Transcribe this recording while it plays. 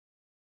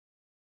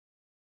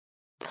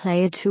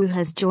Player 2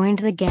 has joined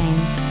the game.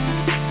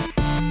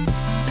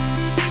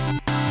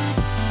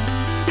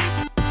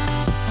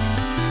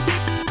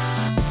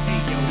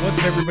 What's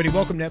up, everybody?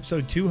 Welcome to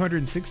episode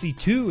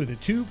 262 of the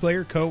Two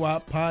Player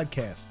Co-op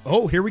Podcast.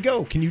 Oh, here we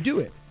go. Can you do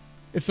it?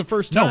 It's the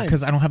first time. No,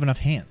 because I don't have enough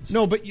hands.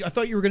 No, but I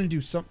thought you were going to do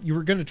something. You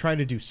were going to try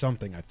to do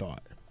something, I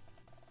thought.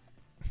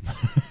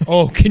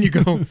 Oh, can you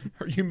go?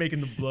 Are you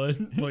making the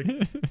blood? Like,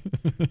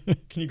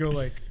 can you go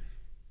like?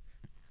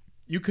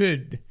 You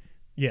could.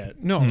 Yeah.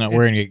 No, we're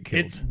going to get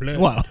killed. It's blood.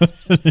 Wow.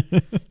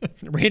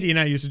 Randy and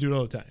I used to do it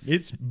all the time.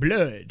 It's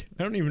blood.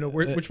 I don't even know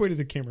which way did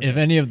the camera If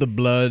go? any of the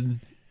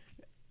blood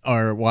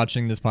are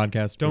watching this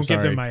podcast, Don't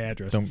give them my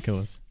address. Don't kill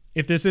us.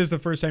 If this is the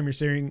first time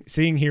you're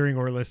seeing, hearing,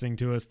 or listening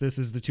to us, this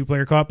is the Two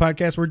Player Co-op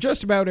Podcast, where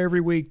just about every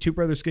week, two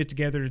brothers get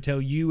together to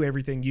tell you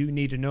everything you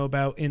need to know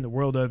about in the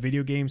world of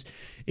video games.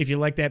 If you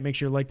like that, make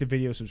sure you like the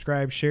video,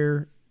 subscribe,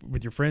 share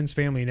with your friends,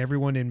 family, and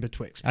everyone in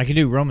betwixt. I can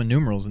do Roman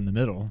numerals in the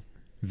middle.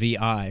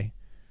 VI.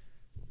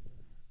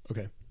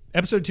 Okay.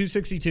 Episode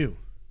 262.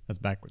 That's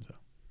backwards, though.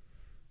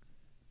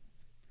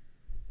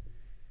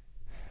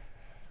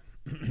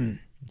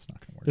 It's not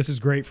going to work. This is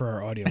great for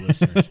our audio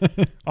listeners.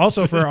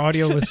 Also for our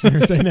audio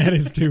listeners, and that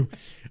is too.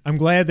 I'm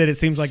glad that it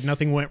seems like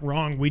nothing went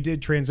wrong. We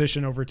did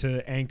transition over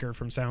to Anchor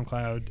from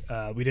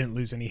SoundCloud. We didn't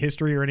lose any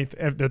history or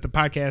anything. That the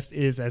podcast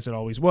is as it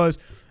always was.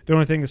 The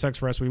only thing that sucks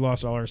for us, we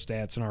lost all our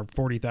stats and our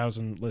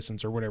 40,000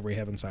 listens or whatever we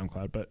have in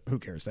SoundCloud, but who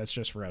cares? That's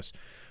just for us.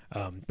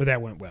 But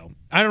that went well.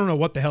 I don't know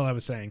what the hell I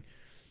was saying.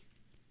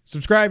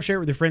 Subscribe, share it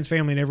with your friends,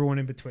 family, and everyone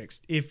in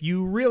betwixt. If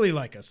you really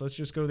like us, let's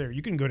just go there.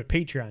 You can go to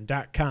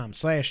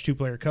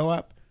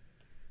patreon.com/twoplayercoop.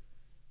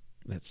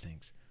 That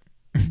stinks.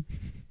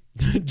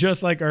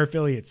 Just like our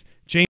affiliates.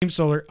 James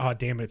Solar. Oh,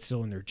 damn it, it's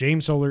still in there.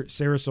 James Solar,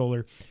 Sarah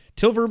Solar,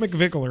 Tilver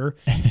McVickler,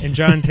 and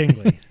John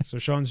Tingley. So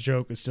Sean's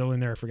joke is still in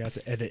there. I forgot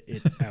to edit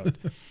it out.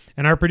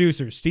 And our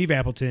producers, Steve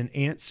Appleton,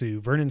 Aunt Sue,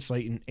 Vernon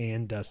Slayton,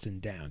 and Dustin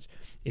Downs.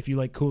 If you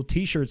like cool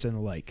t-shirts and the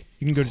like,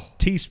 you can go to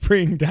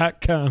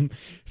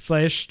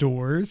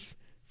teespring.com/stores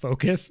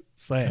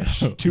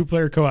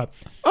focus/two-player co-op.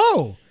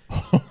 Oh,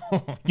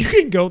 you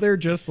can go there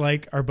just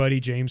like our buddy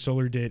James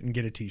Solar did and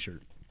get a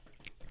t-shirt.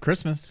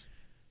 Christmas.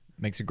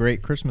 Makes a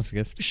great Christmas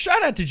gift.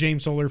 Shout out to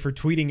James Solar for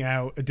tweeting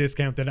out a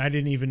discount that I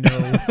didn't even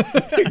know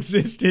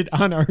existed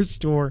on our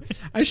store.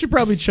 I should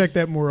probably check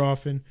that more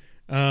often.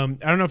 I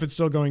don't know if it's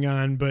still going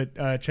on, but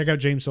check out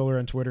James Solar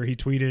on Twitter. He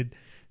tweeted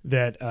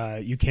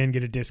that you can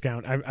get a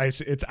discount.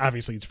 It's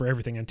obviously it's for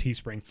everything on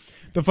Teespring.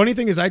 The funny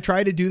thing is I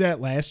tried to do that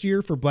last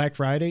year for Black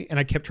Friday, and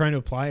I kept trying to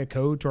apply a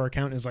code to our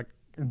account, and it's like,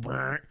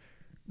 brr,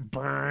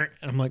 brr.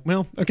 And I'm like,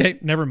 well, okay,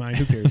 never mind.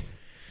 Who cares?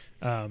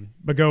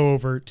 But go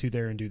over to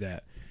there and do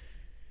that.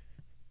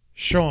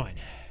 Sean.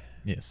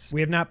 Yes.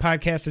 We have not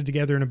podcasted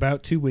together in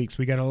about 2 weeks.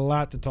 We got a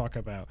lot to talk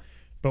about.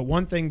 But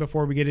one thing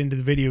before we get into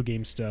the video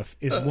game stuff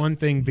is one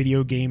thing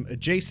video game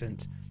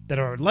adjacent that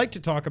I would like to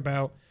talk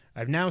about.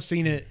 I've now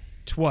seen it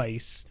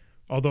twice,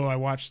 although I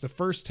watched the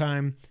first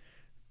time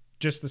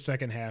just the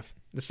second half.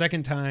 The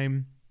second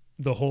time,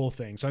 the whole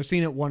thing. So I've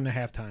seen it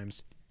 1.5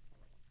 times.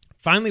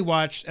 Finally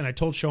watched, and I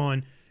told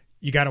Sean,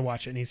 you got to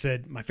watch it. And he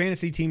said, my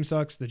fantasy team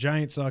sucks. The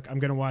Giants suck. I'm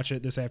going to watch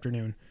it this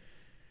afternoon.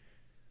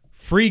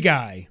 Free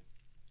Guy.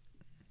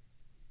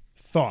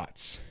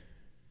 Thoughts?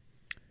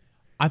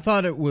 I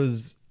thought it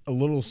was a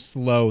little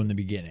slow in the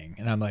beginning,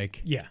 and I'm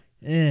like, yeah,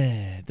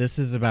 this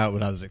is about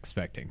what I was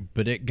expecting,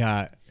 but it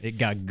got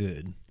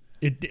good.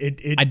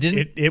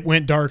 It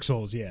went Dark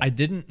Souls. Yeah, I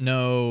didn't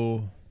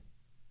know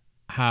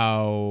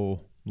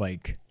how,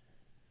 like,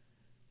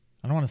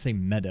 I don't want to say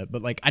meta,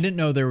 but like I didn't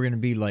know there were going to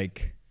be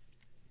like.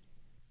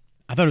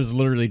 I thought it was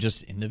literally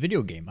just in the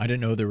video game. I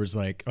didn't know there was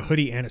like a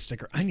hoodie and a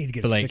sticker. I need to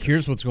get. But a like, sticker.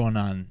 here's what's going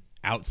on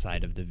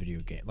outside of the video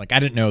game. Like,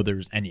 I didn't know there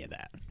was any of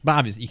that. But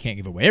obviously, you can't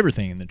give away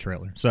everything in the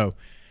trailer. So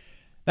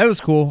that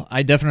was cool.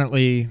 I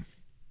definitely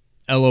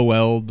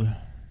LOL'd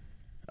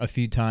a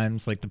few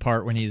times. Like the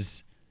part when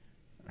he's,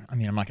 I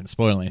mean, I'm not going to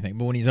spoil anything,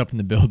 but when he's up in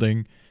the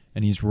building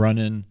and he's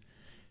running,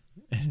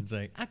 and it's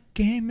like, I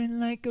came in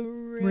like a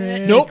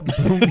rat. Nope.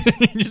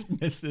 He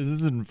just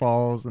misses and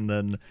falls. And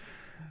then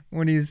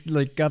when he's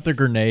like got the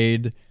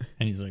grenade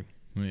and he's like,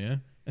 oh, yeah.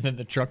 And then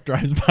the truck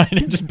drives by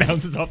and it just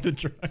bounces off the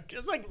truck.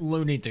 It's like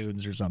Looney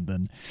Tunes or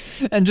something.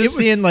 And just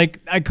seeing like,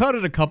 I caught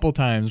it a couple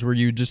times where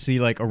you just see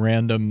like a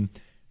random,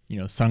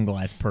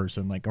 sunglass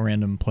person, like a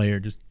random player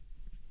just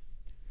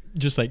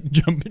like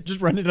jumping, just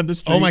running down the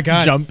street. Oh my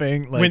God.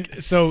 Jumping.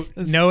 Like, so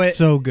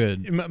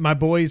good. My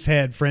boys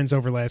had friends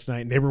over last night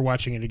and they were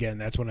watching it again.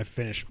 That's when I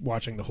finished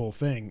watching the whole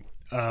thing.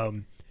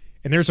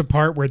 And there's a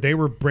part where they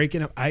were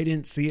breaking up. I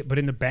didn't see it, but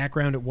in the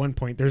background at one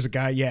point, there's a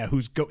guy,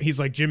 he's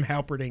like Jim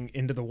Halperting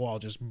into the wall,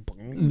 just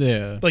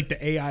yeah. Like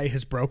the AI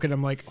has broken.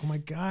 I'm like, oh my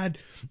God.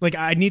 Like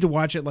I need to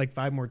watch it like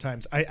 5 more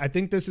times. I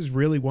think this is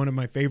really one of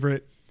my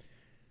favorite.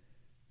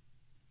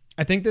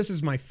 I think this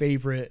is my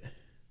favorite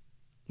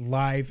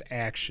live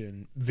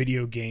action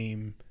video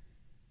game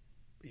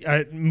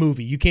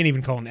movie. You can't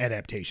even call it an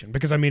adaptation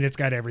because I mean, it's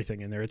got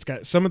everything in there. It's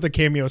got some of the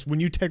cameos. When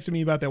you texted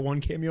me about that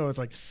one cameo, I was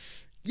like,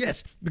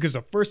 yes, because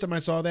the first time I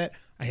saw that,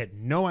 I had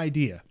no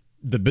idea.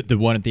 The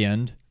one at the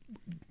end.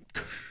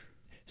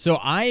 So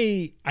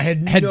I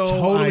had no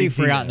totally idea.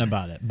 forgotten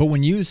about it. But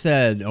when you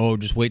said, "Oh,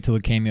 just wait till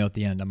the cameo at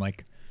the end," I'm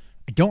like,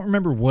 I don't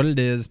remember what it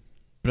is,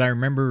 but I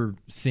remember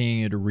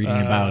seeing it or reading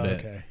about it.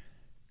 Okay.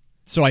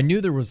 So I knew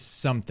there was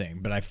something,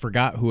 but I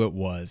forgot who it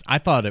was. I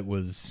thought it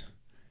was,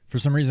 for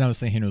some reason, I was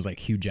thinking it was like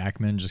Hugh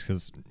Jackman, just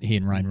because he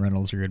and Ryan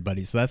Reynolds are good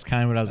buddies. So that's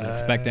kind of what I was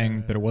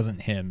expecting, but it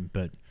wasn't him.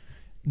 But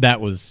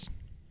that was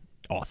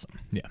awesome.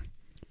 Yeah.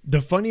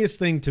 The funniest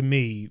thing to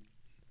me,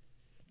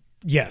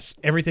 yes,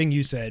 everything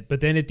you said,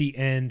 but then at the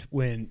end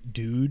when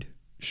Dude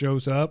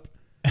shows up,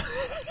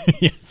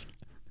 Yes.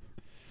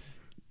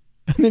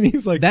 and then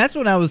he's like, That's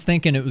what I was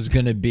thinking it was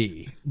going to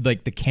be,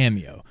 like the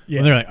cameo.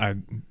 Yeah. When they're like,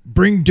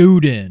 bring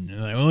Dude in.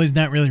 And like, well, he's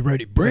not really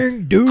ready.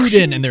 Bring Dude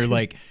in. And they're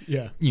like,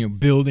 yeah.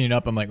 building it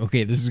up. I'm like,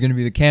 okay, this is going to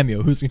be the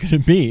cameo. Who's it going to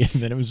be? And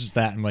then it was just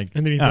that. I'm like,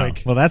 And then he's oh,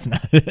 like, well, that's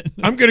not it.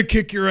 I'm going to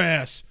kick your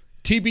ass.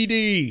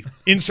 TBD.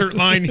 Insert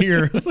line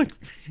here. I was like,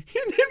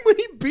 and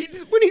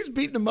then when he's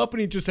beating him up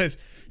and he just says,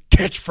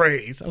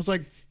 catchphrase. I was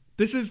like,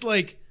 this is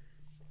like,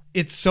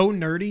 it's so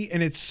nerdy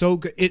and it's so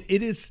good.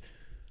 It is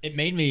It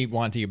made me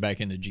want to get back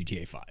into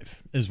GTA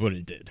 5 is what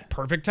it did.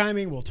 perfect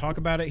timing. We'll talk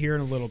about it here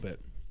in a little bit.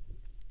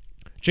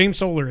 James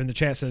Solar in the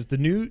chat says the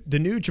new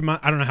Jumanji.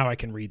 I don't know how I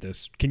can read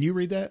this. Can you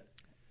read that?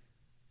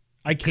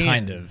 I can't.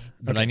 Kind of.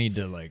 But Okay. I need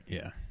to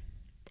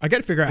I got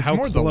to figure out It's how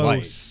more the close.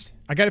 lights.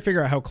 I got to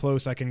figure out how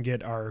close I can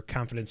get our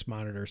confidence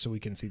monitor so we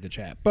can see the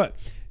chat. But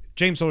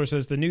James Solar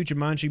says the new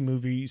Jumanji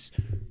movies,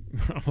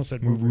 I almost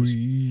said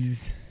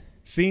movies,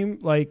 seem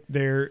like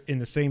they're in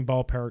the same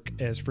ballpark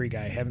as Free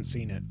Guy. I haven't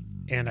seen it,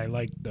 and I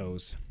like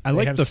those. I They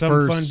like have the some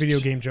first- fun video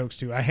game jokes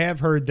too. I have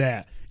heard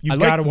that. You I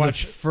got to liked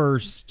watch. the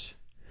first,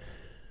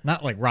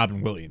 not like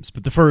Robin Williams,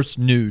 but the first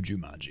new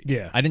Jumanji.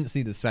 Yeah. I didn't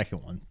see the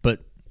second one, but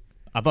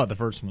I thought the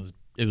first one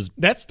was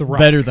That's the Rock.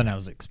 better than I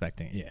was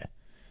expecting. Yeah.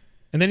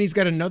 And then he's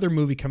got another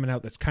movie coming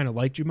out that's kind of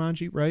like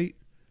Jumanji, right?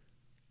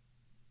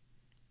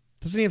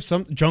 Doesn't he have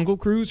some Jungle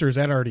Cruise, or is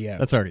that already out?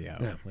 That's already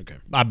out. yeah. Okay.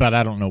 But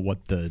I don't know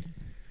what the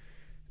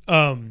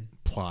Um.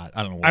 plot.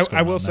 I don't know what's going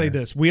I on will say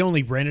there. this: we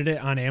only rented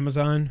it on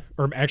Amazon,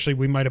 or actually,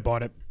 we might have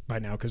bought it by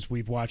now because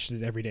we've watched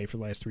it every day for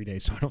the last 3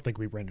 days. So I don't think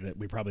we rented it.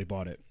 We probably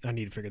bought it. I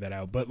need to figure that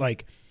out. But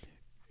like,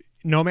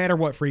 no matter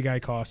what Free Guy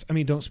costs, I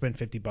mean, don't spend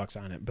 $50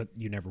 on it, but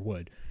you never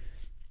would.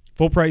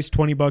 Full price,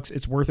 $20.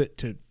 It's worth it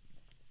to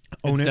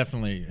own It's it.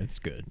 definitely it's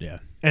good. Yeah.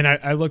 And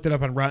I looked it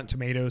up on Rotten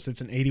Tomatoes.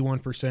 It's an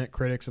 81%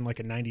 critics and like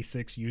a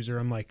 96 user.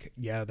 I'm like,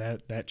 yeah,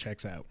 that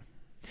checks out.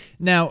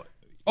 Now,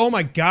 Oh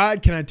my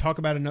God, can I talk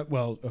about it?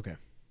 Well, okay.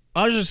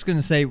 I was just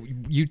gonna say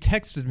you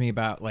texted me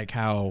about like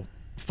how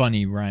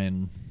funny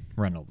Ryan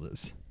Reynolds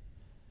is,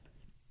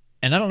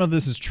 and I don't know if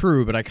this is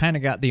true, but I kind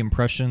of got the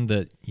impression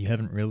that you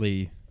haven't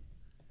really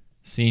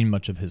seen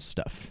much of his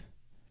stuff.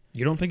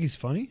 You don't think he's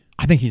funny?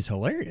 I think he's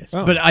hilarious,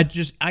 Oh. but I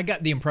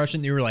got the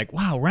impression that you were like,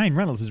 "Wow, Ryan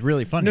Reynolds is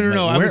really funny." No.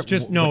 Like, I where- was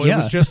just w- no. yeah. It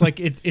was just like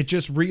it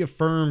just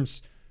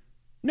reaffirms.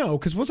 No,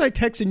 because was I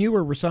texting you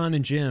or Rasan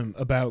and Jim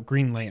about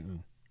Green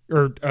Lantern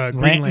or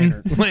Green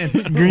Lantern?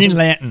 Lantern? Green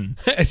Lantern.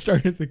 I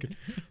started thinking.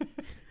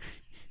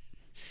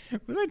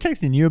 Was I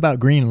texting you about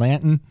Green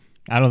Lantern?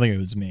 I don't think it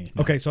was me.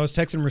 Okay, so I was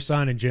texting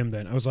Rasan and Jim.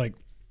 Then I was like,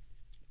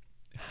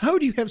 "How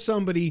do you have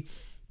somebody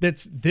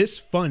that's this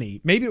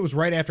funny?" Maybe it was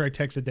right after I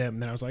texted them.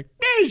 And then I was like,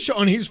 "Hey,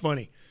 Sean, he's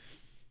funny."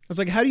 I was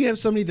like, "How do you have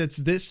somebody that's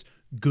this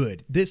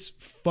good, this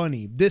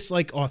funny, this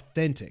like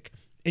authentic,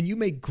 and you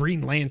make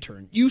Green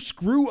Lantern? You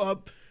screw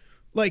up."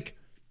 Like,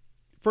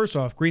 first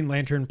off, Green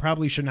Lantern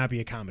probably should not be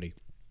a comedy,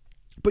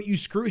 but you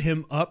screw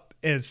him up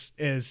as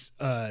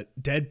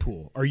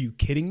Deadpool. Are you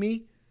kidding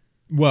me?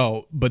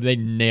 Well, but they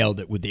nailed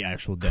it with the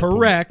actual Deadpool.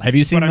 Correct. Have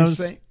you seen but I'm those?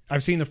 saying-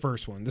 I've seen the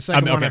first one. The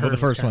second one, I okay, heard but the was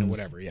first kinda one's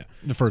whatever. Yeah,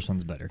 The first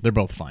one's better. They're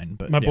both fine,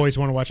 but my yeah. boys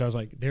want to watch. I was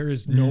like, there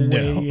is no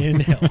No. way in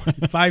hell.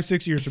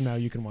 5-6 years from now,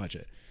 you can watch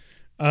it.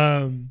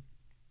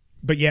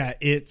 But yeah,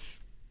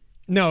 it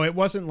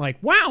wasn't like,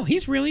 wow,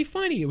 he's really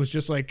funny. It was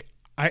just like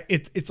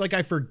it's like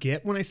I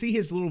forget when I see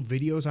his little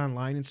videos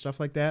online and stuff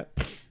like that.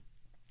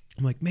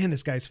 I'm like, man,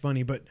 this guy's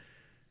funny, but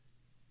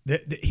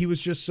he was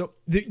just so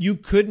that you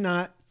could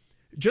not.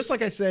 Just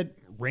like I said,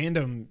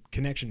 random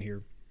connection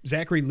here.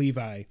 Zachary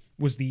Levi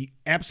was the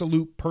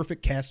absolute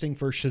perfect casting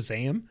for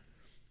Shazam.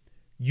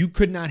 You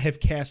could not have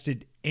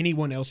casted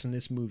anyone else in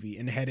this movie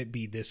and had it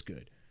be this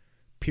good.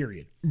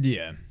 Period.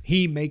 Yeah.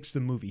 He makes the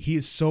movie. He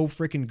is so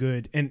freaking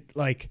good. And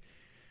like,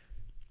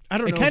 I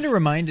don't know. It kind of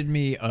reminded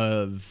me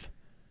of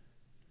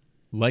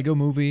Lego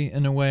Movie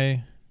in a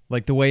way.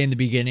 Like the way in the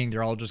beginning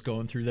they're all just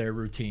going through their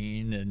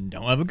routine and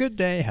don't have a good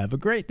day, have a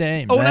great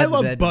day. Oh, and I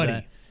love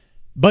Buddy.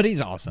 Buddy's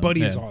awesome.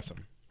 Buddy is Yeah.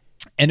 awesome.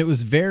 And it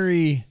was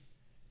very.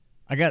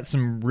 I got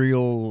some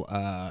real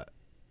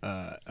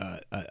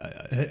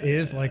It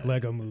is like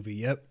Lego Movie.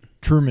 Yep.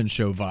 Truman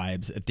Show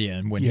vibes at the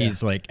end when Yeah.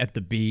 he's like at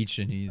the beach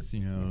and he's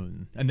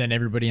and then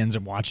everybody ends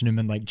up watching him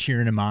and like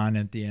cheering him on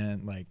at the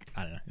end. Like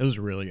I don't know, it was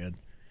really good.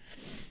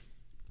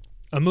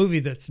 A movie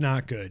that's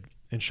not good,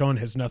 and Sean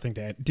has nothing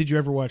to add. Did you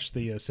ever watch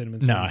the Cinnamon?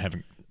 No, Sins? I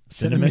haven't.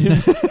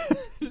 Cinnamon.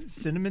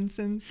 Cinnamon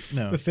Sins?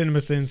 No. The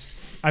Cinema Sins.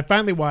 I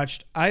finally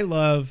watched. I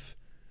love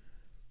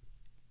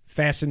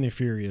Fast and the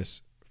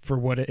Furious for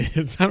what it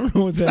is. I don't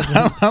know what's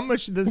happening. How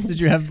much of this did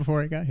you have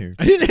before I got here?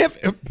 I didn't have.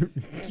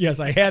 Yes,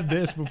 I had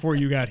this before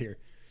you got here.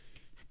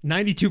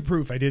 92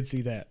 proof. I did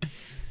see that.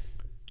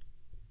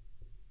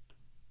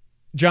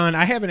 John,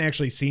 I haven't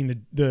actually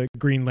seen the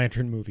Green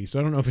Lantern movie, so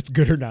I don't know if it's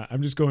good or not.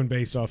 I'm just going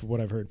based off of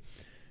what I've heard.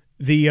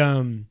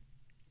 I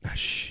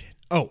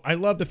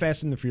love the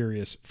Fast and the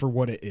Furious for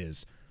what it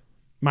is.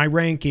 My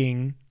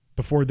ranking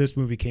before this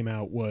movie came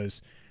out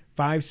was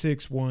 5,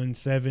 6, 1,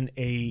 7,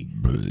 8,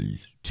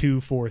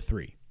 2, 4,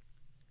 3.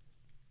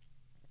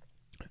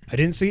 I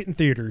didn't see it in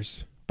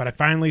theaters, but I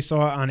finally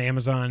saw it on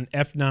Amazon.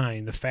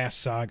 F9, The Fast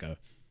Saga,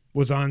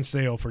 was on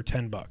sale for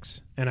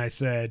 $10. And I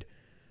said,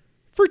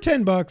 for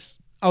 $10,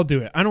 I'll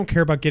do it. I don't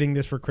care about getting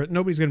this for Christmas.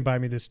 Nobody's going to buy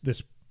me this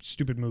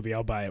stupid movie.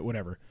 I'll buy it,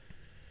 whatever.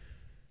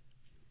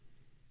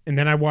 And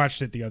then I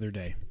watched it the other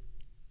day.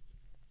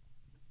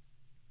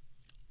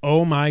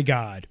 Oh my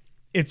God.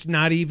 It's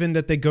not even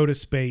that they go to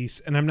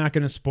space, and I'm not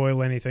going to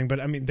spoil anything, but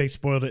I mean, they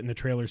spoiled it in the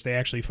trailers. They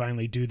actually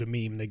finally do the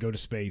meme. They go to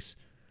space.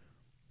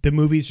 The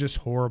movie's just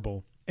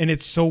horrible. And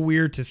it's so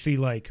weird to see,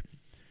 like,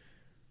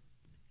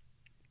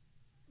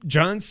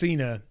 John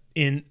Cena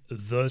in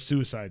The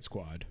Suicide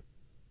Squad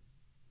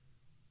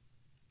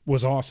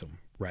was awesome,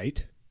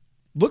 right?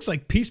 Looks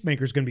like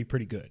Peacemaker's going to be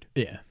pretty good.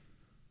 Yeah.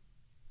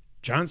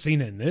 John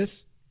Cena in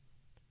this?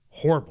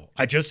 Horrible.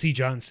 I just see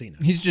John Cena.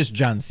 He's just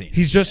John Cena.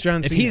 He's just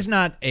John Cena. If he's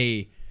not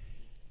a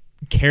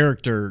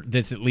character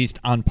that's at least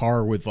on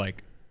par with,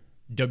 like,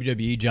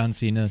 WWE John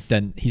Cena,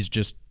 then he's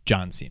just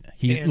John Cena.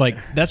 He's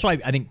that's why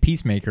I think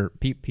Peace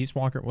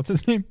Walker, what's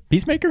his name?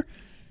 Peacemaker?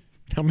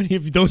 How many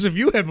of those have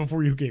you had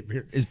before you came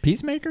here? Is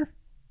Peacemaker?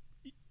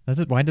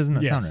 Why doesn't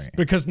that sound right?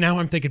 Because now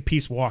I'm thinking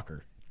Peace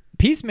Walker.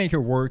 Peacemaker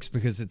works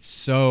because it's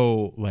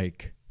so,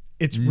 like,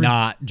 it's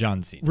not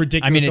John Cena.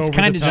 Ridiculous. I mean, it's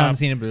kind of top, John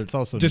Cena, but it's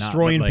also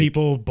destroying not, like,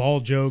 people, ball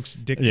jokes,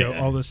 dick joke,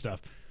 all this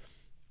stuff.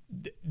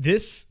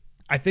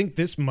 I think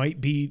this might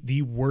be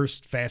the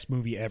worst Fast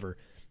movie ever.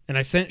 And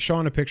I sent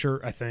Sean a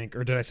picture, I think,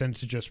 or did I send it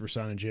to just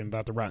Rasan and Jim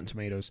about the Rotten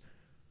Tomatoes?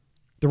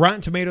 The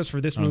Rotten Tomatoes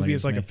for this movie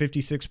is like a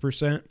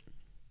 56%.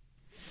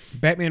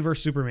 Batman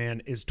vs.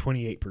 Superman is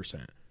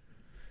 28%.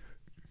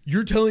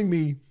 You're telling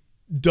me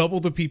double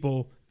the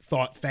people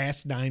thought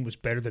Fast 9 was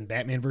better than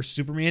Batman vs.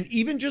 Superman,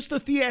 even just the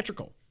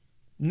theatrical.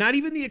 Not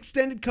even the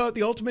extended cut,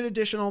 the Ultimate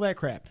Edition, all that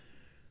crap.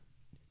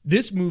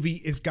 This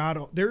movie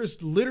there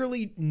is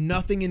literally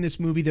nothing in this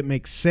movie that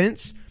makes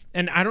sense.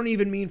 And I don't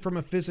even mean from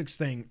a physics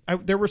thing.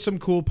 There were some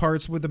cool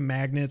parts with the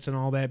magnets and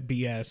all that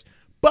BS.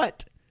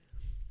 But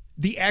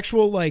the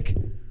actual, like,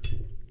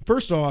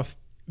 first off,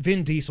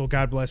 Vin Diesel,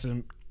 God bless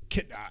him,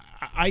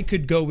 I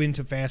could go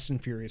into Fast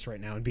and Furious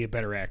right now and be a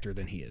better actor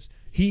than he is.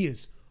 He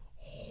is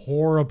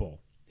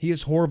horrible. He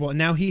is horrible. And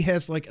now he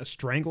has, like, a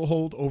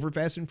stranglehold over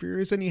Fast and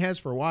Furious than he has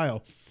for a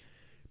while.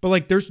 But,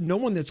 like, there's no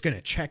one that's going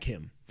to check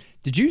him.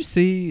 Did you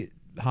see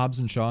Hobbs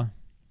and Shaw?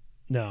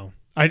 No.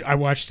 I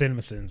watched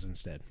Cinema Sins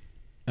instead.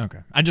 Okay.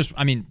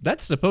 I mean,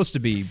 that's supposed to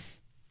be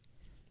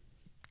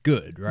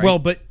good, right? Well,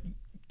 but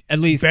at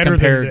least better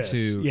compared than this.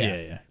 to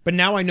yeah. But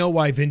now I know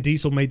why Vin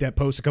Diesel made that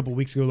post a couple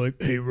weeks ago, like,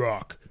 "Hey,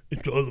 Rock,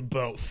 it's all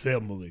about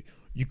family.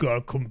 You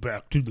gotta come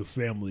back to the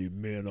family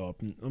and man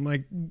up." And I'm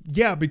like,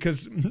 yeah,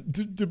 because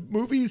the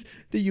movies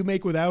that you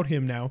make without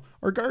him now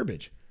are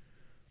garbage.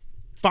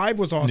 5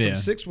 was awesome. Yeah.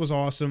 6 was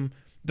awesome.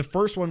 The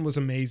first one was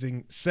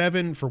amazing.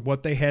 7, for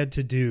what they had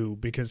to do,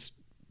 because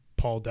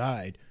Paul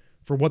died,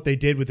 for what they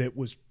did with it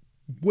was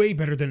way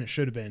better than it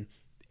should have been.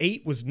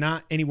 8 was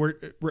not anywhere.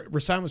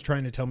 Rasan was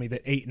trying to tell me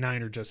that 8 and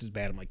 9 are just as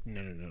bad. I'm like,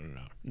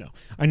 no.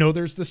 I know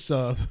there's the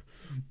sub,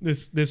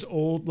 this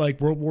old,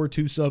 like, World War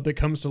II sub that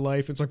comes to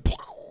life. It's like,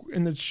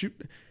 and then shoot.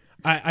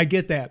 I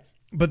get that,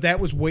 but that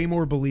was way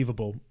more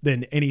believable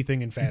than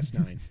anything in Fast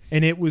 9.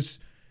 And it was.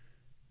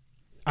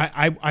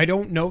 I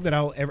don't know that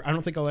I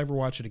don't think I'll ever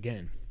watch it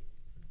again.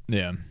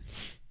 Yeah.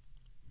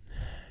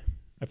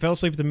 I fell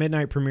asleep at the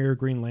midnight premiere of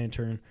Green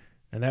Lantern,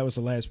 and that was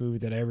the last movie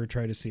that I ever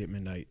tried to see at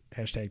midnight.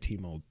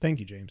 #T-Mold. Thank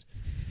you, James.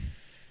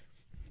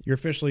 You're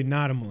officially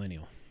not a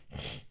millennial.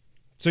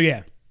 So,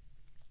 yeah.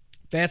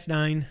 Fast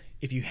 9,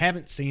 if you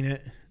haven't seen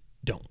it,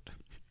 don't.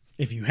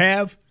 If you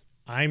have,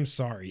 I'm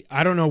sorry.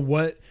 I don't know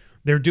what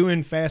they're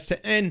doing Fast.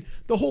 And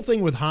the whole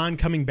thing with Han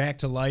coming back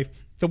to life,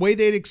 the way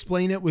they'd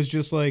explain it was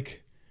just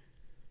like,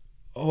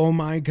 oh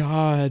my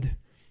God,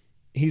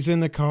 he's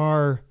in the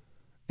car,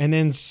 and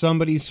then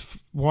somebody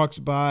walks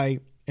by,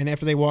 and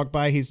after they walk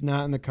by, he's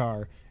not in the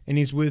car, and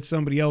he's with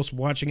somebody else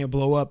watching it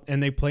blow up,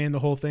 and they plan the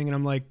whole thing, and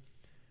I'm like,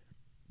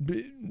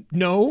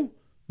 no.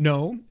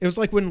 It was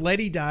like when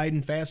Letty died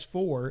in Fast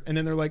 4, and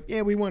then they're like,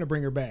 yeah, we want to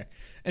bring her back.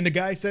 And the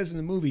guy says in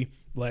the movie,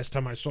 last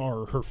time I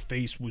saw her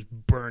face was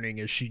burning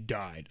as she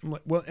died. I'm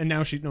like, well, and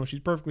now she's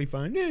perfectly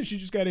fine. Yeah, she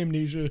just got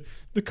amnesia.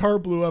 The car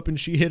blew up, and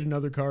she hit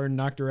another car and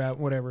knocked her out,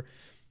 whatever.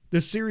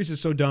 This series is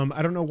so dumb.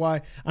 I don't know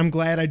why. I'm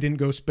glad I didn't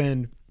go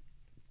spend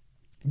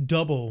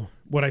double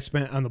what I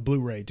spent on the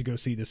Blu-ray to go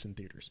see this in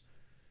theaters.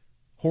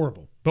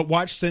 Horrible. But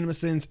watch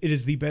CinemaSins. It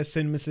is the best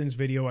CinemaSins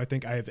video I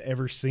think I have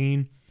ever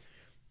seen.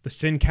 The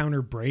sin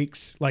counter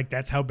breaks. Like,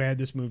 that's how bad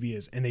this movie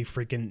is. And they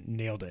freaking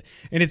nailed it.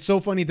 And it's so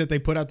funny that they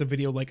put out the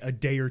video like a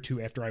day or two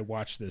after I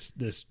watched this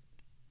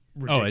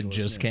Oh, it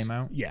just came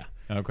out? Yeah.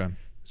 Okay.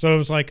 So it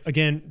was like,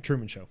 again,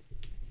 Truman Show.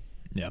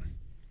 Yeah.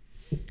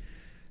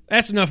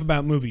 That's enough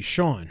about movies.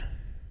 Sean,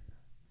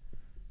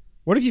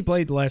 what have you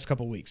played the last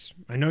couple weeks?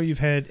 I know you've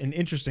had an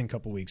interesting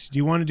couple weeks. Do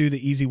you want to do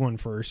the easy one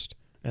first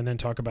and then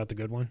talk about the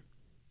good one?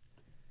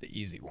 The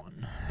easy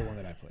one. The one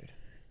that I played.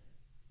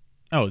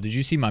 Oh, did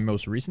you see my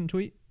most recent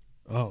tweet?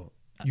 Oh,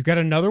 you got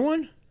another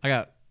one? I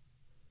got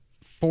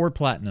 4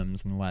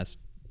 platinums in the last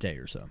day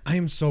or so. I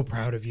am so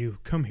proud of you.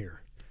 Come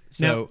here.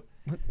 So,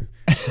 Now,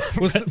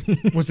 was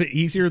it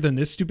easier than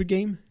this stupid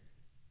game?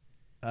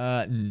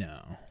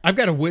 no. I've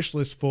got a wish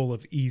list full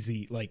of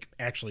easy, like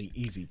actually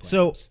easy platinums.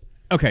 So,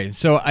 okay,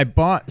 so I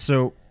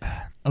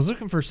was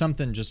looking for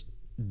something just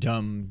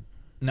dumb.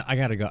 No, I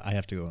have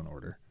to go in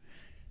order.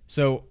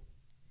 So,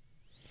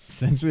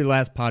 since we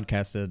last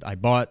podcasted, I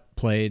bought,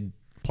 played,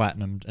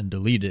 platinumed, and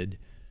deleted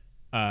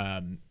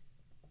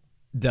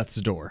Death's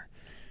Door.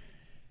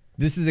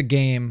 This is a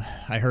game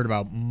I heard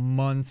about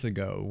months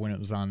ago when it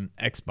was on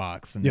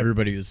Xbox, and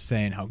everybody was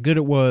saying how good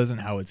it was and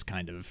how it's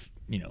kind of,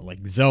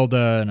 like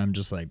Zelda, and I'm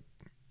just like,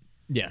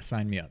 yeah,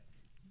 sign me up.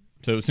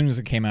 So as soon as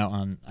it came out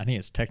on, I think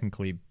it's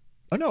technically,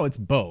 oh no, it's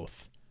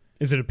both.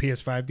 Is it a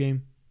PS5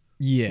 game?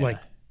 Yeah.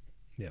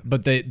 Yeah.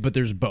 But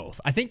there's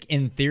both. I think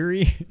in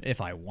theory,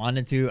 if I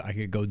wanted to, I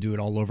could go do it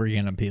all over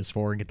again on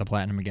PS4 and get the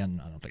platinum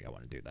again. I don't think I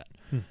want to do that.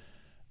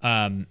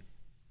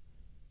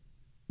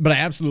 But I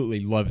absolutely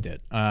loved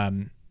it.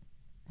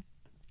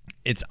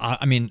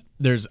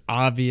 There's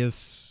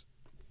obvious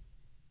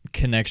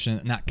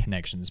not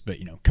connections, but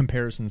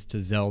comparisons to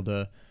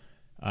Zelda.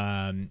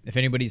 If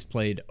anybody's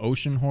played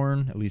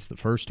Oceanhorn, at least the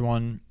first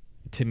one,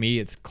 to me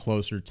it's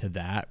closer to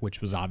that,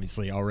 which was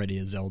obviously already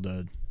a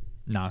Zelda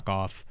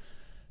knockoff.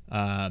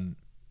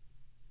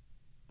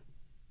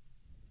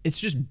 It's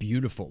just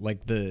beautiful.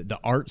 Like the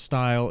art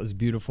style is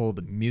beautiful.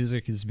 The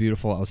music is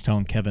beautiful. I was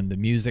telling Kevin, the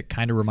music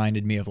kind of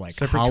reminded me of like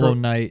Hollow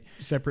Knight.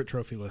 Separate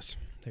trophy list.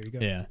 There you go.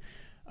 Yeah.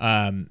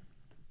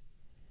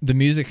 The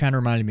music kind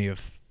of reminded me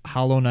of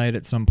Hollow Knight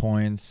at some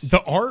points.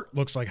 The art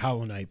looks like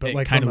Hollow Knight, but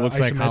it kind of looks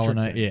like Hollow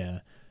Knight.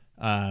 Yeah.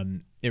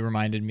 It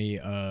reminded me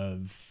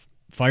of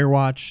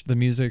Firewatch, the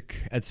music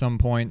at some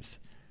points.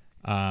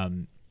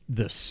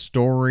 The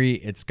story,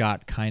 it's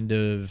kind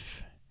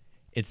of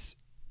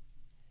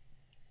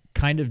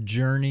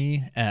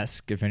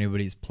Journey-esque, if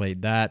anybody's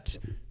played that,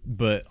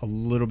 but a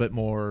little bit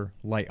more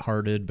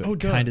lighthearted, but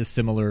kind of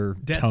similar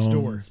Death's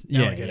tones.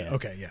 Door. Now I get it.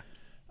 Okay, yeah.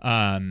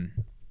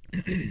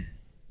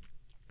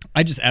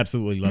 I just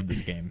absolutely love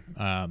this game.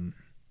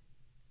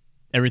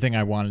 Everything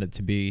I wanted it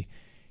to be.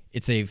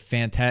 It's a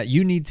fantastic.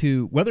 You need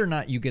to, whether or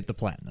not you get the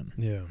platinum.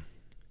 Yeah.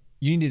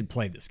 You need to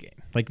play this game.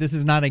 Like, this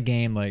is not a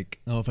game like,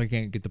 oh, if I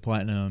can't get the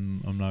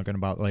platinum, I'm not going to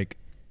buy it. Like,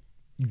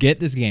 get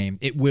this game.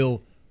 It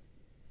will,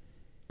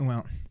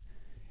 well,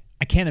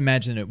 I can't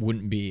imagine it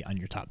wouldn't be on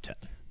your top 10.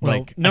 Well,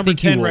 Like, number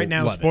 10 right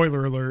now, love it.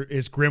 spoiler alert,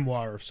 is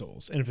Grimoire of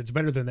Souls. And if it's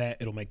better than that,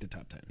 it'll make the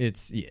top 10.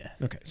 It's, yeah.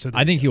 Okay. So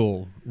I think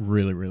you'll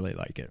really, really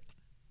like it.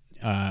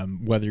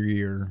 Whether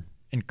you're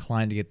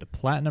inclined to get the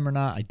platinum or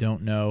not, I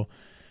don't know.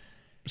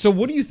 So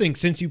what do you think,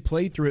 since you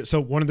played through it? So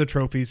one of the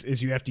trophies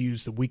is you have to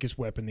use the weakest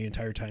weapon the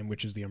entire time,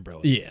 which is the umbrella.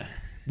 Yeah.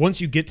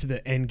 Once you get to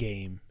the end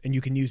game and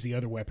you can use the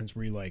other weapons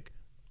where you're like,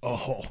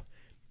 oh,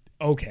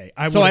 okay.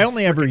 I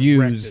only ever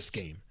used this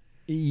game.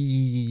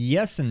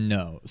 Yes and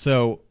no.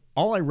 So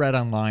all I read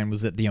online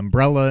was that the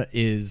umbrella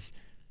is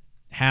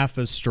half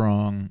as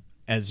strong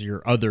as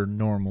your other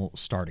normal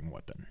starting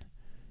weapon.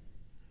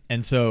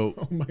 And so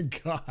Oh my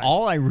God.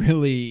 all I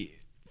really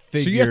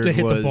figured So you have to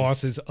hit was, the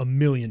bosses a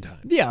million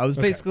times. Yeah, I was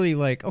basically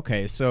like,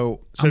 okay,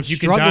 so So I'm if you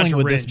can dodge struggling a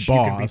with wrench, this you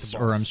can beat boss, the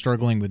or boss. I'm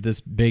struggling with this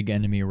big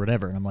enemy or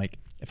whatever. And I'm like,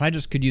 if I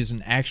just could use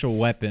an actual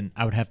weapon,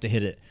 I would have to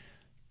hit it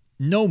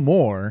no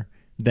more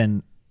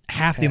than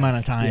half the amount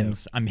of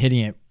times I'm hitting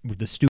it with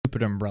the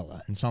stupid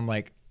umbrella. And so I'm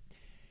like,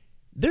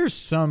 there's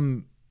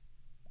some,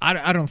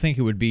 I don't think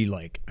it would be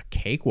like a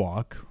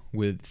cakewalk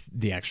with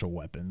the actual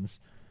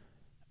weapons,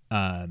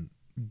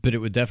 but it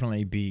would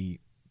definitely be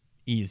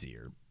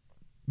easier.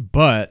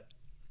 But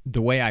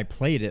the way I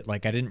played it,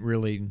 like, I didn't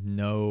really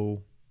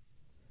know.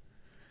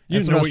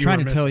 That's what I was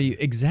trying to tell you.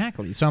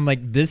 Exactly. So I'm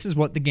like, this is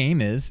what the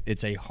game is.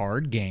 It's a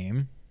hard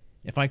game.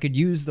 If I could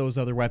use those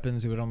other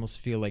weapons, it would almost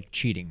feel like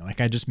cheating.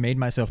 Like, I just made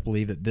myself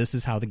believe that this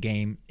is how the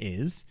game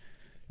is.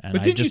 And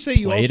But I didn't just you say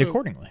you played also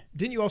accordingly.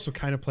 Didn't you also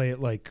kind of play it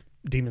like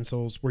Demon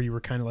Souls, where you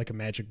were kind of like a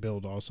magic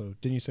build also?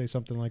 Didn't you say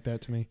something like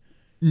that to me?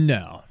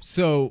 No.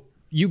 So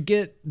you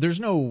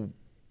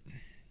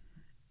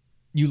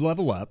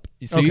level up.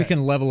 So Okay. you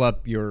can level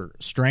up your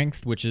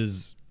strength, which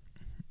is,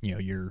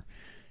 your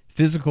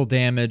physical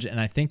damage, and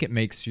I think it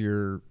makes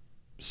your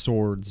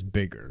swords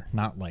bigger,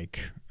 not like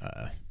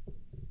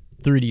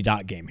 3D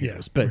dot game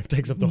heroes, where but it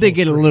takes up the they whole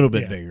get a screen. little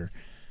bit Yeah. bigger.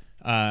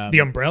 The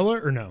umbrella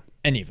or no?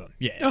 Any of them,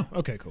 yeah. Oh,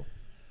 okay, cool.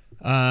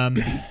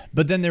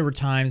 But then there were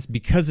times,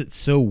 because it's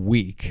so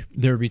weak,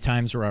 there would be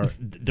times where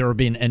there would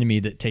be an enemy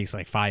that takes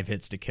like 5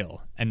 hits to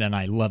kill, and then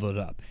I leveled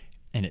it up,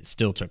 and it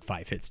still took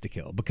 5 hits to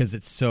kill because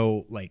it's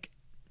so like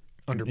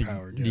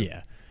Underpowered.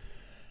 Yeah.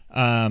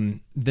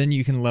 Then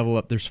you can level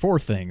up. There's 4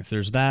 things.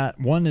 There's that.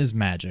 One is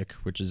magic,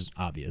 which is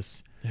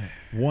obvious.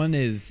 One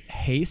is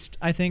haste,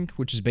 I think,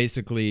 which is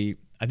basically,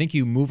 I think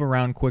you move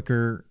around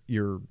quicker,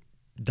 your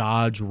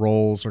dodge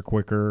rolls are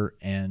quicker,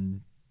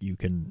 and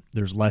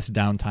there's less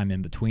downtime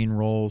in between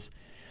rolls.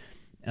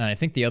 And I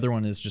think the other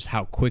one is just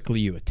how quickly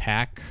you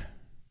attack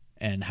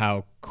and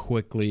how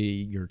quickly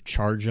your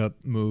charge up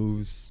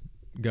moves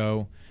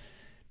go.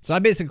 So I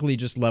basically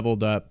just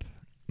leveled up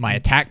my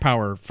attack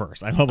power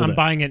first. I'm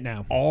buying it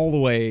now. All the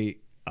way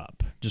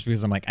up just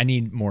because I'm like, I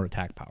need more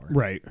attack power.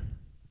 Right.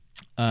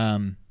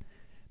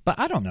 But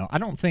I don't know. I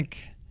don't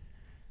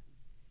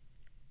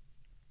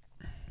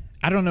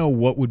know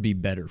what would be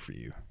better for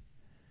you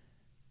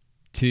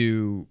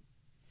to...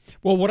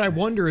 Well, what I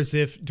wonder is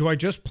do I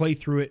just play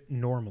through it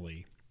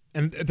normally?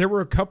 And there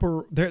were a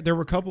couple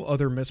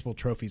other missable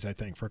trophies, I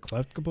think, for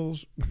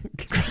collectibles.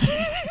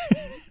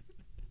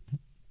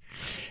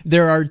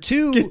 There are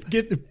 2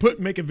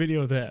 make a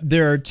video of that.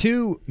 There are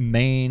 2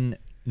 main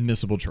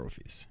missable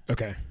trophies.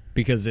 Okay.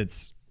 Because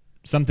it's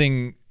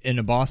something in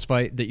a boss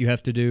fight that you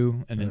have to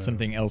do, and then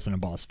something else in a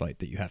boss fight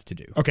that you have to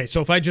do. Okay,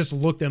 so if I just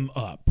look them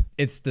up.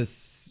 You can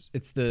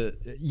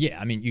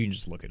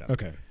just look it up.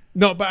 Okay.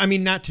 No, but I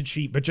mean, not to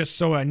cheat, but just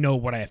so I know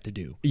what I have to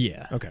do.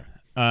 Yeah. Okay.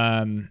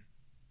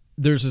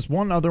 There's this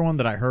one other one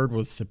that I heard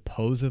was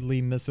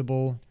supposedly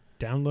missable.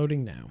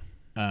 Downloading now.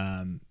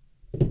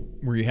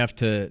 Where you have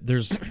to,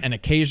 there's an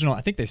occasional,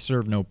 I think they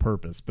serve no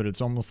purpose, but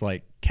it's almost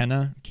like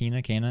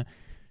Kena,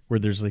 where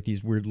there's like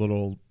these weird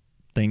little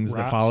things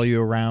that follow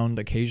you around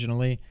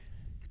occasionally,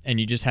 and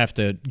you just have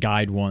to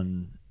guide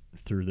one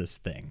through this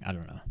thing. I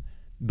don't know.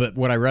 But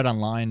what I read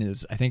online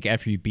is I think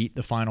after you beat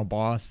the final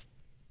boss,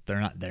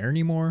 they're not there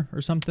anymore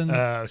or something.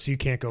 So you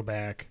can't go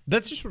back.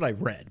 That's just what I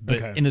read.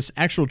 But in this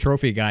actual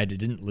trophy guide, it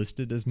didn't list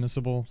it as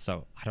missable,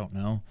 so I don't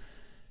know.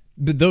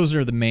 But those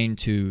are the main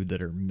 2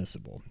 that are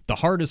missable. The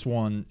hardest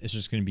one is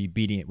just going to be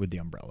beating it with the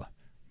umbrella.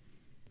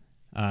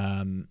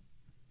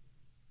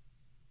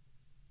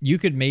 You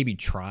could maybe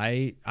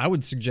try. I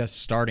would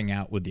suggest starting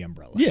out with the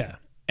umbrella. Yeah.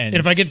 And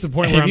if I get to the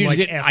point where I'm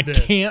like, I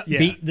can't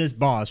beat this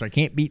boss, or I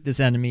can't beat this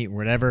enemy, or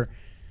whatever,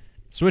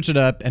 switch it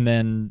up, and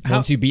then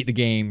once you beat the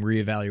game,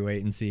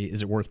 reevaluate and see,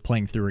 is it worth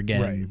playing through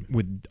again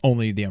with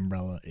only the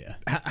umbrella? Yeah.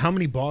 How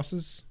many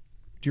bosses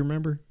do you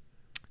remember?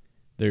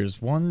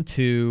 There's 1,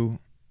 2,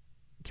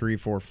 3,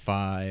 4,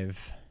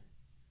 5,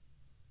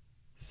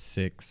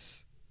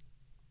 6,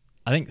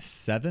 I think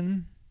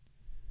 7.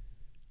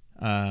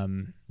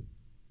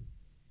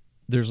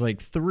 There's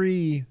like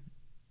 3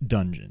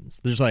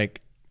 dungeons. There's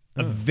like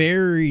a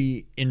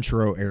very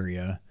intro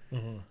area,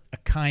 a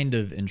kind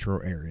of intro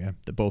area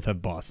that both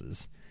have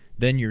bosses.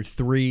 Then your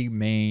 3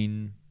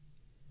 main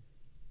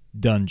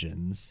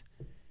dungeons,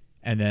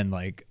 and then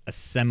like a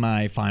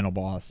semi-final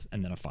boss,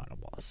 and then a final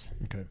boss.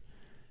 Okay.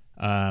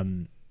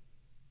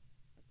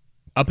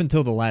 Up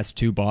until the last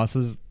 2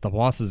 bosses, the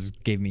bosses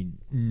gave me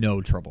no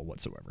trouble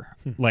whatsoever.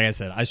 Like I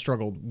said, I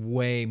struggled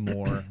way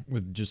more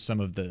with just some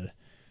of the,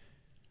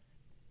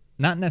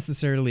 not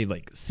necessarily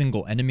like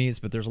single enemies,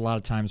 but there's a lot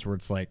of times where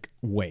it's like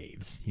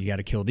waves. You got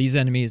to kill these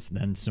enemies,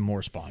 then some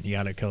more spawn. You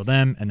got to kill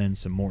them, and then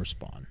some more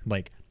spawn.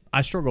 Like,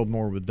 I struggled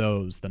more with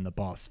those than the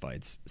boss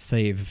fights,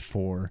 save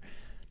for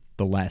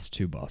the last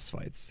 2 boss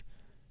fights.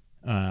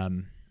 But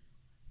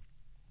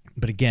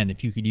again,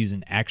 if you could use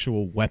an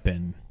actual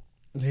weapon...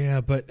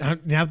 Yeah, but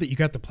now that you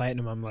got the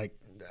platinum, I'm like,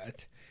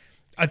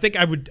 I think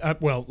I would.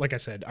 Well, like I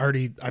said,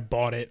 I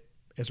bought it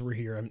as we're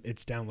here.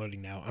 It's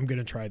downloading now. I'm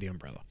gonna try the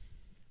umbrella,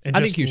 and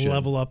I just think you should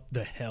level up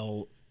the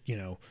hell.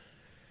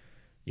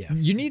 Yeah,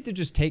 you need to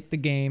just take the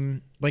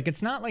game. Like,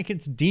 it's not like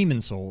it's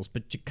Demon Souls,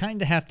 but you kind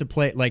of have to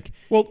play it like.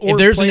 Well, if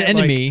there's an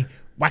enemy,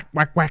 whack,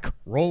 whack, whack,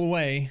 roll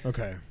away.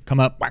 Okay, come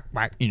up, whack,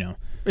 whack.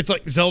 It's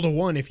like Zelda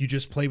 1 if you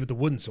just play with the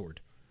wooden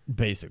sword.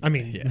 Basically, I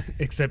mean,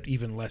 except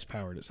even less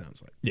powered. It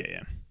sounds like.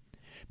 Yeah.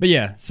 But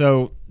yeah,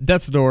 so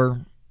Death's Door,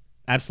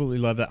 absolutely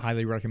love it.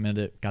 Highly recommend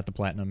it. Got the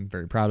platinum.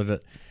 Very proud of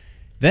it.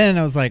 Then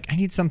I was like, I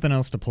need something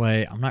else to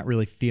play. I'm not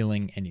really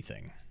feeling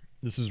anything.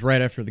 This was right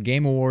after the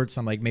Game Awards. So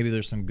I'm like, maybe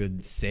there's some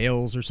good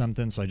sales or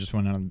something. So I just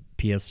went on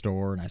PS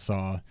Store and I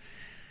saw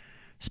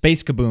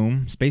Space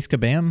Kabam.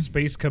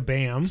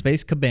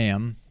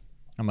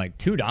 I'm like,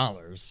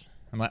 $2.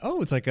 I'm like,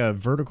 oh, it's like a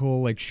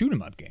vertical like shoot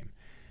 'em up game.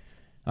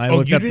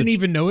 You didn't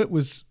even know it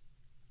was...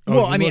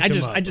 Well, I mean, I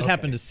just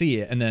happened to see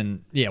it, and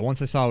then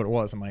once I saw what it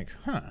was, I'm like,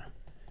 huh.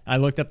 I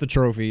looked up the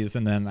trophies,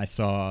 and then I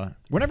saw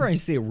whenever I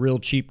see a real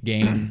cheap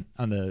game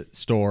on the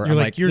store, I'm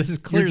like, this is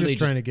clearly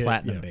just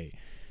platinum bait.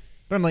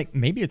 But I'm like,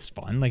 maybe it's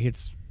fun, like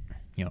it's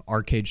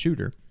arcade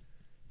shooter.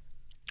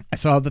 I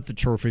saw that the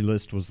trophy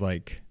list was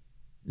like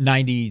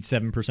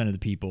 97% of the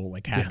people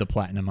like had the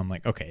platinum. I'm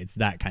like, okay, it's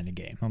that kind of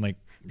game. I'm like,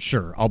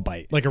 sure, I'll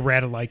bite. Like a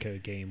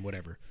Ratalaika game,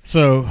 whatever.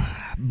 So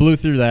blew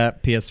through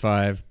that,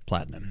 PS5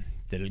 platinum.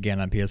 Did it again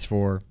on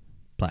PS4,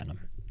 platinum.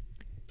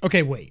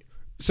 Okay, wait.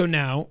 So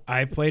now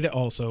I've played it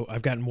also.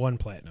 I've gotten 1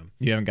 platinum.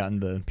 You haven't gotten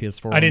the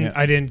PS4 I didn't. yet?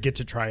 I didn't get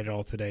to try it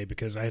all today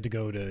because I had to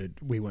go to.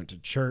 We went to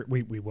church.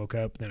 We woke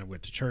up, then I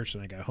went to church,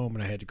 then I got home,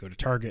 and I had to go to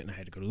Target, and I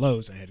had to go to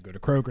Lowe's, and I had to go to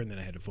Kroger, and then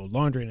I had to fold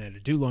laundry, and I had to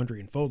do laundry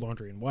and fold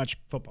laundry and watch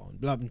football and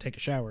blah, and take a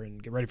shower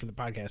and get ready for the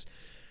podcast.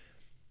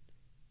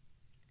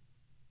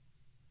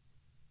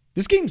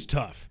 This game's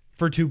tough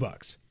for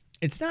 $2.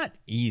 It's not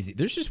easy.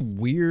 There's just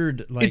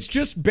weird, like... It's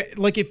just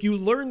like if you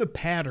learn the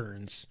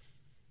patterns.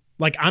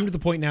 Like, I'm to the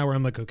point now where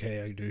I'm like,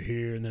 okay, I do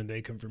here, and then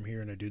they come from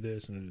here, and I do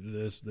this, and I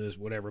do this,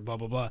 whatever, blah,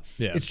 blah, blah.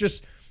 Yeah. It's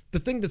just, the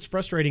thing that's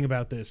frustrating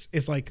about this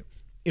is, like,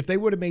 if they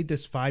would have made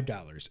this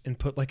 $5 and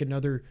put, like,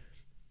 another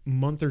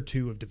month or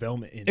 2 of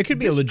development in it could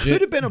be a legit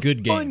could have been a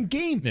good fun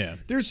game. Yeah.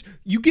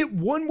 You get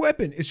 1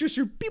 weapon. It's just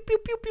your pew, pew,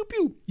 pew, pew,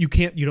 pew. You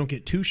don't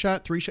get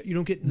 2-shot, 3-shot. You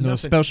don't get No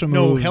nothing. special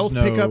no moves, health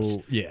no- pickups.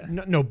 yeah.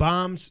 No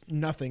bombs,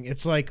 nothing.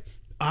 It's like,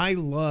 I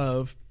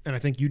love, and I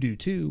think you do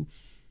too,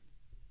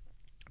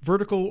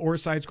 vertical or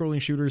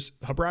side-scrolling shooters.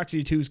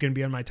 Habroxia 2 is going to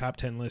be on my top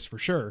 10 list for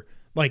sure.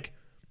 Like,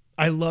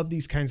 I love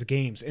these kinds of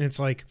games, and it's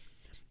like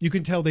you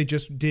can tell they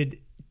just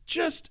did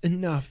just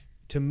enough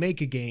to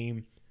make a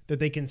game that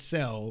they can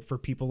sell for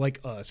people like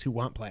us who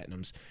want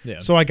platinums. Yeah.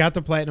 So I got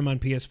the platinum on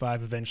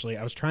PS5 eventually.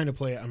 I was trying to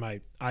play it on my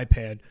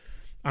iPad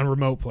on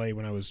remote play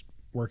when I was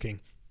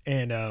working,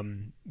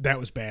 and that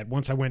was bad.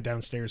 Once I went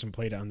downstairs and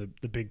played it on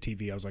the big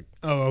TV, I was like,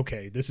 oh,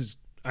 okay, this is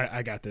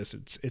I got this.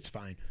 It's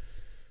fine.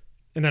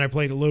 And then I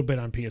played a little bit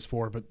on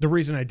PS4, but the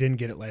reason I didn't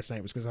get it last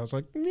night was because I was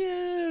like,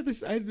 yeah,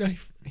 I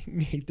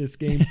hate this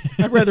game.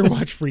 I'd rather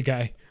watch Free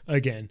Guy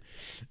again.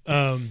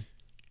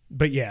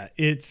 But yeah,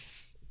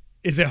 is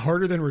it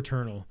harder than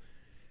Returnal?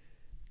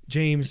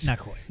 James? Not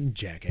quite. You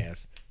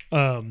jackass.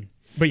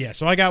 But yeah,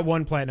 so I got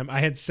 1 platinum. I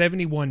had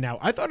 71 now.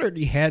 I thought I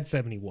already had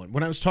 71.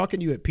 When I was talking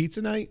to you at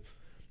Pizza Night,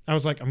 I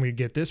was like, I'm going to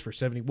get this for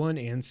 71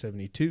 and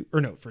 72,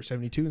 or no, for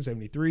 72 and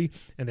 73,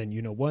 and then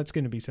you know what's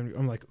going to be 70.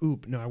 I'm like,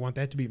 oop, no, I want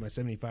that to be my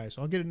 75,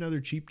 so I'll get another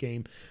cheap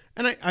game.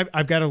 And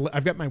I've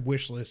got my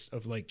wish list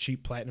of like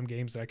cheap platinum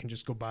games that I can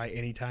just go buy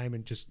anytime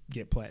and just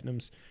get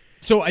platinums.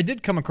 So I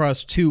did come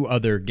across 2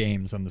 other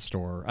games on the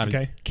store. I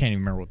Okay. can't even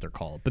remember what they're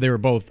called, but they were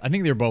both, I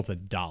think they were both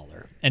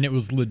 $1. And it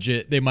was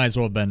legit. They might as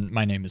well have been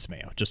My Name is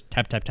Mayo. Just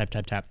tap, tap, tap,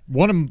 tap, tap.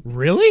 One of them,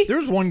 Really? there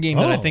was one game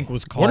that I think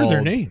was called. What are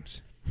their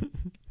names?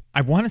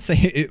 I want to say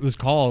it was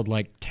called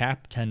like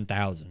Tap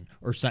 10,000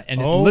 or something.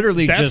 And it's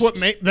literally that's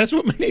just. that's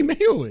what My Name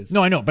Mayo is.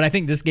 No, I know, but I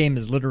think this game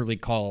is literally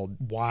called.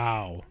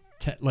 Wow.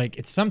 Like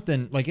it's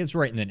something like it's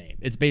right in the name.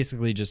 It's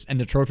basically just, and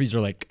the trophies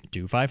are like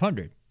do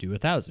 500, do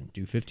 1,000,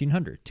 do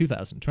 1,500,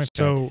 2,000, 25.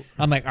 So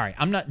I'm like, all right,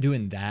 I'm not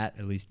doing that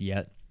at least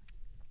yet.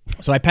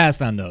 So I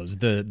passed on those.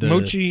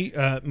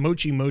 The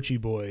Mochi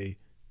Boy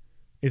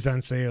is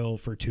on sale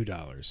for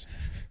 $2,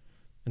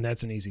 and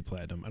that's an easy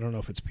platinum. I don't know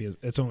if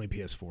it's only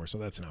PS4, so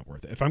that's not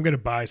worth it. If I'm going to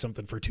buy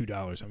something for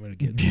 $2, I'm going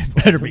to get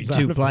better be platinums 2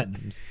 out of it.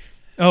 platinums.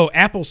 Oh,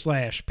 Apple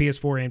Slash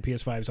PS4 and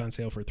PS5 is on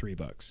sale for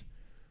 $3,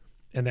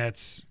 and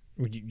that's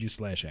when you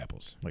slash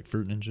apples. Like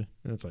Fruit Ninja.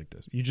 That's like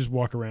this. You just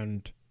walk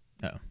around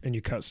Oh, and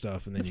you cut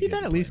stuff, and then but you see get that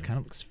your at least platinum. kind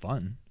of looks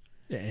fun.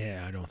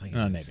 Yeah, I don't think.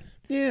 Oh, It is. maybe.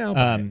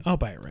 Yeah, I'll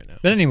buy it right now.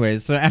 But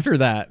anyways, so after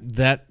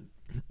that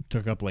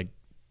took up like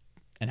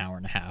an hour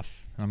and a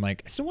half. And I'm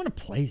like, I still want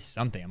to play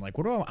something. I'm like,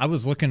 I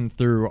was looking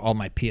through all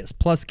my PS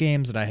Plus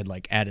games that I had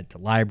like added to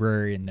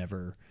library and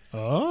never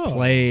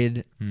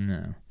played.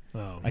 No.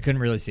 Oh. I couldn't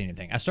really see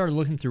anything. I started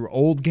looking through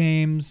old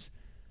games.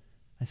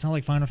 I saw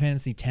like Final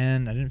Fantasy X. I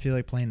didn't feel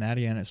like playing that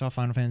again. I saw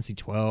Final Fantasy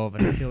 12. I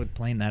didn't feel like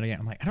playing that again.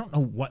 I'm like, I don't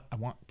know what I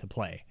want to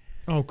play.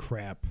 Oh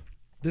crap!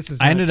 This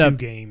is I not ended 2 up-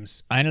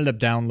 games. I ended up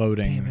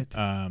downloading Damn it.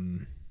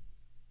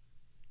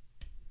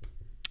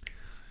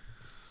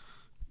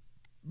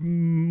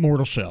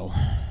 Mortal Shell.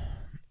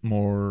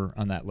 More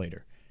on that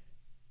later.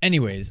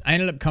 Anyways, I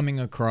ended up coming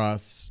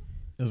across,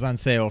 it was on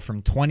sale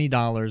from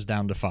 $20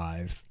 down to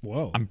 $5.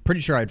 Whoa! I'm pretty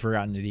sure I'd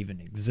forgotten it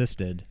even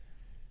existed.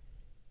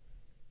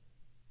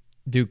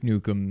 Duke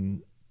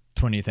Nukem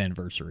 20th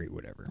anniversary,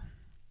 whatever.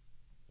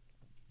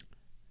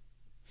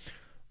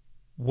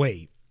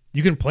 Wait,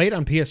 you can play it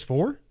on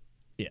PS4?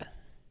 Yeah.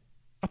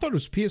 I thought it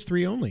was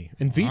PS3 only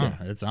and Vita.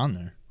 It's on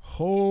there.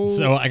 Oh,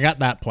 So I got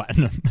that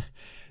platinum.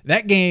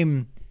 That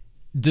game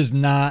does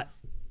not.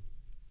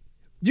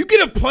 you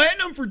get a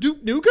platinum for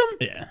Duke Nukem?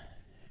 Yeah.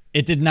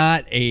 It did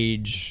not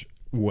age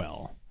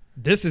well.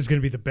 This is going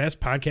to be the best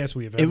podcast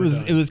we have ever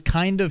done. It was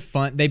kind of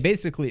fun. They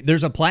basically,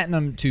 there's a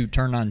platinum to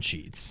turn on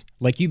cheats.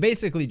 Like you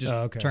basically just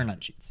turn on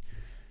cheats.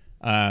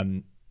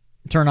 Turn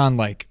on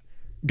like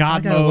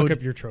God I gotta mode. look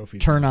up your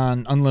trophies. Turn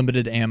on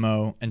unlimited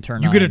ammo and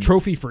turn You on. get a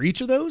trophy for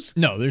each of those?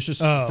 No, there's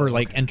just Oh, for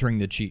like entering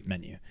the cheat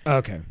menu.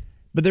 Okay.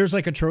 But there's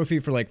like a trophy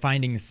for like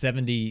finding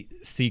 70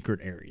 secret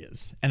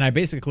areas. And I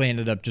basically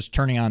ended up just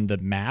turning on the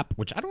map,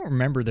 which I don't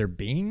remember there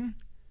being.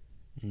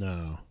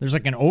 No. There's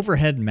like an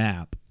overhead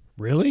map.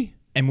 Really?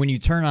 And when you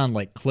turn on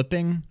like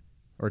clipping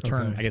or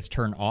turn, Okay. I guess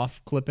turn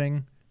off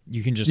clipping,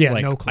 you can just Yeah,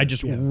 like, no I clip,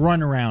 just yeah.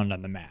 run around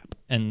on the map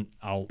and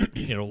I'll,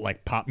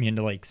 like pop me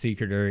into like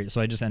secret areas.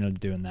 So I just ended up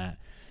doing that.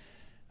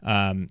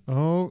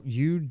 Oh,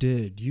 you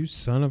did. You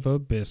son of a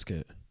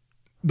biscuit.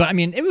 But I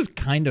mean, it was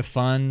kind of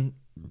fun,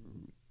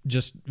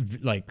 just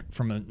like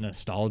from a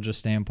nostalgia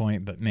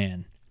standpoint. But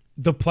man,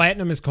 The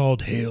platinum is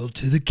called Hail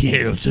to the King.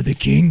 Hail to the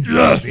King,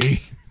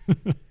 yes.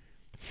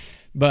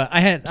 But I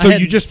had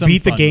you just some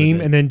beat the fun game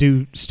with it. and then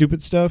do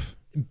stupid stuff?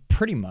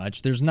 Pretty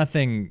much. There's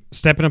nothing.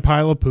 Step in a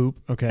pile of poop.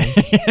 Okay.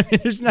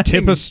 There's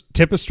nothing.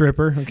 Tip a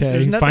stripper. There's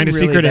Okay. nothing Find a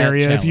really secret that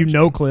area. If you challenging.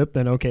 no clip,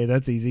 then okay,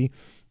 that's easy.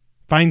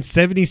 Find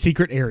 70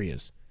 secret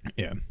areas.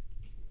 Yeah.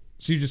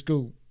 So you just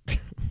go.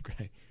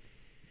 Okay.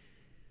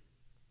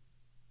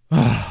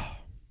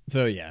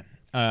 So yeah.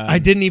 I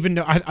didn't even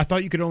know. I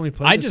thought you could only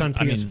play this on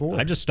I mean, PS4.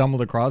 I just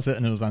stumbled across it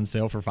and it was on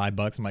sale for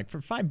 $5. I'm like, for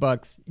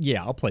 $5,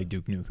 yeah, I'll play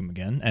Duke Nukem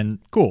again. And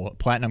cool,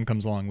 platinum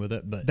comes along with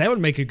it. But that would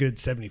make a good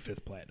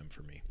 75th platinum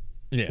for me.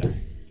 yeah,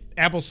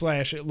 Apple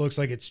Slash, it looks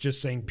like it's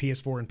just saying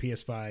PS4 and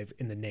PS5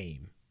 in the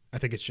name. I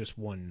think it's just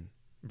one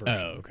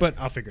version. Oh, okay. But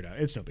I'll figure it out.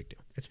 It's no big deal.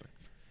 It's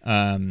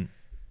fine.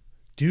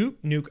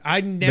 Duke Nuke.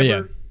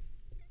 yeah.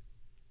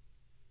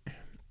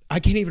 I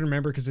can't even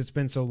remember because it's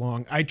been so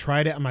long. I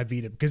tried it on my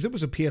Vita because it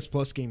was a PS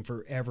Plus game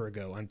forever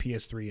ago on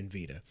PS3 and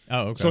Vita.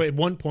 Oh, okay. So at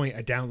one point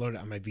I downloaded it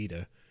on my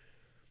Vita.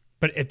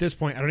 But at this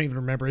point I don't even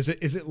remember. Is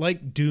it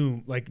like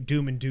Doom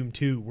and Doom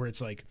 2 where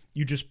it's like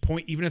you just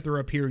point, even if they're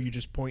up here, you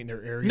just point in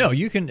their area? No,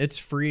 you can. It's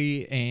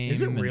free aim.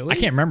 Is it and- really? I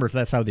can't remember if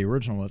that's how the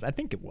original was. I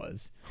think it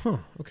was. Huh.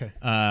 Okay.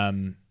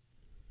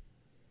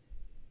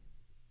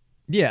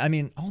 Yeah, I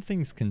mean, all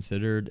things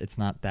considered, it's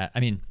not that. I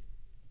mean,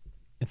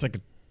 it's like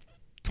a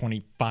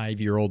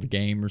 25-year-old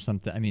game or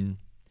something. I mean,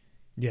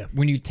 Yeah.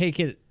 when you take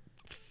it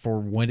for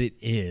what it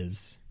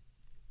is,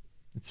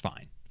 it's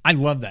fine. I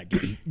love that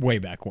game way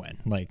back when.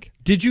 Like,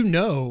 Did you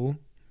know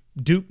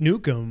Duke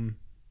Nukem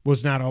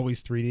was not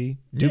always 3D?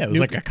 Duke yeah, it was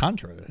like Nukem- a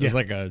Contra. It Yeah. was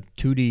like a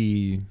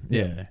 2D.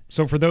 Yeah.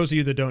 So for those of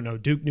you that don't know,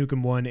 Duke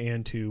Nukem 1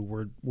 and 2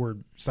 were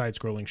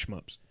side-scrolling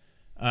shmups.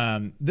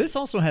 This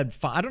also had.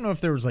 I don't know if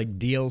there was like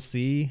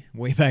DLC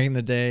way back in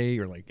the day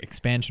or like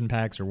expansion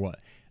packs or what.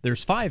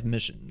 There's 5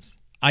 missions.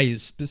 I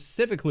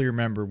specifically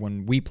remember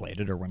when we played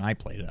it or when I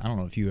played it. I don't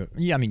know if you.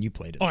 Yeah, I mean you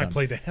played it. Oh, I some.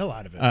 played the hell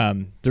out of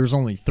it. There's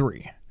only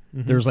 3.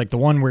 There's like the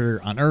one where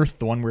you're on Earth,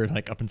 the one where you're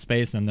like up in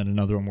space, and then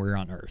another one where you're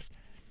on Earth.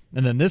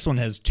 And then this one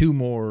has 2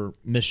 more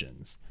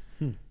missions.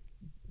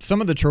 Some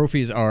of the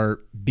trophies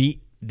are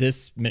beat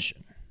this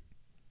mission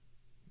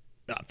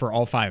for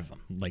all 5 of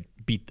them. Like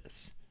beat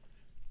this,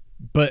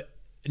 but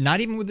not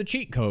even with the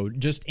cheat code.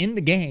 Just in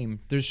the game,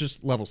 there's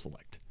just level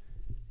select.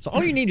 So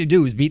all you need to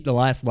do is beat the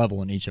last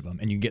level in each of them,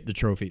 and you get the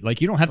trophy.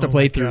 Like you don't have to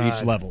play through each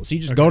God. level. So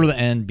you just go to the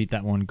end, beat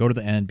that one. Go to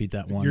the end, beat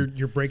that one.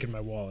 You're breaking my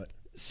wallet.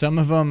 Some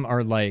of them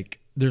are like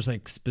there's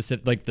like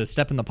specific, like the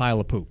step in the pile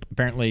of poop.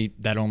 Apparently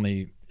that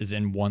only is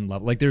in one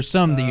level. Like there's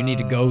some that you need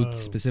to go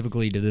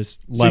specifically to this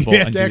level. So you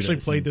have and to do actually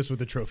this. play And- this with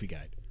the trophy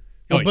guide.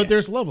 Oh, But yeah.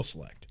 there's level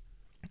select,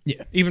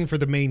 Yeah, even for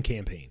the main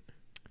campaign.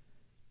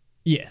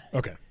 yeah.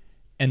 Okay.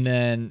 And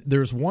then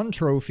there's one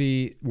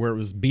trophy where it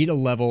was beat a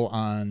level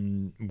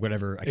on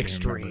whatever I can't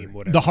Extreme, remember.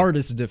 whatever. The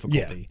hardest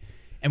difficulty.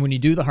 And when you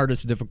do the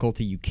hardest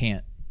difficulty, you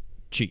can't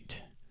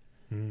cheat.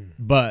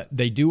 But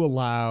they do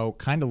allow,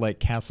 kind of like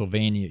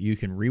Castlevania, you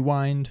can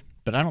rewind,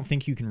 but I don't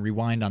think you can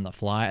rewind on the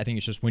fly. I think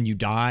it's just when you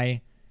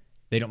die,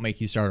 they don't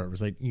make you start over.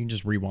 It's like you can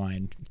just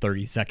rewind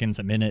 30 seconds,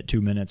 a minute, 2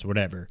 minutes,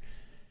 whatever.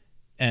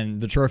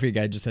 And the trophy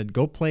guy just said,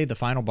 go play the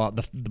final boss,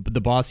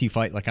 the boss you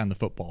fight like on the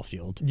football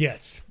field.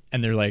 Yes.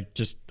 And they're like,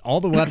 just all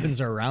the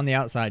weapons are around the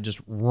outside. Just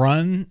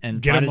run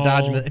and Get try to 'em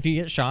dodge all. them. If you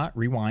get shot,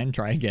 rewind,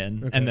 try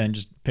again, and then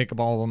just pick up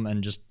all of them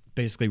and just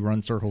basically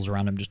run circles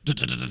around them. Just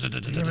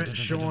Damn it,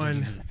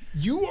 Sean.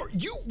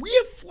 We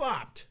have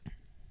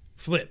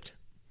flipped.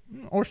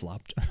 or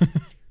flopped.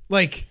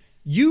 Like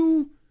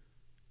you.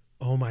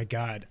 Oh my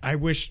God. I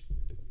wish,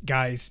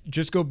 guys,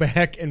 just go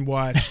back and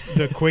watch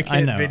the quick I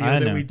hit know, video I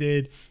that know. we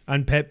did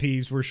on Pet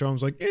Peeves where Sean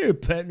was like,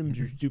 platinums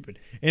are stupid.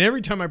 And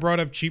every time I brought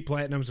up cheap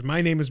platinums,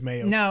 my name is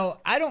Mayo. Now,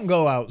 I don't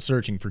go out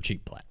searching for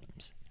cheap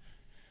platinums.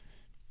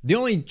 The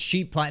only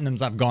cheap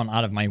platinums I've gone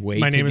out of my way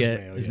My to Name is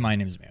get Mayo, is yeah. My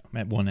Name is Mayo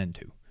at 1 and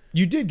 2.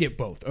 You did get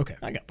both. Okay.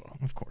 I got both,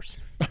 of course.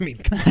 I mean,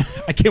 come on.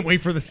 I can't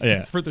wait for this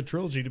Yeah. for the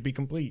trilogy to be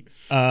complete.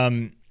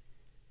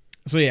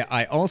 So yeah,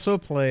 I also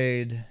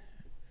played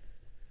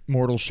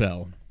Mortal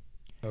Shell.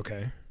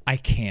 Okay. I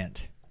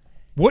can't.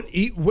 What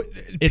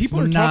It's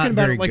people are not talking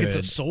about very it like it's a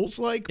good.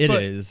 Souls-like? It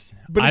but, is.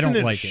 But I isn't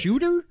don't it like a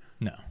shooter?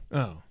 No.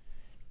 Oh.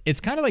 It's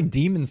kind of like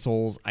Demon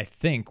Souls, I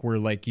think, where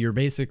like you're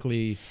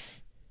basically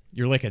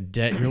you look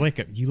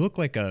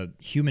like a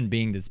human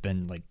being that's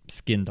been like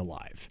skinned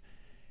alive.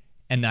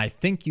 And I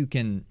think you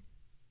can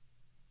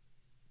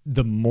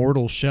the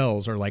mortal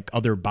shells are like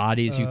other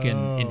bodies you can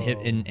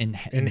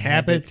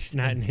Inhabit,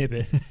 not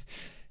inhibit.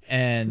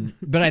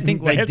 But I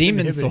think like That's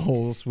Demon inhibit.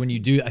 Souls, when you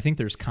do, I think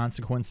there's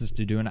consequences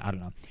to doing it. I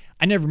don't know.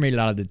 I never made it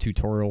out of the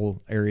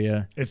tutorial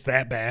area. It's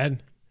that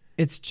bad?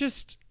 It's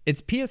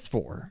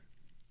PS4,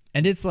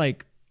 and it's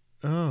like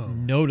Oh.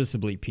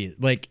 noticeably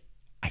like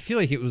I feel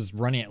like it was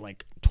running at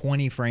like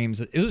 20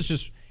 frames. It was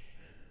just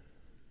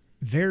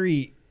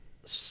very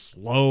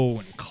slow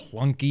and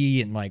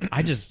clunky, and like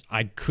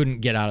I couldn't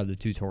get out of the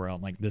tutorial.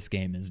 I'm like, this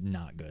game is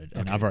not good,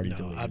 and I've already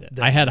deleted it.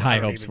 I had high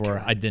hopes for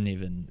it. I didn't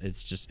even.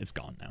 It's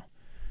gone now.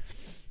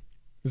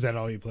 Is that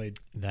all you played?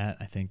 That,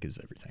 I think, is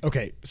everything.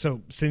 Okay,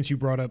 so since you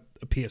brought up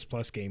a PS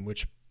Plus game,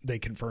 which they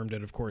confirmed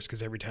it, of course,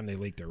 because every time they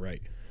leak, they're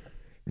right.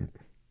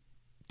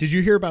 Did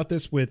you hear about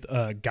this with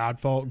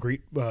Godfall?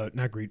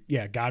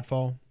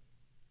 Godfall.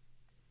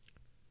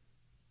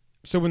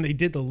 So when they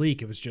did the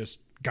leak, it was just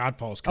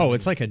Godfall's coming. Oh,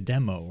 it's like a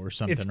demo or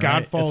something. It's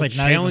right? Godfall It's like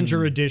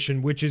Challenger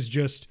Edition, which is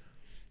just,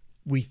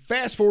 we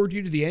fast forward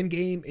you to the end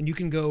game, and you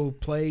can go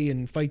play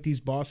and fight these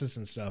bosses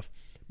and stuff.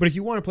 But if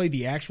you want to play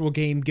the actual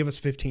game, give us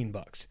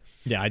 $15.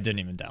 Yeah, I didn't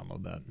even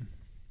download that.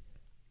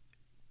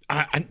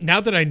 I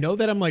now that I know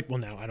that, I'm like, well,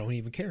 now I don't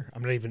even care.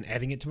 I'm not even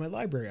adding it to my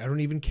library. I don't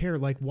even care.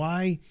 Like,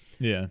 why?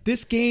 Yeah.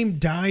 This game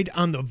died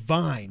on the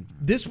vine.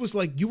 This was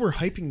like, you were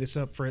hyping this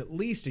up for at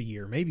least a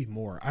year, maybe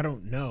more. I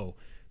don't know.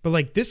 But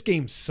like, this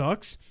game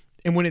sucks.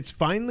 And when it's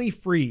finally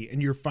free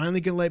and you're finally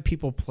going to let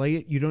people play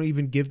it, you don't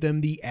even give them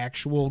the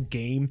actual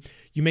game.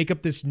 You make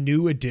up this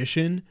new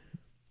edition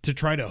to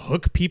try to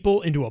hook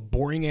people into a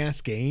boring ass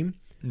game.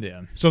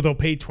 Yeah. So they'll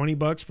pay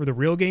 $20 for the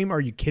real game.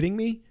 Are you kidding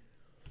me?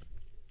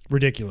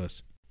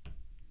 Ridiculous.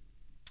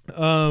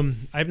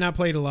 I've not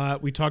played a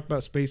lot. We talked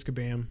about Space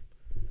Kabam.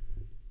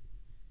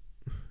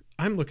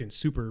 I'm looking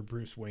super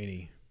Bruce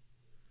Wayne-y.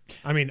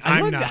 I mean, I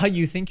I'm love not. how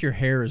you think your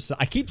hair is.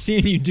 I keep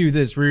seeing you do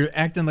this where you're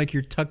acting like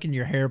you're tucking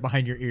your hair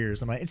behind your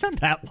ears. I'm like, it's not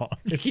that long.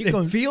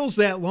 It feels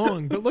that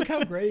long, but look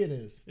how gray it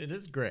is. It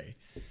is gray.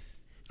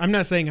 I'm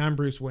not saying I'm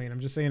Bruce Wayne. I'm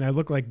just saying I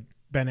look like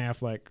Ben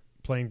Affleck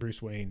playing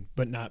Bruce Wayne,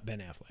 but not Ben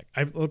Affleck.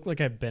 I look like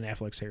I have Ben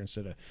Affleck's hair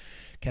instead of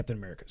Captain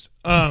America's.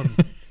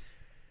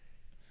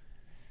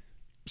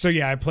 So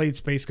yeah, I played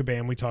Space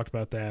Kabam. We talked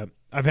about that.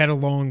 I've had a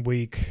long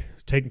week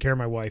taking care of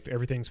my wife.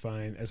 Everything's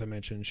fine. As I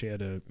mentioned, she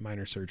had a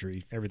minor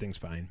surgery. Everything's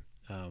fine.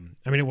 I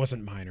mean, it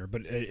wasn't minor,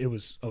 but it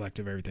was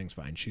elective. Everything's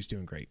fine. She's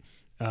doing great.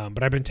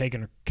 But I've been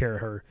taking care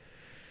of her,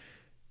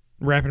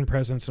 wrapping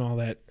presents and all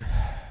that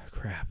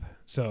crap.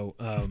 So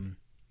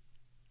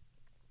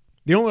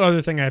the only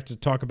other thing I have to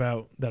talk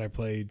about that I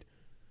played,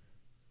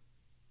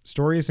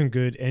 story isn't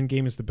good. End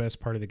game is the best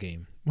part of the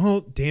game.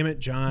 Well, damn it,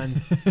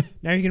 John.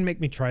 Now you're going to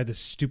make me try this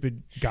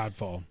stupid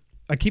Godfall.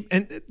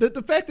 And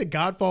the fact that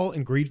Godfall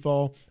and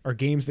Greedfall are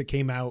games that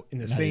came out in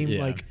the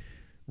same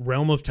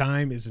realm of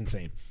time is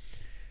insane.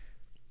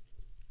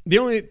 The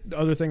only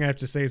other thing I have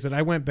to say is that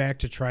I went back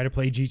to try to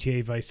play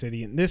GTA Vice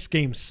City, and this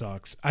game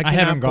sucks. I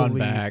haven't gone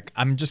back.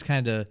 I'm just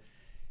kind of,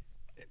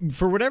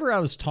 for whatever I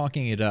was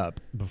talking it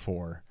up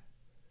before,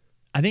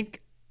 I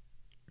think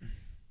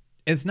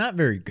it's not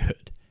very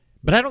good.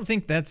 But I don't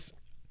think that's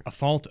a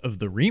fault of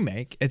the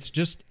remake. It's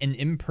just an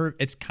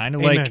it's kind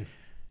of like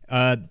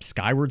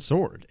Skyward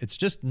Sword. It's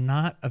just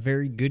not a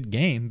very good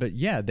game. But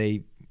yeah,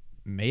 they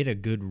made a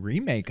good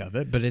remake of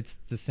it, but it's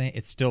the same.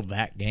 It's still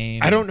that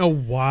game. I don't know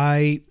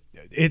why.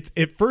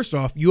 First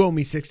off, you owe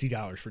me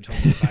 $60 for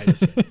telling me to buy this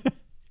thing.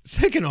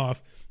 Second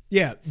off,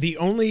 yeah, the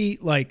only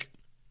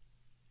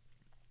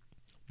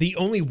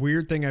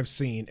weird thing I've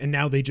seen, and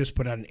now they just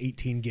put out an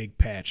 18 gig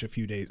patch a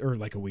few days or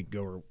like a week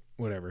ago or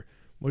whatever.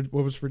 What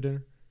was for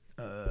dinner?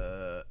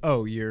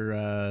 Your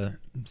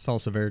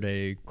salsa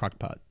verde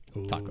crockpot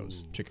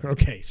tacos chicken.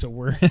 Okay, so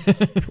we're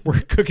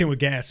cooking with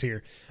gas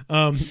here.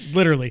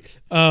 Literally.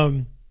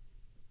 The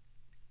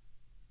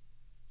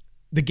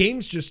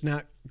game's just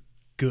not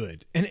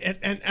good. And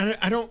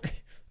I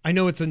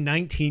know it's a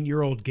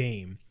 19-year-old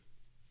game,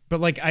 but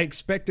like I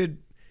expected,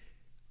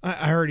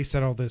 I already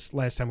said all this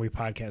last time we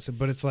podcasted,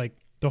 but it's like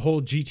the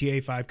whole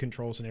GTA 5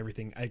 controls and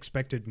everything. I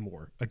expected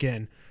more.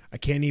 Again, I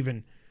can't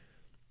even,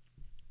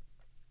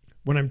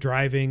 when I'm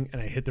driving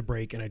and I hit the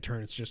brake and I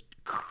turn, it's just,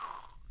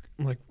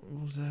 I'm like,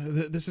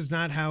 this is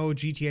not how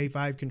GTA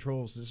 5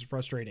 controls. This is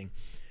frustrating.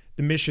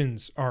 The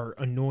missions are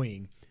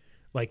annoying.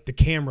 Like the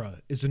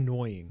camera is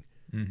annoying.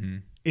 Mm-hmm.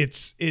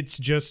 It's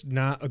just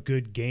not a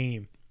good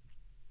game.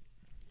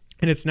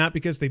 And it's not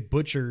because they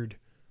butchered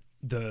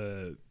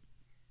the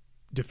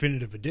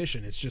definitive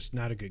edition. It's just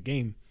not a good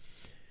game.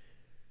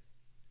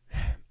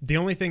 The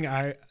only thing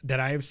that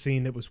I have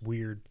seen that was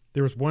weird,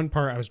 there was one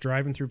part I was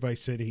driving through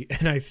Vice City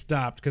and I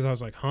stopped because I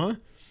was like, huh?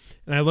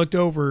 And I looked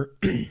over.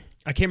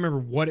 I can't remember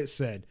what it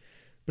said,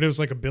 but it was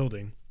like a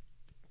building,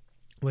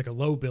 like a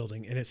low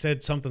building. And it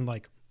said something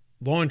like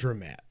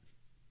laundromat.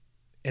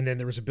 And then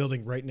there was a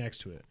building right next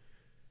to it.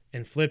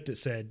 And flipped, it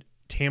said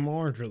Tam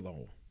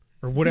Laundrelo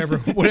or whatever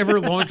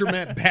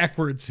laundromat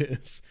backwards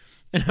is.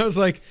 And I was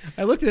like,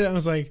 I looked at it and I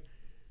was like,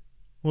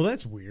 well,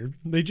 that's weird.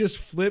 They just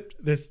flipped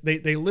this.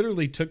 They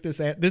literally took this.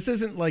 This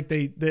isn't like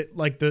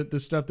the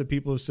stuff that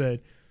people have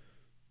said.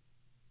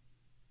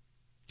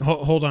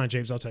 Hold on,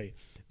 James. I'll tell you.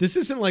 This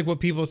isn't like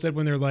what people said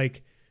when they're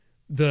like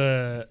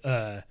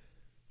the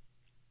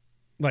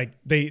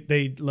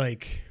they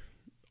like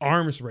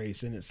arms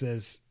race and it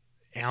says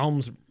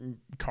Alms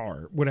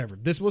car, whatever.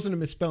 This wasn't a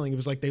misspelling. It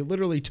was like they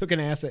literally took an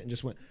asset and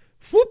just went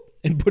whoop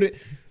and put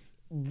it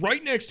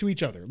right next to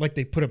each other. Like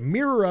they put a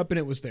mirror up and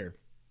it was there.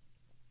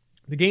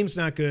 The game's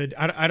not good.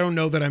 I don't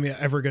know that I'm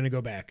ever going to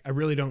go back. I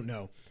really don't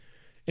know.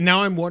 And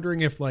now I'm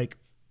wondering if, like,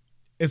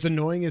 as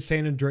annoying as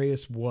San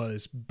Andreas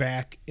was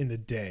back in the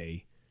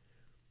day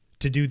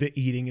to do the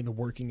eating and the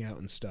working out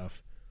and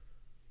stuff,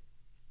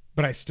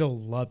 but I still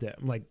loved it.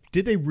 I'm like,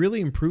 did they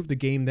really improve the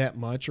game that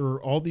much? Or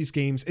all these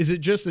games, is it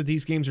just that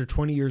these games are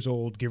 20 years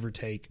old, give or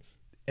take,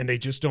 and they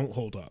just don't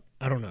hold up?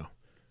 I don't know.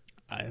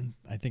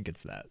 I think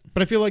it's that.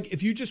 But I feel like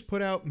if you just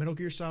put out Metal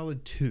Gear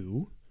Solid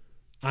 2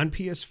 on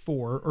PS4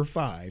 or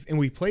 5 and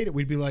we played it,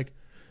 we'd be like,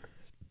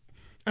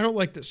 I don't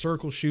like the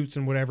circle shoots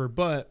and whatever,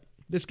 but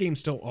this game's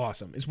still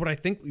awesome, is what I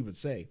think we would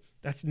say.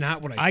 That's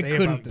not what I say about this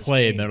game. I couldn't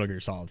play Metal Gear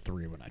Solid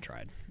 3 when I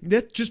tried.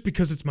 That's just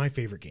because it's my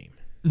favorite game.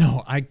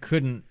 No, I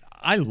couldn't.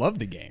 I love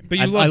the game. But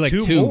you love I like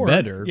 2 2 more.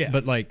 better, Yeah.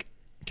 but like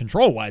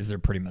control-wise, they're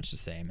pretty much the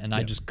same, and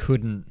I just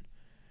couldn't.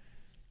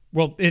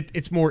 Well,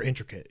 it's more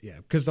intricate, yeah,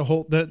 because the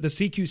whole the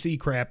CQC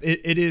crap,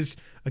 it is,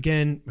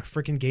 again,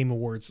 freaking Game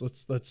Awards.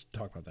 Let's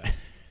talk about that.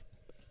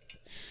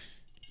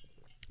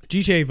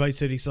 GTA Vice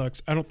City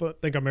sucks. I don't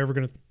think I'm ever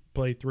going to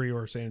play 3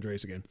 or San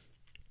Andreas again.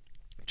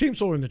 James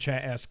Solar in the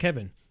chat asks,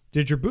 Kevin,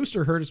 did your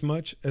booster hurt as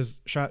much as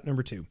shot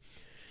number 2?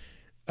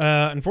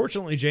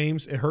 Unfortunately,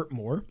 James, it hurt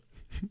more.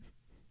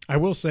 I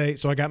will say,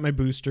 so I got my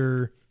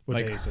booster. What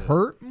Like day is it?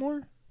 hurt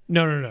more?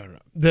 No.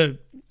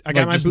 I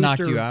got my just booster.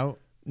 knocked you out?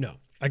 No,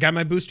 I got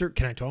my booster.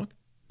 Can I talk?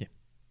 Yeah.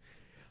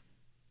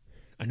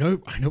 I know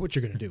what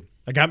you're gonna do.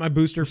 I got my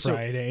booster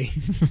Friday.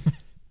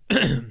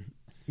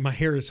 My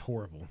hair is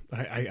horrible.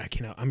 I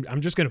cannot.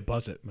 I'm just gonna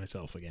buzz it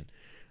myself again.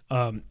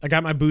 I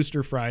got my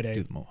booster Friday.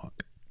 Do the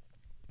mohawk.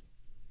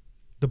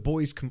 The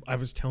boys. I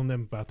was telling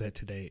them about that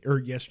today or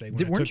yesterday.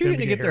 When Weren't you going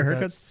to get their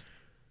haircuts?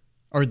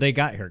 Or they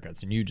got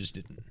haircuts and you just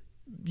didn't?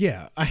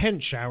 Yeah, I hadn't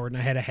showered and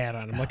I had a hat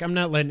on. I'm like, I'm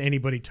not letting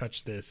anybody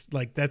touch this.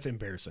 Like, that's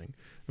embarrassing.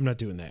 I'm not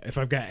doing that. If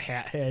I've got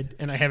hat head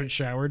and I haven't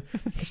showered,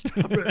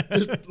 stop it.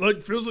 It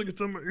like feels like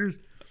it's on my ears.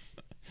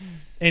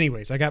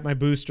 Anyways, I got my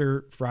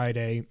booster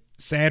Friday.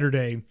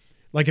 Saturday,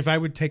 like if I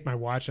would take my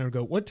watch and I would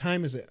go, what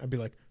time is it? I'd be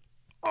like,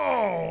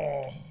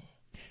 oh.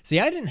 See,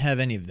 I didn't have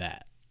any of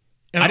that.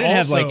 And I didn't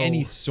have like also-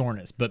 any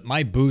soreness, but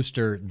my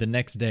booster the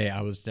next day,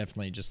 I was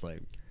definitely just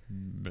like,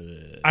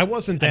 bleh. I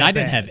wasn't that and I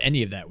didn't bad. have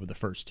any of that with the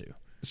first 2.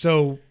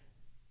 So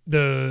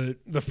the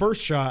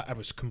first shot, I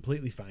was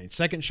completely fine.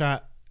 Second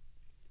shot,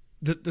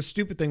 the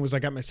stupid thing was I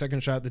got my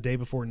second shot the day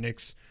before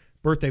Nick's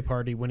birthday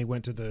party when he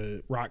went to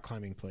the rock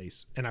climbing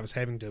place, and I was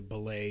having to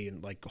belay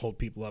and like hold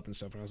people up and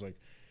stuff. And I was like,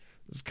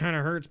 this kind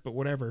of hurts, but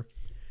whatever.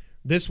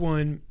 This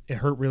one, it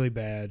hurt really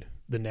bad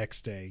the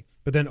next day.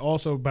 But then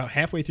also about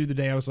halfway through the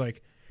day, I was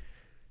like,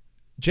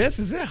 Jess,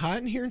 is it hot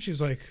in here? And she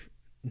was like,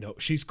 no,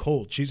 she's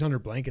cold. She's under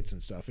blankets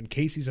and stuff. And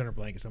Casey's under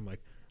blankets. I'm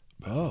like,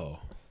 oh.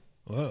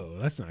 Whoa,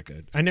 that's not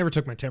good. I never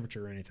took my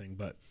temperature or anything,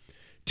 but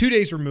 2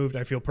 days removed,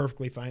 I feel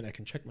perfectly fine. I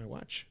can check my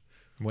watch.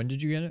 When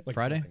did you get it? Like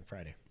Friday? nothing.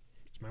 Friday.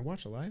 Is my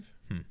watch alive?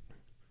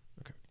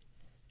 Okay.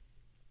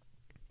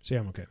 See,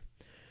 I'm okay.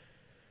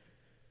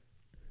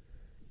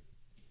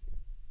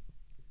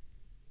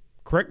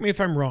 Correct me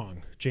if I'm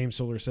wrong, James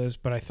Solar says,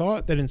 but I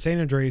thought that in San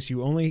Andreas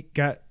you only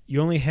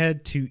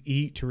had to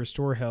eat to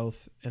restore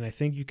health, and I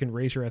think you can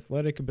raise your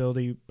athletic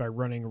ability by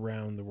running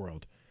around the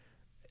world.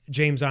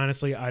 James,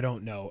 honestly, I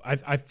don't know.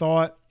 I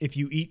thought if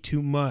you eat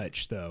too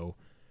much, though,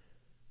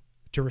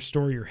 to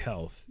restore your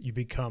health, you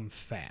become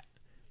fat.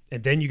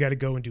 And then you got to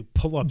go and do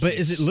pull-ups. But and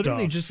is it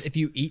literally stuff. just if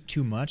you eat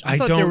too much? I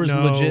thought don't there was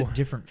know. legit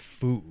different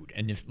food.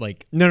 And if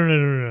like... No.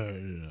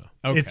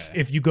 Okay. It's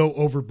if you go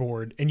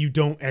overboard and you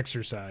don't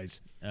exercise.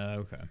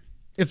 okay.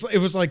 It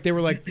was like they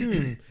were like,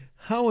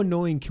 how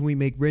annoying can we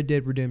make Red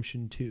Dead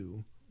Redemption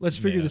 2? Let's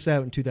figure Yeah. this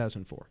out in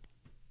 2004.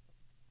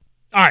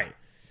 All right.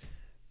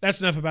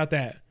 That's enough about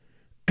that.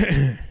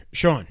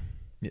 Sean,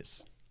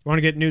 Yes. want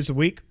to get news of the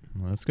week?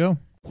 Let's go.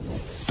 All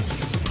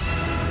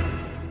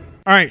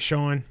right,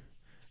 Sean.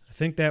 I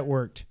think that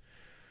worked.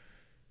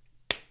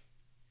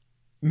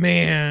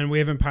 Man, we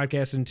haven't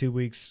podcasted in 2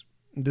 weeks.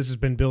 This has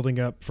been building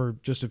up for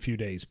just a few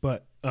days.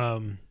 But,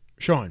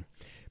 Sean,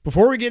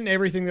 before we get into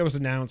everything that was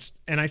announced,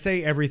 and I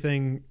say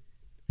everything,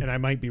 and I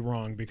might be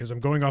wrong because I'm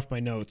going off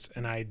my notes,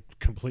 and I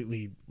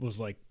completely was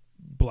like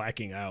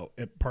blacking out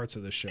at parts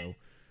of this show.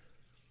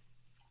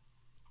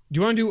 Do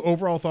you want to do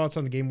overall thoughts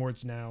on the Game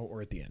Awards now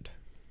or at the end?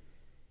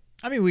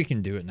 I mean, we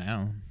can do it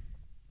now.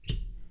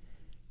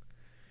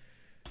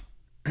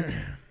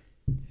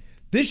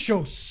 This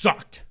show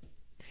sucked.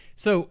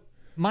 So,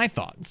 my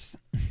thoughts.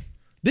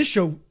 This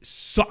show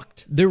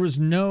sucked. There was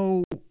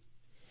no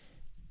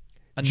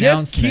Jeff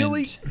announcement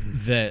Keighley-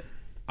 that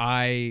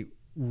I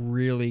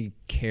really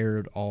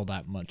cared all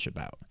that much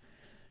about.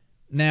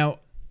 Now,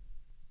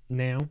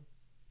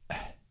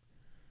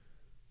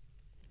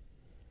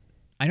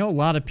 I know a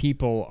lot of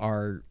people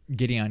are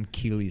getting on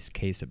Keeley's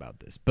case about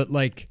this, but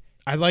like,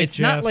 I like it's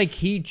Jeff. not like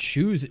he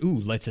chooses. Ooh,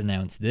 let's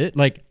announce this.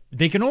 Like,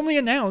 they can only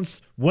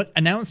announce what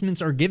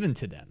announcements are given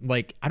to them.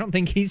 Like, I don't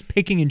think he's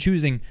picking and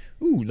choosing.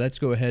 Ooh, let's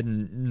go ahead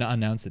and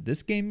announce that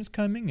this game is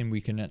coming, and we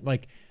can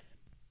like.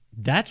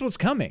 That's what's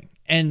coming,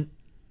 and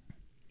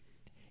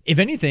if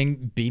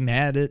anything, be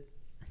mad at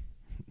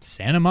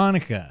Santa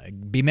Monica,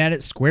 be mad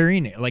at Square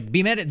Enix, like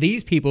be mad at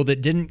these people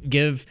that didn't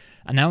give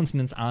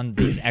announcements on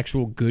these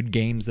actual good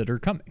games that are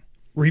coming.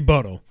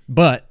 Rebuttal.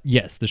 But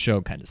yes, the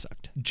show kind of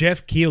sucked.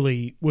 Jeff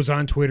Keighley was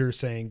on Twitter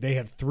saying they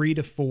have 3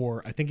 to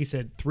 4. I think he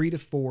said 3 to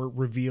 4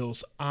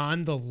 reveals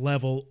on the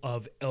level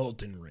of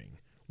Elden Ring.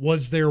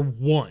 Was there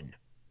one?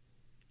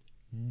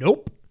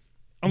 Nope.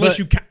 Unless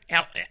you count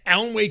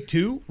Alan Wake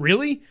 2,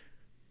 really?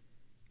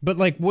 But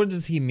like, what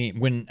does he mean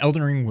when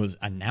Elden Ring was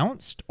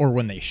announced, or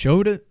when they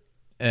showed it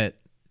at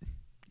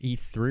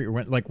E3, or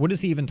when, like, what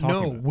is he even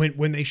talking about? No,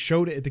 when they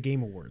showed it at the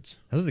Game Awards.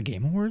 That was the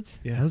Game Awards.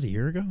 Yeah, that was a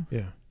year ago.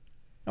 Yeah.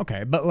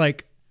 Okay, but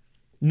like,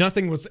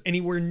 nothing was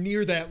anywhere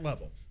near that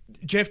level.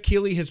 Jeff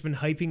Keighley has been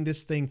hyping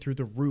this thing through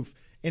the roof,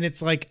 and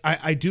it's like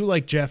I do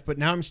like Jeff, but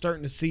now I'm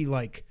starting to see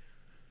like.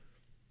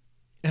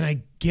 And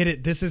I get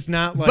it. This is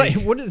not like.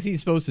 But what is he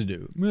supposed to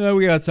do? Well,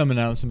 we got some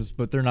announcements,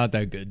 but they're not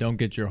that good. Don't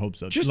get your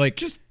hopes up.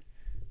 Just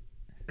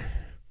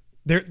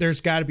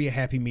there's got to be a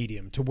happy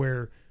medium to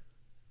where.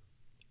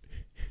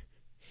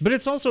 But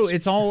it's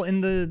all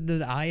in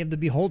the eye of the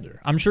beholder.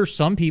 I'm sure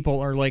some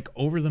people are like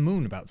over the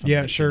moon about something.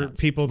 Yeah, sure.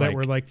 People that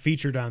were like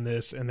featured on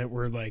this and that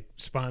were like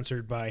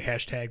sponsored by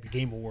hashtag the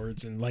Game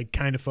Awards and like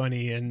Kind of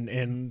Funny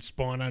and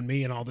Spawn on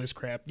Me and all this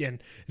crap. Yeah,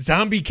 and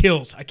zombie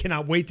kills. I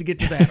cannot wait to get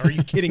to that. Are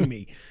you kidding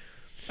me?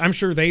 I'm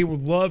sure they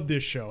would love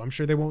this show. I'm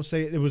sure they won't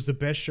say it was the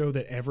best show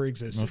that ever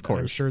existed. Of course.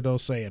 I'm sure they'll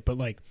say it. But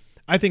like,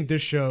 I think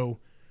this show,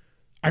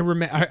 I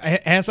remember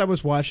as I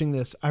was watching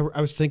this, I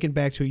was thinking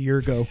back to a year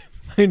ago.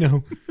 I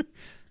know.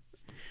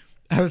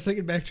 I was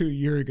thinking back to a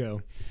year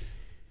ago.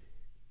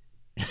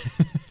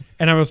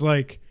 And I was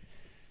like,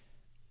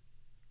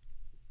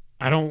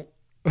 I don't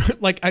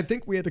like, I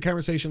think we had the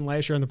conversation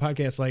last year on the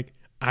podcast. Like,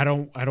 I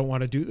don't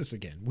want to do this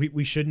again.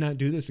 We should not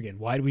do this again.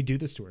 Why do we do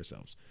this to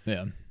ourselves?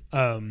 Yeah.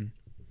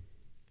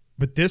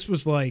 But this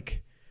was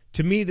like,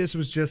 to me, this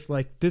was just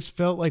like, this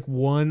felt like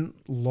one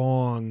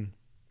long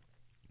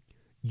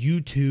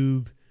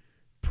YouTube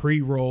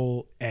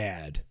pre-roll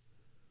ad.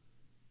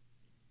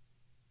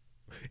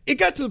 It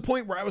got to the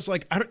point where I was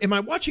like, am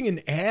I watching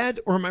an ad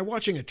or am I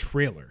watching a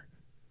trailer?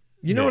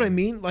 You know what I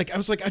mean? Like, I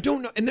was like, I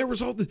don't know. And there was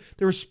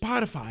there was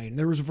Spotify and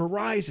there was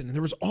Verizon and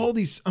there was all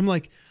these. I'm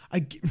like,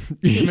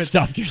 you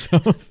stopped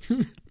yourself.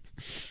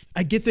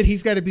 I get that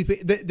he's got to be.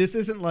 This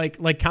isn't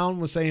like Colin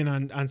was saying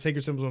on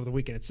Sacred Symbols over the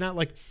weekend. It's not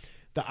like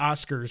the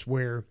Oscars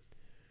where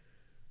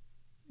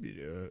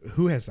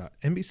who has that?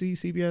 NBC,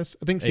 CBS?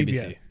 I think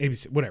CBS,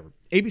 ABC, whatever.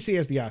 ABC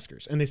has the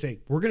Oscars, and they say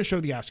we're going to show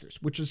the Oscars,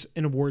 which is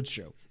an awards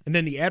show, and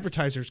then the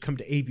advertisers come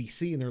to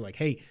ABC and they're like,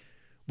 "Hey,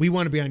 we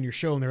want to be on your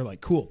show," and they're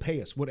like, "Cool,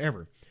 pay us,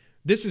 whatever."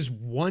 This is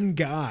one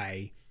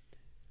guy.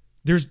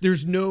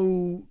 There's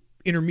no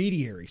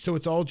intermediary, so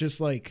it's all just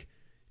like.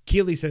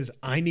 Keighley says,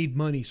 I need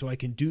money so I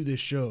can do this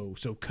show.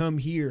 So come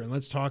here and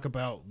let's talk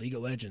about League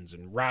of Legends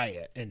and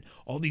Riot and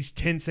all these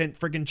 10-cent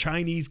friggin'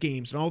 Chinese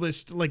games and all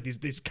this like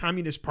this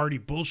Communist Party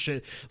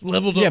bullshit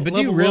leveled up. Yeah, but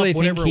do you really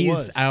think he's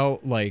was.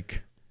 Out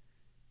like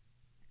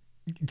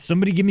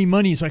somebody give me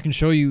money so I can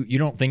show you? You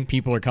don't think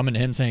people are coming to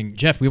him saying,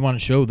 Jeff, we want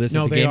to show this?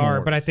 No, at the they Game are.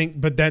 Awards. But I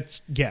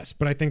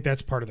think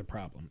that's part of the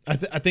problem. I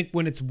think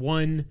when it's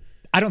one.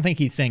 I don't think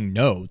he's saying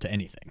no to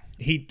anything.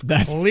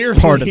 That's clearly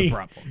part of the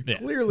problem. Yeah.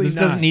 Clearly, this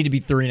doesn't need to be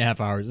 3.5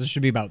 hours. This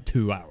should be about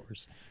 2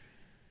 hours.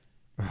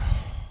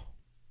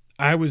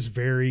 I was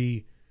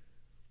very.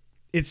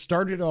 It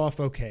started off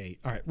okay.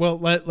 All right. Well,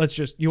 let's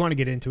just. You want to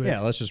get into it? Yeah,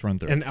 let's just run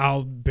through it. And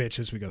I'll bitch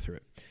as we go through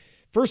it.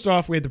 First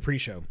off, we had the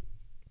pre-show.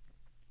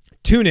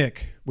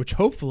 Tunic, which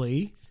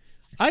hopefully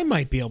I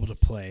might be able to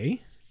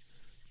play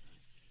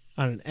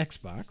on an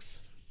Xbox.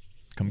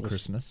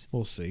 Christmas.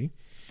 We'll see.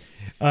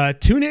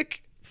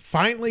 Tunic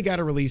finally got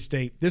a release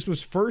date. This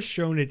was first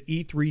shown at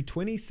E3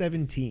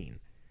 2017.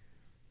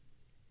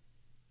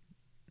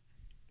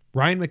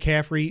 Ryan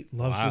McCaffrey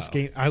loves this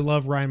game. I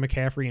love Ryan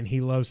McCaffrey, and he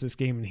loves this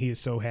game, and he is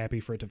so happy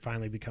for it to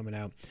finally be coming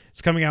out.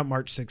 It's coming out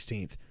March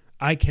 16th.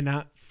 I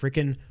cannot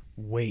freaking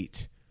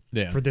wait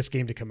for this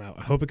game to come out.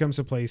 I hope it comes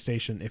to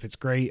PlayStation. If it's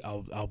great,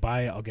 I'll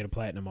buy it. I'll get a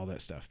platinum, all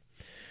that stuff.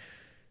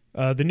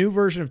 The new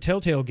version of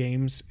Telltale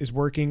Games is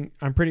working.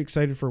 I'm pretty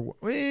excited for...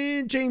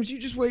 James, you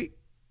just wait.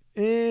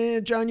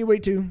 John, you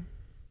wait too.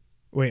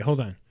 Wait, hold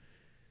on.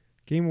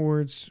 Game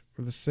Awards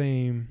are the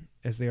same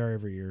as they are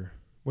every year.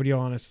 What do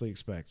y'all honestly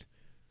expect?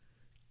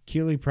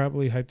 Keighley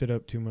probably hyped it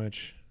up too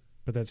much,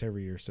 but that's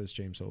every year, says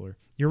James Solar.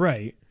 You're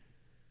right.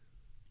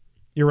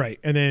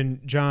 And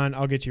then, John,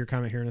 I'll get to your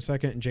comment here in a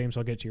second, and James,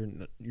 I'll get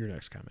to your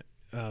next comment.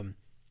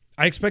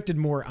 I expected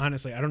more,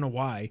 honestly. I don't know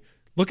why.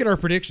 Look at our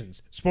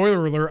predictions.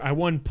 Spoiler alert, I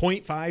won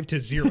 0.5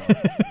 to 0.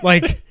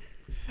 Like...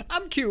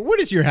 I'm cute.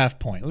 What is your half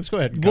point? Let's go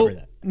ahead and cover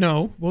that.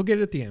 No, we'll get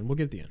it at the end.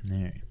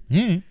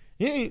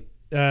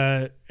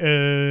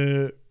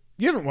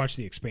 You haven't watched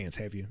The Expanse,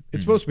 have you?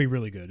 It's supposed to be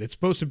really good. It's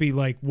supposed to be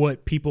like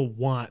what people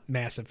want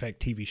Mass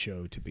Effect TV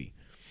show to be.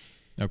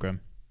 Okay.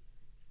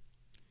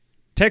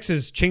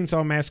 Texas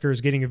Chainsaw Massacre is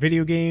getting a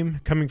video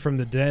game coming from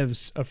the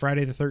devs of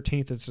Friday the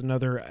 13th. It's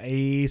another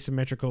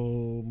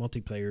asymmetrical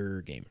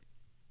multiplayer game.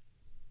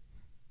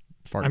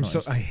 Fart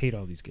noise. I hate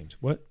all these games.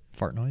 What?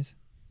 Fart noise?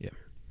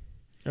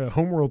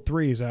 Homeworld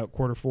 3 is out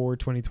Q4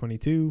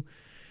 2022.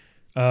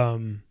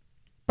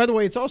 By the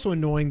way, it's also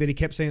annoying that he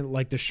kept saying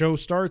like the show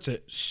starts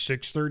at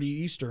 6:30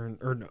 Eastern,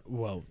 or no,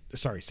 well,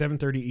 sorry,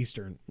 7:30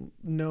 Eastern.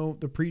 No,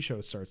 the pre-show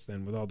starts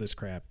then with all this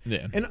crap.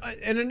 Yeah. And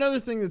another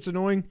thing that's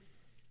annoying,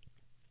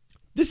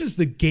 this is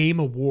the Game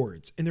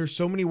Awards, and there's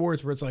so many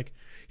awards where it's like,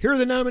 here are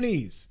the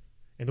nominees,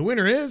 and the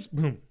winner is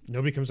boom,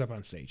 nobody comes up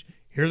on stage.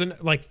 Here are the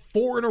like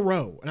 4 in a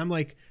row, and I'm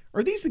like,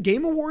 are these the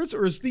Game Awards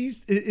or is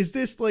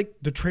this like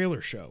the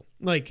trailer show?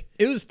 Like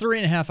It was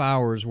 3.5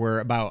 hours where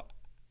about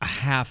a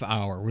half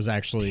hour was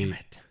actually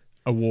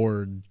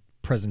award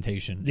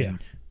presentation and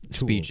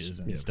speeches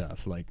and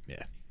stuff. Like,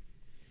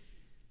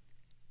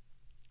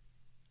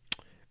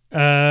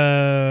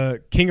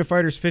 King of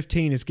Fighters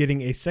 15 is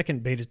getting a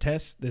second beta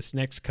test this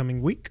next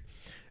coming week.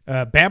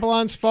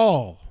 Babylon's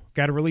Fall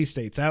got a release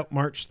date. It's out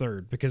March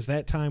 3rd because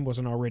that time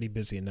wasn't already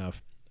busy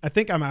enough. I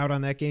think I'm out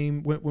on that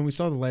game. When we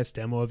saw the last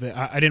demo of it,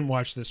 I didn't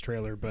watch this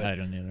trailer, but I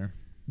don't either.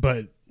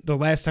 But the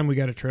last time we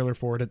got a trailer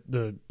for it at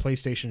the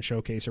PlayStation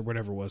Showcase or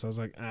whatever it was, I was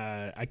like,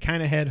 I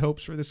kind of had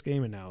hopes for this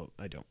game, and now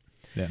I don't.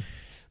 Yeah.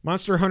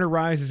 Monster Hunter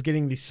Rise is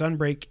getting the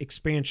Sunbreak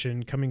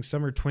expansion coming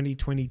summer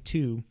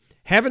 2022.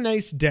 Have a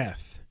Nice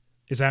Death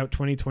is out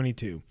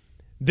 2022.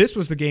 This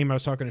was the game I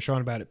was talking to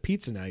Sean about at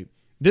Pizza Night.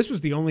 This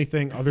was the only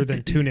thing other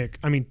than Tunic.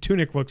 I mean,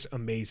 Tunic looks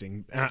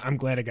amazing. I'm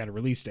glad I got a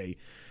release date.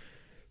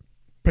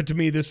 But to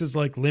me, this is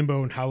like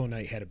Limbo and Hollow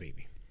Knight had a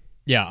baby.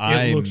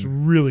 Yeah, it looks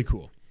really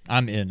cool.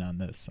 I'm in on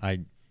this.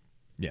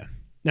 Yeah.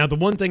 Now, the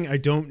one thing I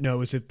don't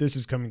know is if this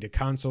is coming to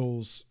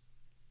consoles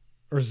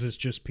or is this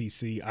just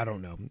PC? I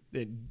don't know.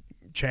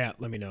 Chat,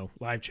 let me know.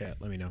 Live chat,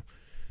 let me know.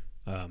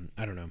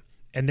 I don't know.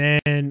 And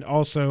then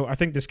also, I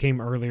think this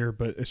came earlier,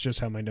 but it's just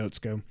how my notes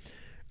go.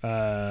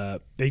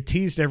 They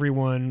teased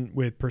everyone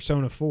with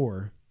Persona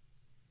 4.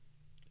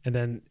 And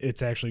then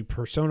it's actually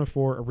Persona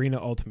 4 Arena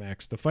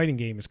Ultimax. The fighting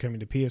game is coming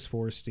to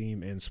PS4,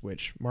 Steam, and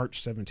Switch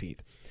March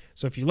 17th.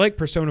 So if you like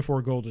Persona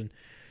 4 Golden,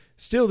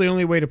 still the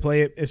only way to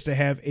play it is to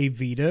have a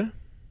Vita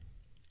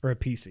or a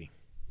PC.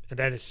 And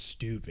that is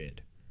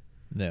stupid.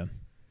 Yeah.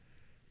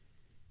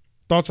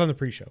 Thoughts on the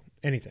pre-show?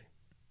 Anything?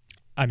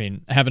 I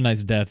mean, Have a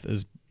Nice Death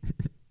is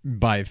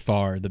by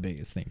far the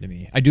biggest thing to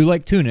me. I do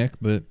like Tunic,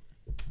 but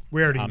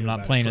I'm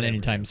not playing it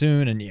anytime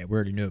soon, and we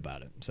already knew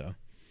about it. So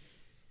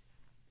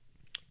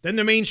then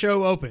the main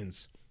show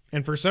opens,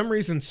 and for some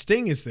reason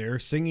Sting is there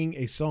singing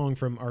a song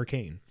from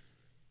Arcane.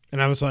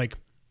 And I was like,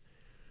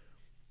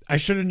 I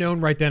should have known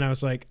right then. I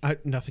was like,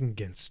 nothing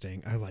against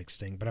Sting. I like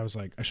Sting, but I was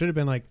like, I should have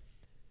been like,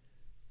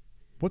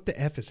 what the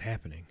F is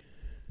happening?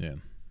 Yeah.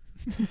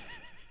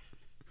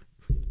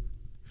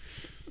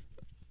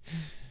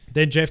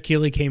 Then Jeff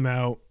Keighley came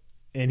out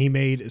and he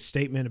made a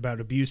statement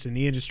about abuse in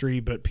the industry,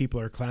 but people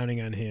are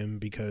clowning on him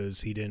because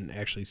he didn't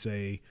actually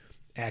say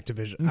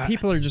Activision.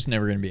 People are just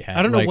never going to be happy.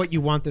 I don't know what you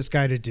want this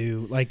guy to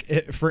do.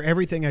 Like, for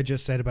everything I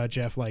just said about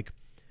Jeff, like,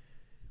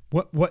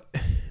 what?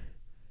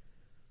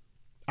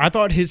 I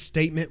thought his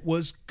statement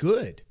was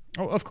good.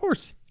 Oh, of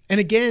course. And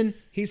again,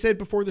 he said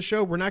before the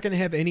show, we're not going to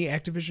have any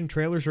Activision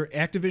trailers, or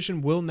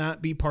Activision will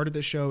not be part of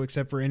the show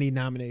except for any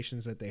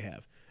nominations that they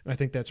have. And I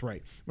think that's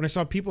right. When I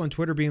saw people on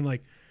Twitter being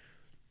like,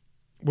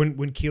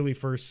 when Keighley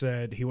first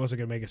said he wasn't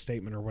going to make a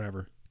statement or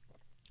whatever,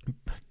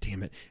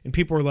 damn it. And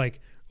people were like,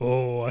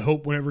 oh, I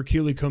hope whenever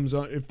Keighley comes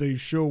on, if they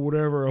show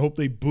whatever, I hope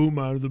they boom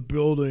out of the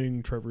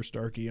building, Trevor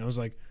Starkey. I was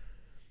like,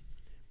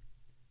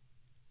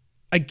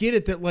 I get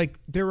it that like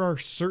there are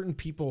certain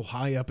people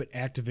high up at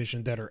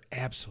Activision that are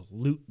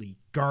absolutely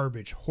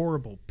garbage,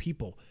 horrible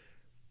people.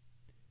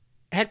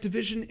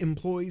 Activision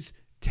employs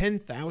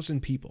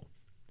 10,000 people.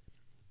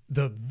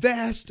 The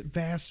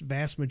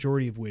vast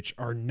majority of which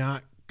are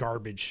not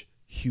garbage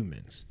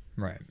humans.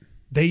 Right.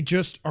 They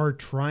just are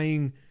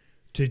trying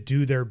to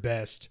do their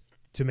best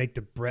to make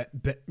the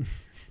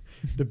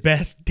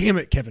best, damn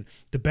it, Kevin,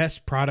 the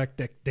best product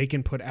that they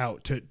can put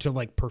out to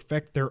like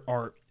perfect their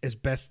art as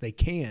best they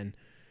can.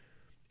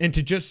 And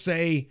to just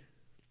say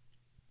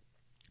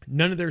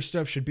none of their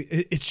stuff should be,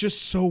 it's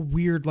just so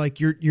weird. Like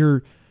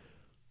you're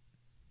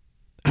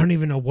I don't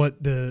even know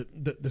what the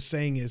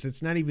saying is.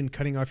 It's not even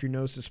cutting off your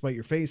nose to spite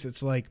your face.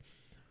 It's like,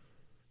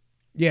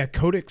 yeah,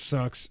 Kotick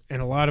sucks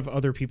and a lot of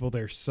other people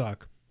there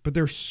suck, but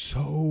there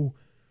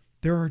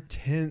are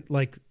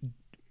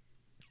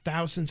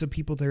thousands of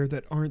people there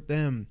that aren't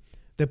them,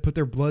 that put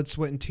their blood,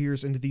 sweat, and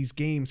tears into these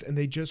games, and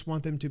they just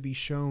want them to be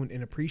shown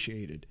and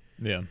appreciated.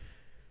 Yeah.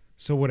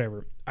 So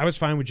whatever. I was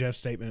fine with Jeff's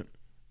statement.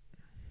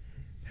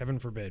 Heaven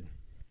forbid.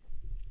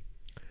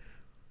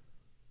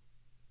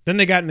 Then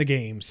they got in the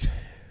games,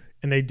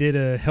 and they did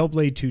a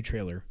Hellblade 2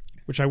 trailer,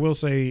 which I will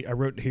say, I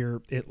wrote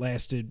here, it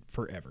lasted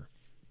forever.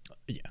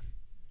 Yeah.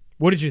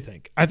 What did you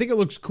think? I think it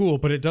looks cool,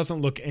 but it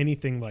doesn't look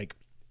anything like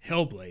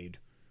Hellblade.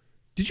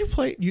 Did you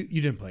play it?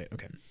 You didn't play it.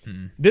 Okay.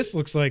 Mm-hmm. This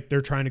looks like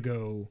they're trying to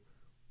go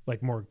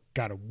like more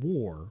God of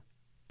War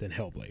than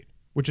Hellblade,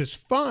 which is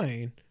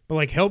fine. But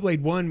like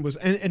Hellblade 1 was,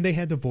 and they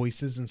had the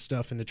voices and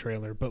stuff in the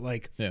trailer, but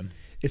like,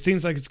 it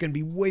seems like it's going to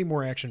be way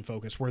more action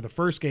focused, where the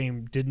first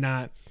game did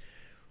not.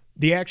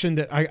 the action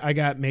that I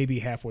got maybe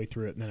halfway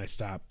through it and then I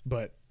stopped,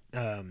 but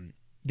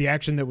the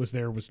action that was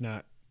there was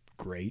not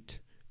great.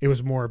 It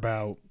was more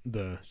about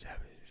the.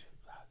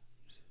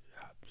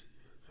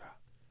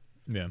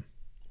 Yeah.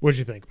 What'd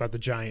you think about the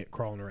giant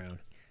crawling around?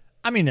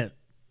 I mean, it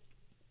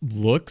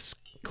looks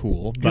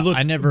cool, but It looked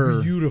I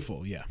never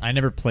beautiful. Yeah, I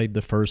never played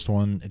the first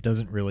one. It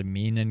doesn't really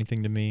mean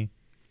anything to me.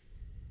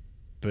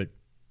 But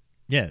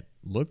yeah, it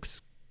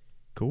looks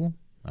cool.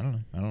 I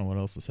don't know what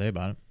else to say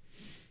about it.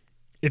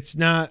 it's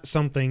not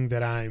something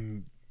that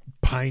I'm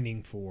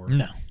pining for.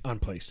 No. On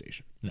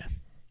PlayStation. No.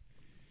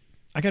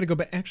 I got to go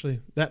back.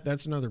 Actually,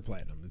 that's another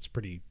platinum. It's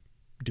pretty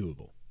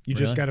doable. You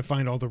just Really? got to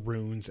find all the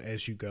runes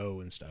as you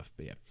go and stuff.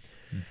 But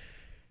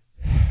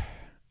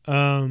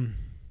yeah.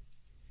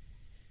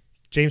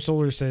 James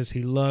Solar says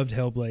he loved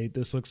Hellblade.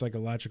 This looks like a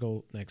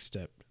logical next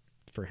step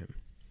for him.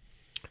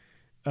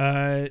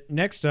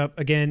 Next up,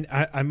 again,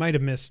 I might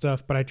have missed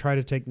stuff, but I try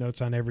to take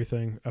notes on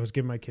everything. I was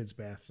giving my kids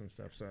baths and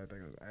stuff, so I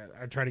think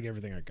I try to get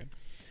everything I could.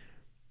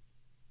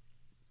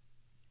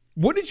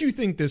 What did you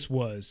think this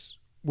was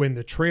when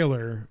the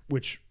trailer,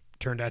 which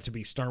turned out to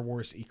be Star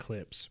Wars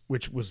Eclipse,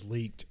 which was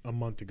leaked a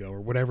month ago or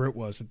whatever it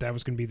was, that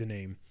was going to be the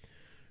name?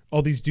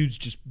 All these dudes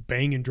just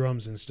banging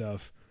drums and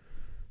stuff.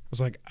 I was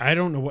like, I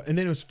don't know what. And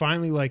then it was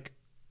finally like,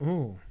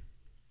 oh.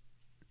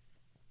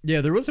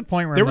 Yeah, there was a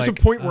point where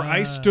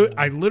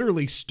I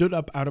literally stood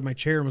up out of my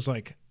chair and was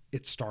like,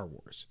 it's Star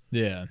Wars.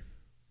 Yeah.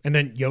 And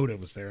then Yoda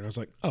was there, and I was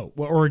like, oh,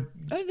 well, or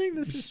I think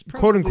this is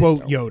quote unquote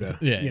Star Wars. Yoda.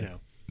 Yeah. You know.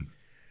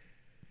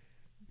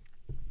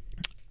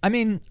 I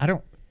mean, I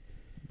don't.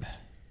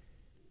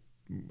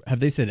 Have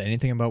they said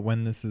anything about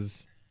when this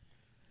is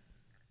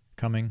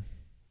coming?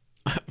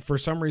 For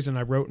some reason,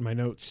 I wrote in my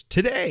notes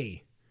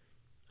today.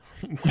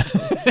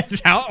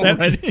 It's out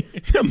already.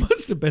 That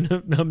must have been a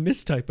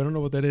mistype. I don't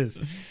know what that is.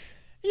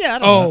 Yeah. I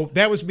don't know.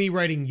 That was me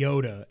writing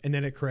Yoda, and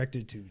then it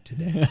corrected to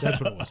today. That's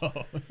what it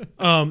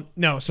was.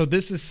 No, so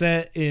this is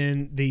set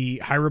in the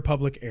High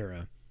Republic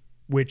era,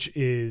 which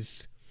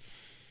is,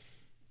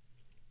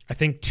 I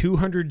think,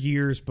 200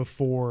 years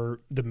before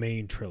the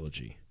main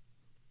trilogy.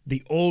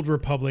 The Old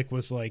Republic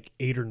was like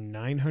 800 or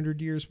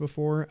 900 years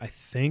before, I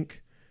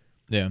think.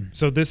 Yeah.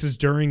 So this is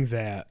during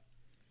that.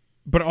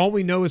 But all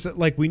we know is that,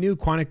 like, we knew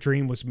Quantic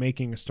Dream was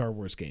making a Star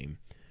Wars game.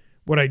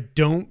 What I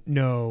don't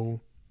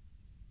know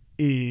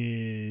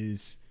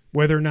is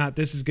whether or not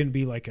this is going to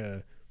be like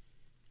a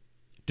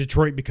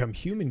Detroit Become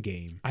Human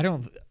game. I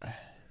don't.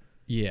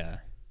 Yeah.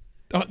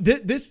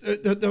 This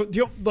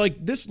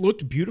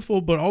looked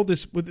beautiful, but all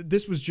this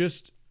was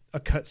just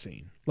a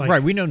cutscene. Like,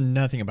 Right. We know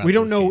nothing about. we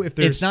don't this know game. if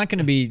there's It's not going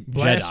to be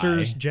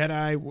blasters,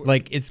 Jedi. Jedi,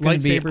 Like it's going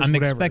to be. lightsabers, I'm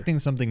whatever. expecting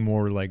something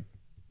more like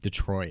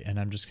Detroit, and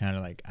I'm just kind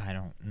of like, I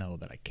don't know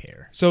that I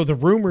care. So the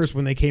rumors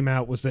when they came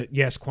out was that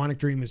yes, Quantic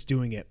Dream is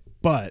doing it,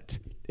 but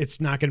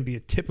it's not going to be a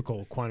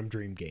typical Quantum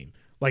Dream game.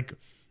 Like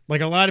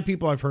a lot of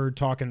people I've heard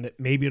talking that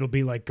maybe it'll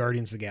be like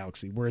Guardians of the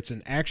Galaxy, where it's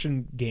an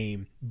action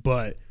game,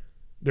 but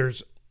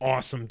there's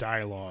awesome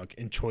dialogue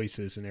and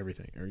choices and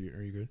everything. Are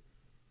you good?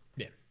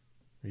 Yeah.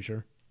 Are you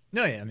sure?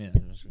 No, yeah. I mean,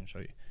 I'm just going to show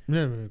you.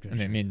 No, okay. I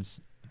mean, it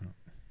means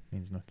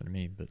nothing to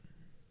me, but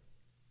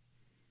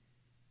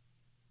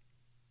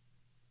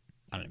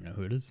I don't even know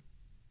who it is.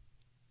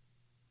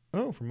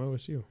 Oh, from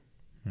OSU.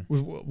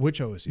 Which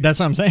OSU? That's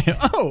what I'm saying.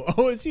 Oh,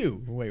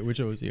 OSU. Wait, which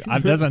OSU?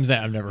 That's what I'm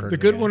saying. I've never heard the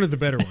of good it. one or the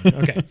better one?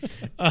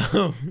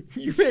 Okay.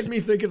 You had me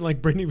thinking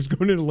like Brittany was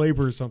going into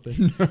labor or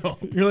something. No.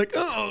 You're like,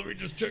 oh, let me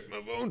just check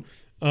my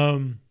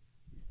phone.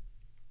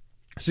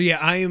 So yeah,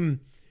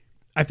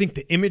 I think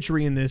the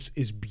imagery in this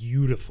is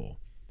beautiful,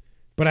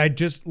 but I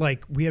just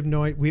like we have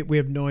no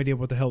idea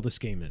what the hell this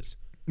game is.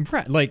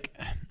 Right. Like,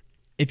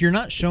 if you're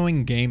not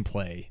showing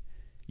gameplay,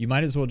 you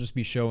might as well just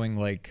be showing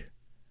like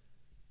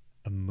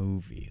a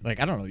movie. Like,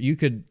 I don't know. You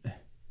could,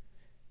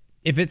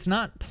 if it's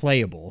not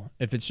playable,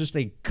 if it's just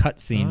a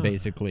cutscene,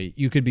 basically,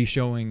 you could be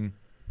showing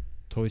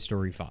Toy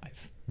Story 5.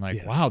 Like,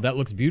 Yeah. wow, that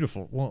looks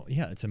beautiful. Well,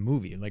 yeah, it's a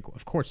movie. Like,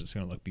 of course it's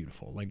going to look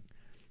beautiful. Like,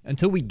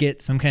 until we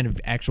get some kind of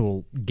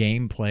actual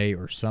gameplay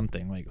or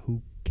something, like,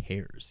 who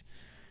cares?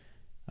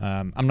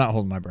 I'm not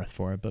holding my breath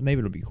for it, but maybe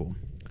it'll be cool.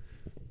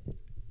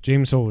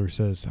 James Solar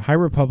says High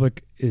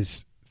Republic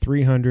is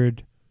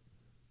 300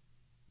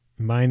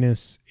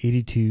 minus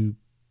 82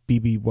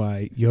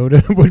 BBY.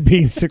 Yoda would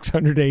be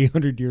 600 to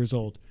 800 years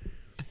old.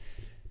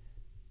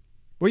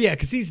 Well, yeah,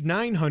 because he's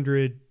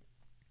 900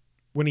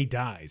 when he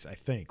dies, I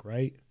think,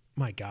 right?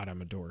 My God,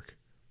 I'm a dork.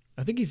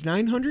 I think he's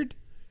 900.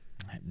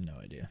 I have no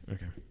idea.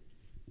 Okay.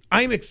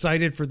 I'm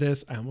excited for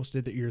this. I almost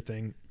did the ear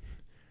thing.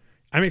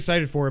 I'm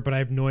excited for it, but I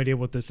have no idea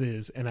what this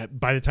is. And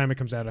by the time it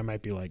comes out, I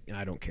might be like,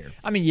 I don't care.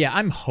 I mean, yeah,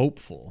 I'm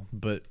hopeful,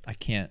 but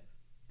I'm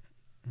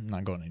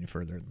not going any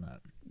further than that.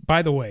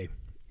 By the way,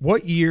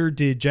 what year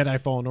did Jedi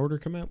Fallen Order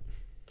come out?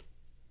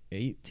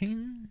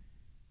 18?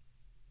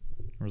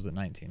 Or was it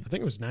 19? I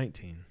think it was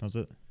 19. Was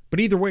it?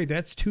 But either way,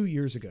 that's 2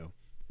 years ago.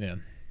 Yeah.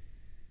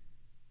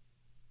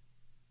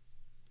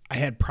 I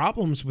had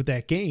problems with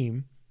that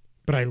game,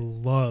 but I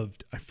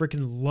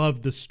freaking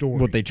loved the story.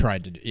 What they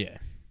tried to do. Yeah.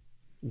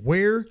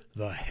 Where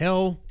the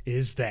hell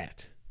is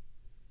that?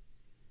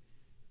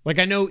 Like,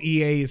 I know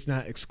EA is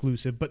not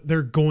exclusive, but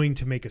they're going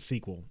to make a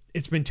sequel.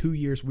 It's been 2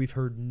 years. We've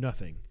heard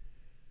nothing.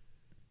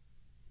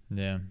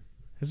 Yeah.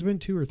 Has it been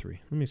 2 or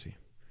 3? Let me see.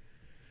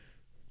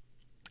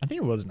 I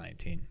think it was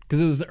 19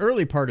 because it was the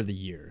early part of the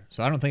year.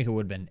 So I don't think it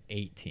would have been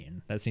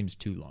 18. That seems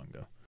too long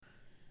ago.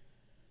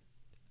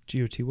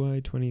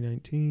 GOTY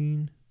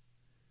 2019.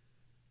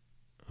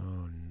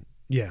 Oh,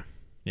 yeah.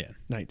 Yeah.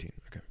 19.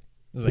 Okay.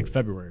 It was like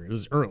February. It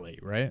was early,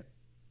 right?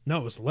 No,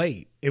 it was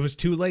late. It was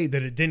too late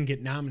that it didn't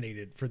get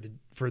nominated for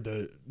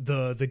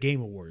the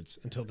Game Awards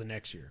until the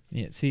next year.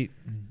 Yeah, see,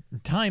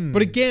 time.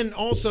 But again,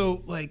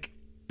 also, like,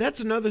 that's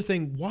another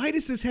thing. Why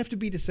does this have to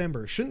be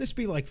December? Shouldn't this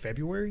be like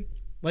February?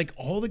 Like,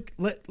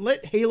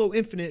 let Halo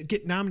Infinite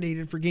get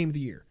nominated for Game of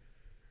the Year.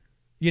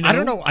 You know? I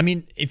don't know. I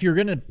mean, if you're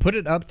gonna put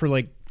it up for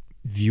like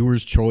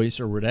viewers' choice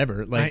or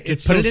whatever, like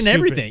It's just put so it in stupid.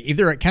 everything.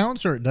 Either it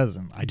counts or it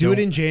doesn't. I Do it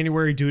don't- in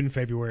January, do it in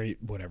February,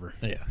 whatever.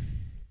 Yeah.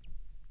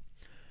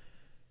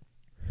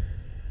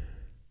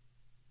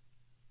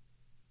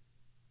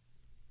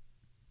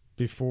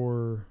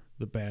 Before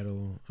the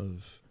Battle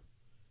of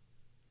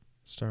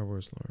Star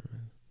Wars lore.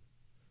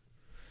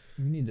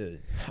 We need to.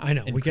 I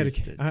know. We got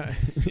Increase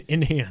to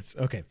enhance.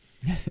 Okay.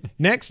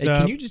 Next Hey, up.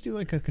 can you just do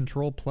like a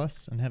Control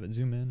Plus and have it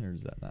zoom in, or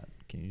is that not?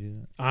 Can you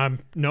do that?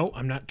 No,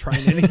 I'm not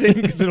trying anything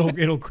because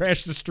it'll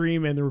crash the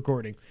stream and the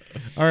recording.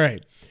 All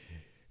right.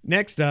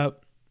 Next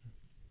up.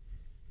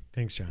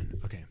 Thanks, John.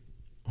 Okay.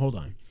 Hold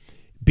on.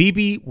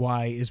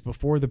 BBY is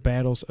before the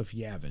battles of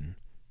Yavin.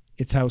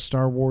 It's how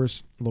Star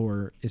Wars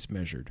lore is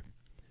measured.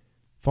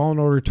 Fallen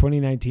Order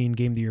 2019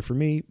 Game of the Year for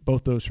me.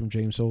 Both those from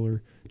James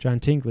Solar. John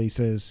Tinkley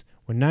says,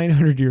 when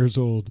 900 years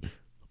old,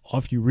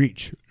 off you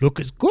reach. Look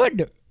as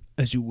good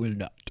as you will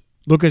not.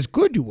 Look as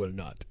good you will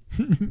not.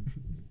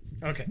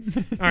 Okay.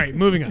 All right,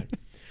 moving on.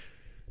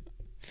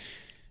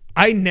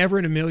 I never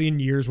in a million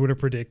years would have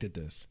predicted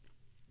this.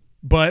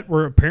 But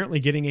we're apparently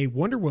getting a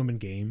Wonder Woman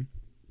game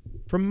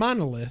from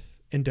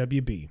Monolith and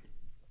WB.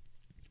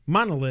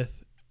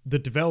 Monolith, the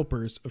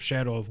developers of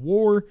Shadow of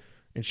War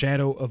and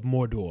Shadow of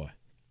Mordor.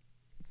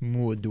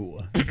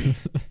 Mordor.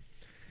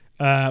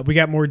 We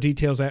got more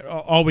details.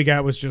 All we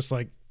got was just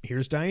like,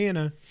 here's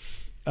Diana.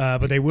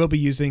 But they will be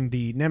using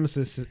the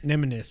Nemesis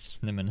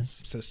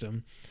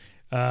system.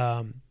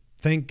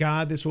 Thank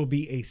God this will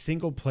be a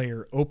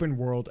single-player,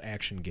 open-world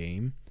action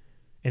game.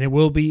 And it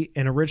will be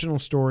an original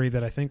story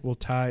that I think will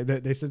tie...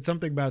 They said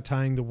something about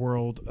tying the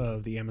world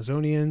of the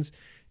Amazonians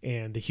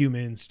and the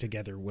humans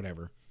together,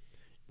 whatever.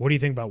 What do you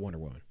think about Wonder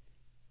Woman?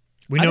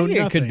 We know I think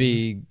nothing. it could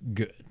be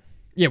good.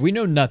 Yeah, we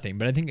know nothing,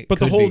 but I think it But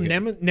could the whole be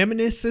good.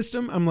 Nemesis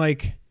system, I'm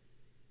like...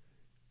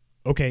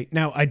 Okay,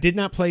 now I did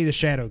not play the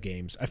Shadow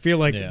games. I feel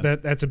like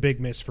that's a big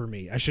miss for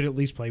me. I should at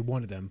least play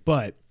one of them.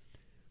 But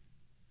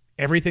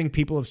everything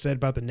people have said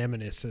about the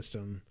Nemesis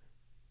system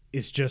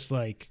is just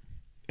like...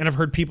 And I've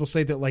heard people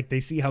say that like they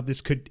see how this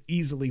could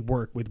easily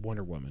work with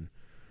Wonder Woman.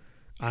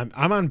 I'm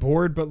on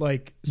board, but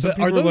like... But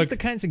are people those like, the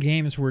kinds of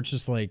games where it's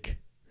just like...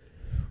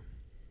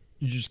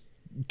 You're just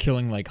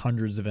killing like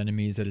hundreds of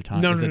enemies at a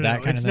time? No, Is no, it no, that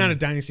no. kind It's of not thing? a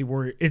Dynasty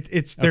Warrior.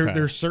 It's Okay.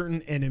 there's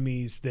certain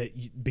enemies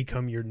that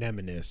become your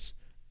Nemesis,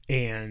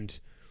 and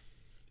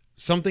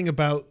something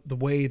about the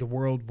way the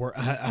world works.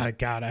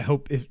 God, I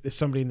hope if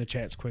somebody in the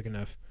chat's quick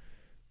enough.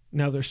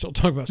 Now they're still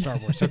talking about Star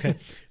Wars. Okay,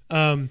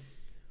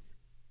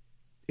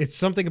 it's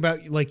something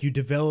about like you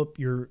develop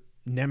your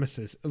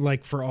Nemesis.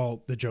 Like for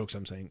all the jokes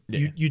I'm saying,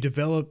 Yeah. you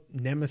develop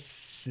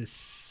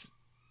Nemesis.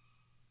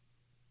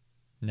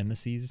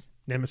 Nemesises?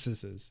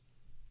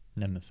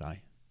 Nemesi.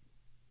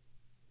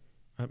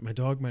 My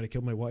dog might have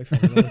killed my wife. I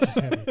don't know what just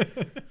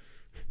happened.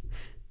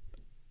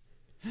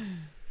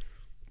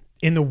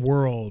 In the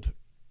world,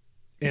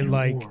 in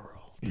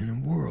a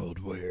world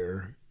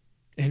where,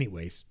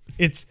 anyways,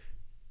 it's.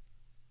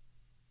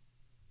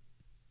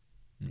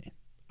 Yeah.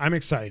 I'm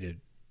excited.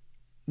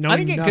 I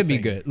think it could be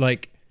Nothing. good.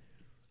 Like,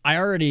 I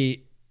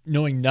already,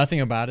 knowing nothing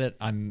about it,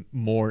 I'm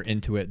more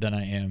into it than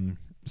I am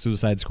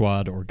Suicide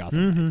Squad or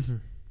Gotham Knights.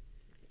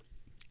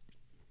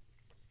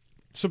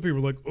 Some people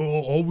are like, "Oh,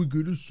 all we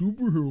get is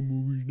superhero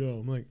movies now."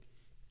 I'm like,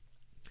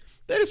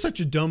 that is such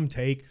a dumb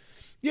take.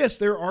 Yes,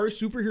 there are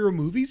superhero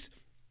movies,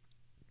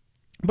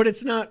 but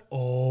it's not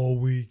all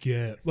we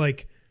get.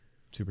 Like,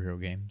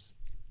 Superhero games.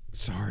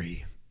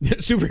 sorry,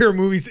 superhero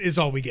movies is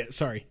all we get.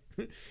 Sorry,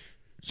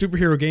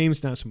 superhero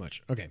games not so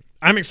much. Okay,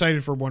 I'm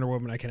excited for Wonder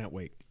Woman. I cannot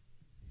wait.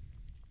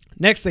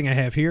 Next thing I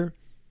have here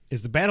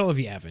is the Battle of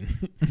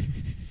Yavin.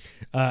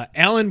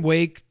 Alan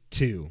Wake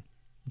 2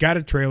 got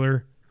a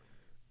trailer.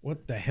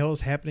 What the hell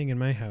is happening in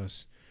my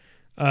house?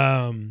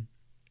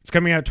 It's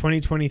coming out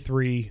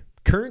 2023,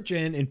 current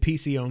gen and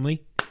PC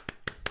only.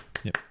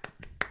 Yep.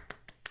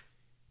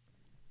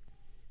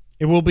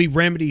 It will be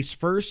Remedy's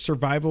first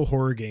survival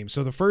horror game.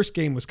 So the first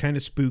game was kind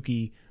of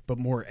spooky, but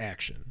more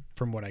action,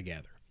 from what I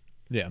gather.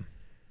 Yeah.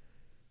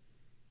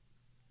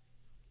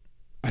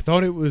 I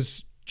thought it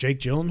was Jake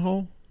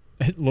Gyllenhaal,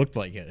 It looked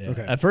like it. Yeah.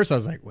 Okay. At first, I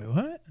was like, wait,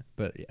 what?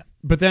 But yeah.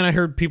 but then I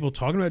heard people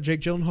talking about Jake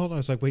Gyllenhaal. I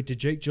was like, wait, did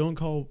Jake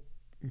Gyllenhaal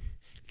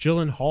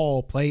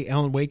play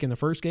Alan Wake in the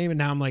first game? And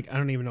now I'm like, I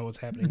don't even know what's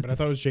happening, but I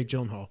thought it was Jake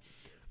Gyllenhaal.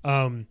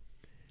 I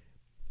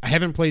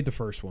haven't played the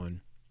first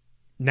one.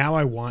 Now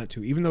I want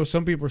to, even though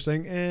some people are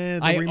saying, the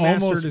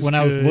remastered is when good.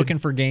 I was looking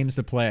for games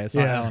to play, I saw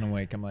Yeah. Alan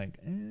Wake. I'm like,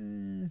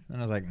 and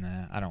I was like,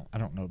 nah, I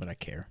don't know that I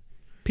care.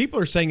 People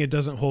are saying it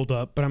doesn't hold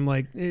up, but I'm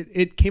like,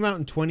 it came out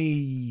in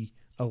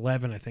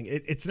 2011, I think.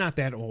 It's not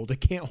that old.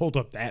 It can't hold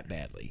up that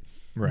badly.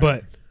 Right.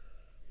 But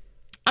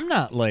I'm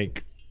not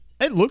like,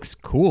 it looks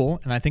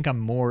cool, and I think I'm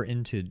more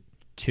into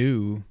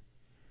 2,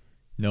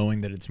 knowing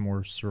that it's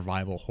more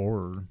survival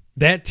horror.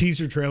 that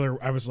teaser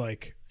trailer, I was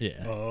like,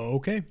 Yeah. oh,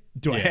 okay.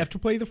 Do I Yeah. have to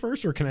play the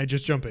first, or can I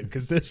just jump in?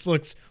 Because this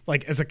looks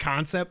like, as a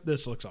concept,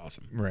 this looks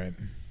awesome. Right.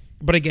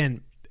 But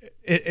again,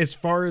 as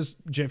far as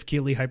Jeff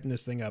Keighley hyping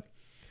this thing up,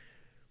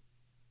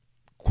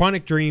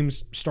 Quantic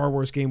Dreams Star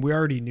Wars game, we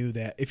already knew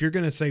that. If you're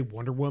going to say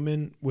Wonder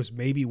Woman was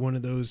maybe one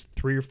of those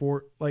 3 or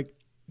 4, like,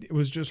 it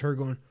was just her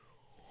going.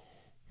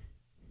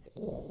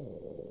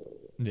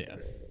 Yeah.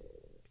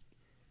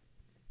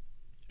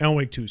 Alan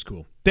Wake 2 is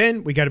cool.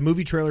 Then we got a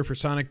movie trailer for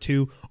Sonic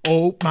 2.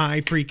 Oh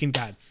my freaking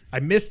God. I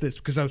missed this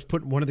because I was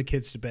putting one of the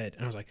kids to bed.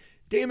 And I was like,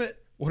 damn it.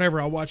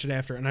 Whatever, I'll watch it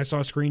after. And I saw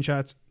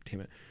screenshots.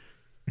 Damn it.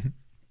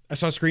 I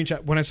saw a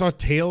screenshot. When I saw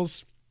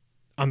Tails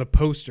on the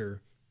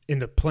poster in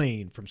the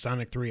plane from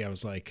Sonic 3, I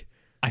was like,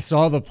 I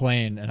saw the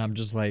plane, and I'm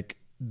just like,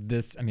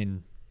 this, I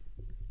mean,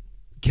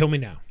 kill me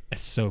now.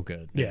 it's so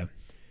good. Yeah.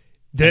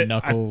 And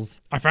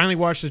Knuckles. I finally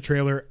watched the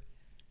trailer.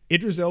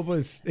 Idris Elba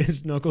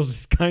his Knuckles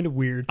is kind of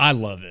weird. I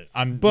love it.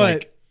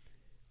 But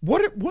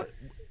what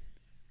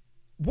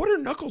are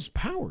Knuckles'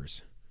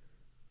 powers?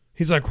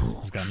 He's like,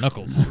 he's got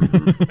Knuckles.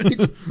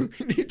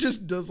 he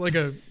just does like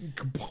a.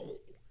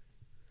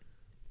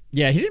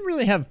 Yeah, he didn't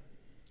really have.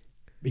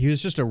 He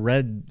was just a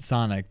red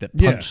Sonic that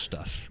punched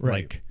stuff. Right.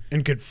 Like,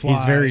 And could fly.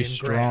 he's very and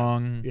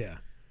strong. grab. Yeah.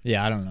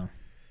 Yeah, I don't know.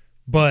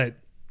 But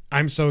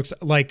I'm so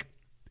excited. Like,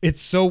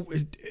 it's so.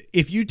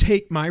 If you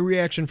take my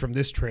reaction from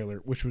this trailer,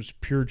 which was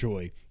pure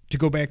joy, to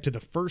go back to the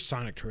first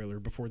Sonic trailer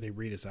before they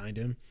redesigned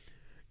him,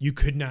 you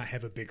could not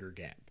have a bigger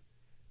gap.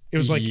 It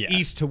was like Yeah.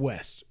 east to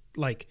west.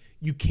 Like,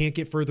 you can't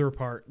get further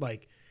apart.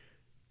 Like,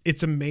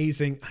 it's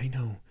amazing. I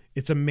know.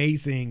 It's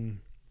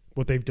amazing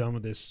what they've done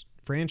with this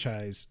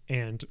franchise.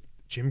 And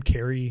Jim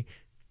Carrey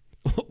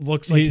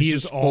looks like He's he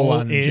is just all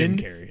full-on in. Jim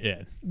Carrey.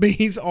 Yeah. But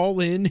he's all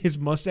in. His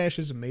mustache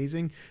is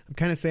amazing. I'm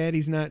kind of sad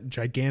he's not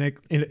gigantic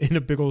in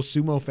a big old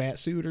sumo fat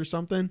suit or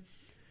something.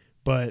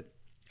 But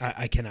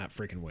I cannot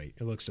freaking wait.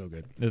 It looks so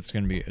good. It's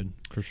going to be good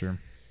for sure.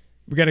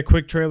 We got a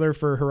quick trailer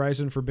for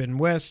Horizon Forbidden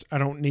West. I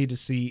don't need to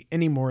see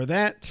any more of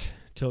that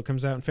till it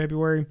comes out in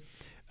February.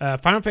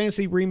 Final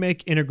Fantasy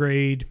Remake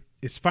Intergrade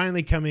is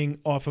finally coming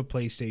off of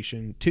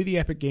PlayStation to the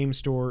Epic Games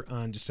Store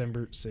on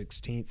December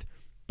 16th.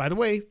 By the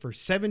way, for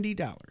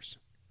 $70.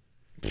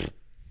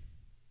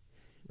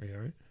 Are you all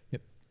right?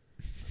 Yep.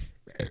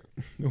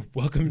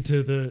 Welcome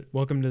to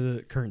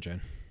the current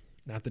gen,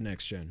 not the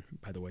next gen.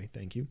 By the way,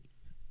 thank you.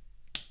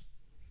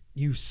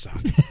 You suck.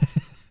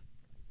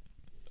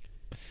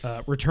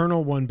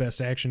 Returnal won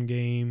Best Action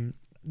Game.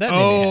 That made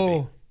me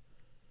happy.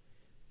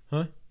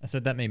 Huh? I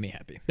said that made me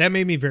happy. That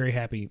made me very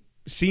happy.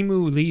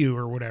 Simu Liu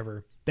or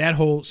whatever. That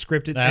whole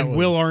scripted, That and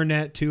Will was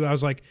Arnett too. I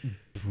was like,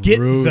 get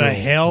brutal, the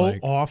hell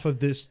like- off of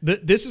this.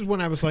 This is when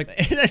I was like,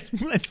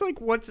 that's like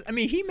I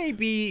mean, he may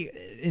be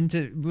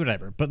into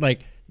whatever, but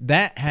like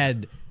that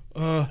had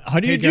how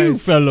do you hey, do,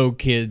 guys. fellow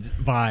kids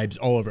vibes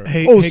all over.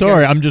 Hey- oh, hey,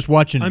 sorry, guys. I'm just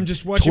watching my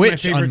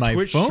Twitch favorite on my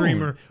Twitch phone.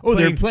 streamer Oh,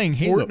 they're playing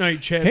Halo. Fortnite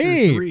Chapter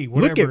hey, 3, look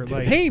whatever. at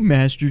like, hey,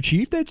 Master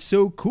Chief, that's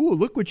so cool.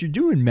 Look what you're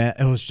doing, Matt.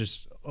 It was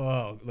just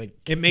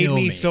it made kill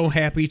me so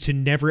happy to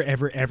never,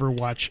 ever, ever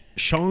watch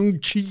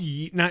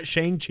Shang-Chi, not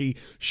Shang-Chi,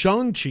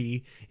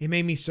 Shang-Chi. It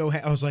made me so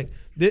happy. I was like,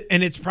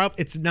 and it's not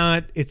his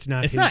It's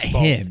not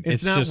fault. him. It's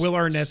It's not just Will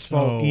Arnett's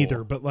fault so-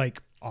 either. But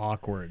like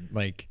awkward.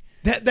 Like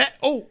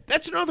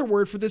that's another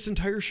word for this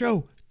entire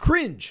show.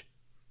 Cringe.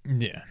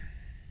 yeah.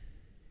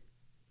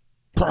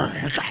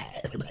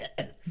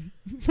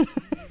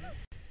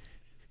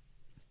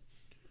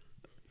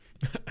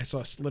 I saw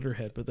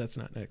Slitterhead, but that's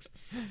not next.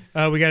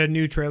 We got a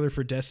new trailer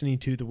for Destiny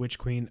 2: The Witch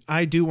Queen.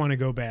 I do want to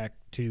go back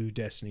to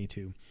Destiny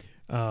 2.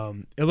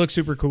 It looks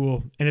super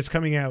cool, and it's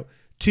coming out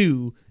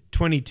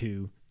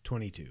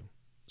 2/22/22.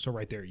 So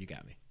right there, you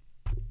got me.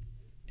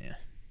 Yeah.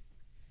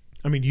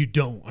 I mean, you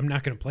don't. I'm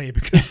not going to play it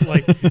because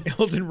like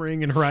Elden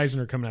Ring and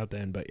Horizon are coming out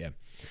then. But yeah.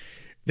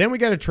 Then we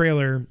got a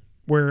trailer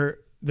where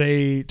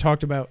they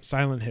talked about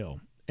Silent Hill,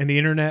 and the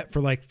internet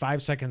for like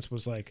 5 seconds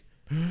was like.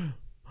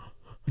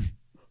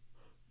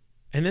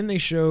 And then they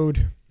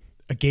showed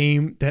a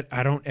game that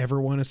I don't ever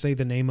want to say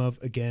the name of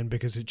again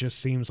because it just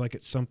seems like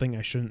it's something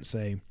I shouldn't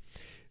say.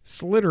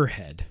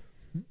 Slitterhead.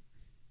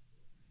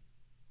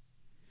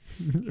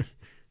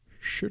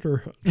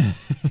 Shitterhead.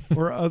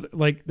 Or other,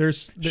 like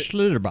there's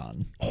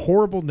Schlitterbahn.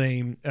 horrible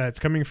name. It's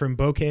coming from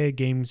Bokeh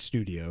Game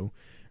Studio,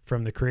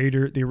 from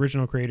the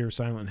original creator of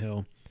Silent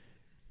Hill.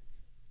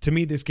 To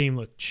me, this game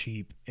looked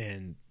cheap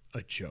and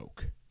a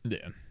joke.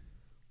 Yeah.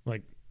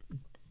 Like,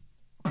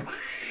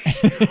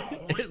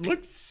 It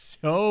looked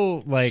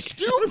so like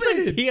Stupid. It was like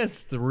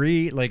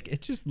PS3. Like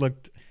it just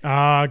looked.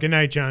 good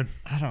night, John.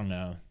 I don't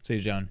know. See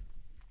you, John.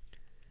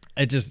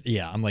 It just,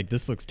 I'm like,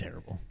 this looks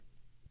terrible.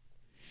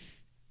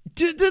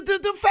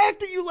 The fact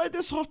that you let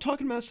this off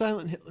talking about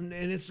Silent Hill, and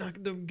it's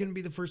not going to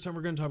be the first time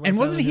we're going to talk about And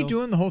Silent wasn't he Hill.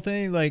 doing the whole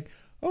thing like,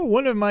 oh,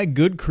 one of my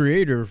good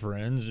creator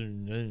friends,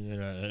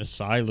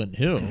 Silent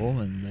Hill,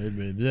 and blah,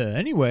 blah, blah.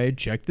 Anyway,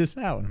 check this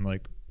out. And I'm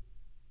like,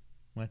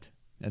 what?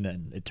 And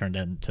then it turned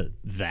into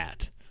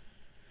that.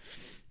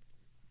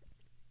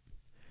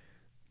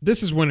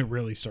 This is when it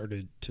really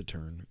started to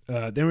turn.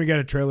 Then we got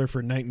a trailer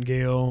for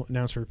Nightingale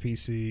announced for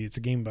PC. It's a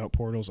game about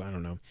portals. I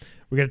don't know.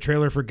 We got a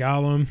trailer for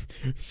Gollum.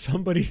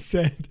 Somebody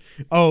said,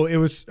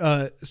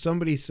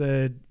 somebody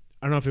said,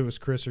 I don't know if it was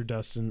Chris or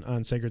Dustin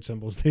on Sacred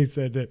Symbols. They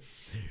said that,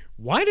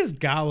 why does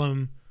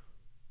Gollum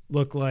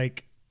look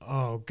like,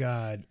 oh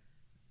God,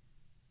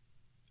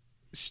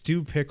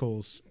 Stu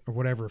Pickles or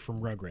whatever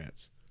from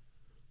Rugrats?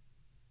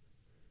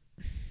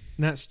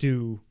 Not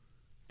Stu.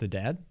 The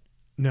dad?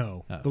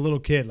 No, Oh. the little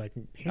kid. Like,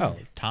 Oh,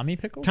 Tommy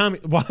Pickles? Tommy.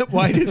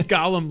 Why does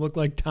Gollum look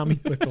like Tommy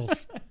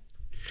Pickles?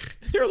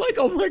 You're like,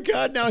 oh my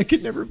God, now I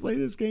could never play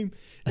this game.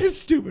 It's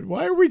stupid.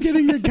 Why are we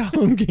getting a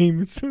Gollum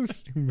game? It's so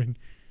stupid.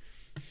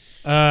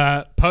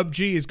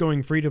 PUBG is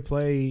going free to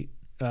play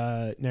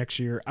next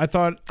year. I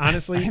thought,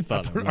 honestly, I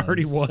thought it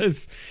already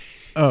was.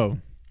 Oh.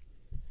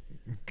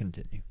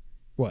 Continue.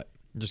 What?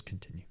 Just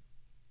continue.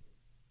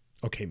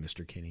 Okay,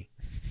 Mr. Kinney.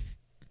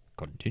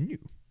 Continue.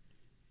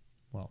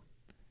 Well,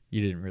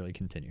 you didn't really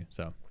continue,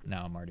 so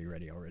now I'm already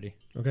ready already.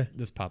 Okay.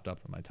 This popped up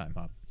on my time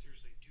hop.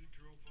 Seriously, dude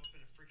drove up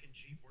in a freaking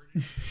Jeep. Where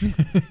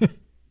did he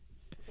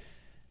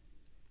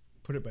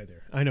Put it by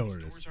there. I know where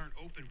it is. Doors aren't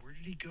open. Where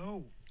did he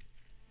go?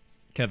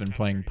 Kevin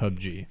playing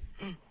PUBG.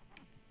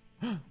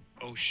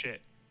 Oh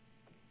shit.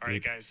 All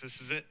right, guys, this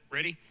is it.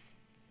 Ready?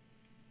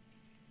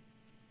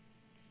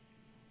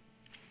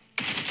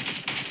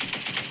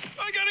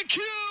 I got a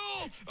kill!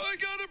 I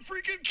got a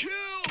freaking kill!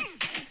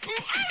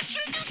 Oh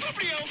shit, there's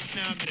somebody else!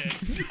 Now I'm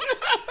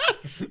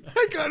dead.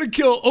 I gotta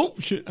kill. Oh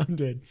shit, I'm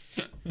dead.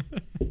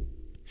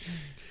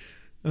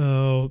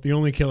 Oh, the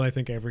only kill I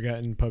think I ever got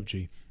in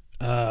PUBG.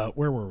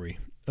 Where were we?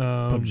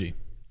 PUBG.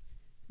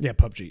 Yeah,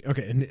 PUBG.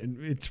 Okay, and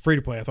it's free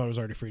to play. I thought it was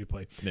already free to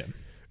play. Yeah.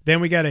 Then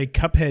we got a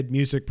Cuphead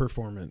music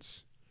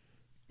performance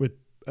with.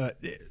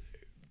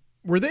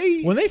 Were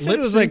they When they said it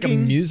was like a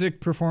lip-syncing?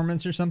 music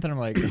performance or something, I'm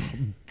like,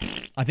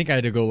 I think I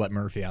had to go let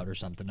Murphy out or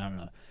something. I don't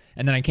know.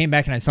 And then I came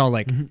back and I saw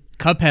like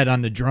Cuphead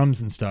on the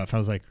drums and stuff. I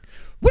was like,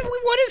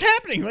 what is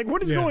happening? Like,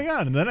 what is Yeah. going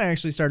on? And then I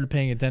actually started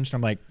paying attention.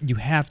 I'm like, you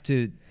have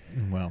to.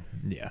 Well,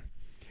 yeah.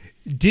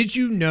 Did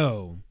you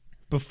know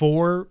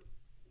before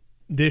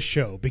this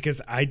show,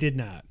 because I did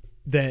not,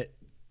 that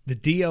the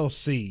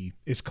DLC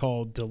is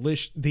called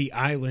The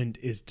Island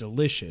is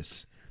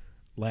Delicious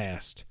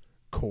Last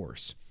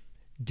Course.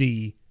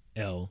 DLC.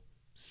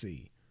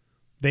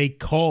 They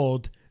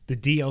called the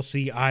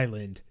DLC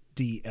Island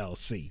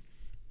DLC.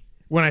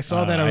 When I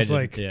saw that, I was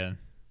like, yeah.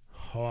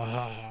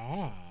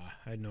 I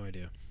had no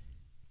idea.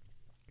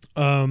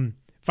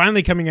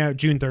 Finally coming out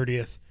June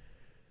 30th.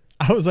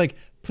 I was like,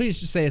 please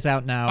just say it's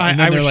out now. I And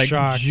then was they're like,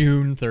 shocked.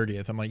 June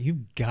 30th. I'm like,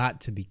 you've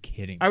got to be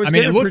kidding. I was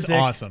mean, it gonna looks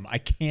predict- awesome. I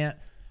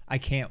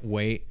can't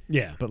wait.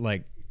 Yeah. But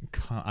like,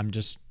 I'm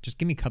just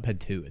give me Cuphead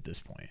 2 at this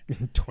point.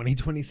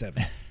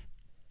 2027.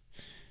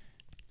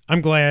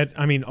 I'm glad.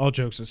 I mean, all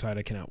jokes aside,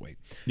 I cannot wait.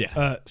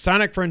 Yeah.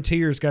 Sonic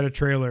Frontiers got a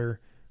trailer,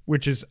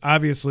 which is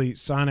obviously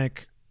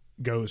Sonic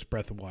Goes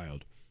Breath of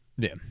Wild.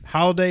 Yeah.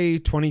 Holiday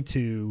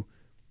 22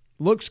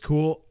 looks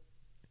cool.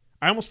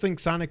 I almost think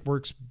Sonic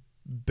works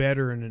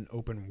better in an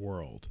open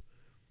world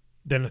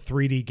than a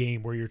 3D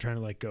game where you're trying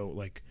to like go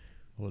like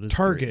Well, it is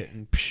target 3D.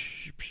 and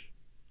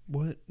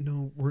what?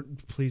 No,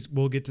 please.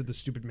 We'll get to the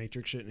stupid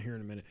Matrix shit in here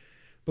in a minute.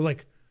 But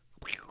like,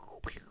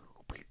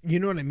 you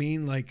know what I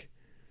mean? Like,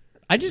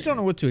 I just don't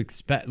know what to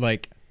expect.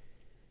 Like,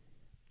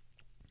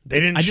 they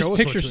didn't. I show just us what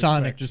picture to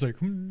Sonic expect.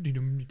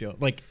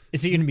 just like,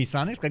 is he going to be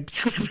Sonic?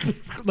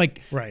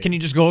 Like, Right. Can he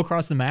just go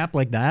across the map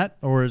like that,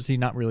 or is he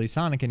not really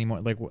Sonic anymore?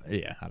 Like,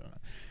 yeah, I don't know.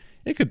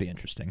 It could be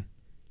interesting.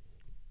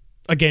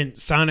 Again,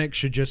 Sonic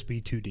should just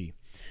be 2D.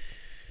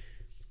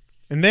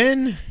 And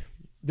then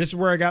this is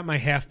where I got my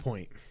half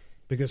point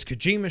because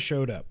Kojima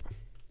showed up.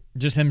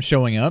 Just him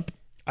showing up.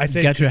 I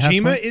said Got your half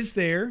Kojima point? is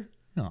there,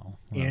 No,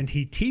 and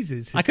he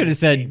teases. His I could have next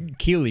said game.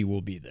 Keeley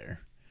will be there.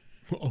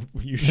 Oh,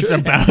 you should. It's have.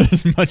 about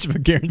as much of a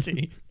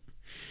guarantee.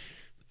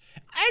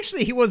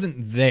 Actually, he wasn't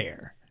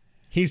there.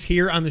 He's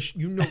here on the.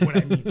 You know what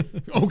I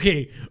mean?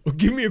 Okay,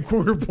 give me a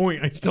quarter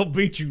point. I still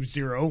beat you,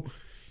 Zero.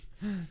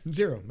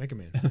 Mega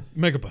Man,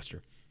 Mega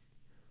Buster.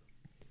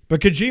 But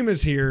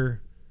Kojima's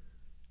here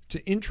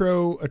to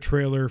intro a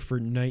trailer for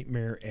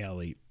Nightmare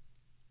Alley,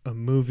 a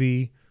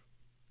movie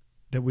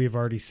that we have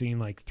already seen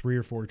like 3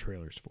 or 4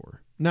 trailers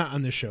for. Not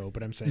on the show,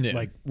 but I'm saying Yeah.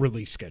 like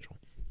release schedule.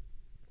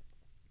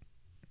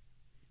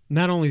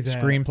 Not only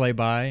that, Screenplay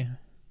by.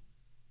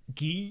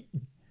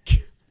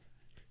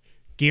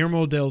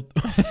 Guillermo del.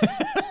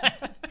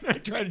 I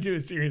try to do a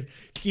serious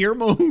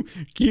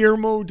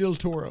Guillermo del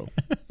Toro.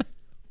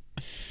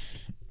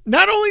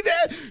 Not only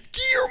that,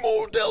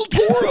 Guillermo del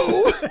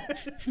Toro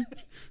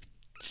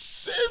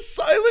says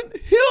Silent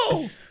Hill.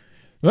 Hill.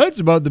 That's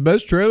about the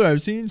best trailer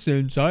I've seen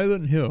since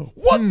Silent Hill.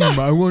 What the?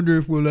 I wonder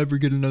if we'll ever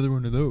get another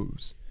one of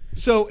those.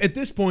 So at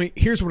this point,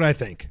 here's what I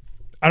think.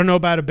 I don't know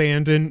about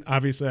Abandon.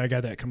 Obviously, I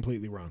got that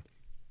completely wrong.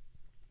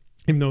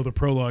 Even though the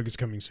prologue is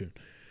coming soon.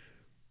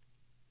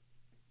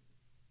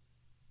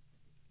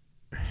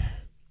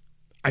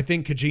 I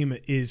think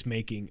Kojima is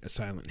making a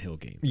Silent Hill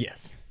game.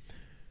 Yes.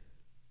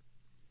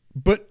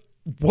 But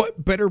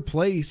what better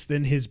place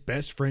than his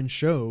best friend's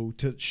show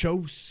to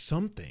show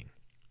something,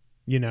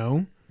 you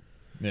know?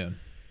 Yeah.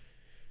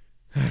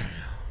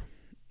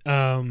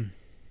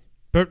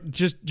 But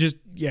just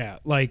yeah,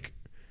 like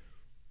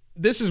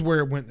this is where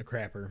it went in the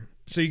crapper.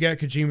 So you got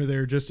Kojima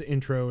there just to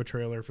intro a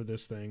trailer for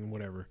this thing,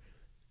 whatever.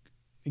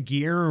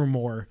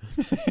 Guillermo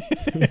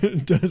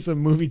does a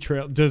movie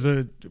trail, does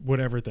a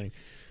whatever thing.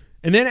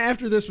 And then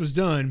after this was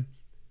done,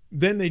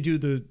 then they do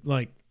the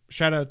like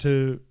shout out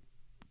to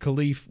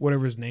Khalif,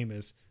 whatever his name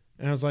is.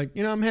 And I was like,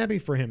 I'm happy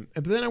for him.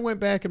 But then I went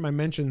back in my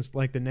mentions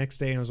like the next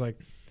day and I was like,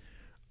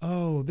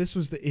 oh, this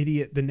was the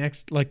idiot. The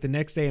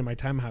next day in my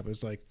time hop, it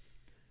was like,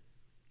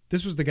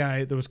 this was the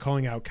guy that was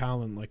calling out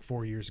Colin like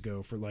 4 years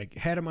ago for like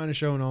had him on a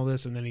show and all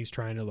this. And then he's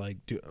trying to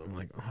like do, I'm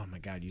like, oh my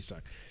God, you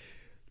suck.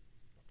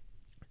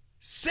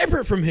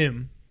 Separate from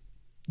him,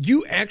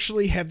 you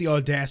actually have the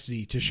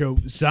audacity to show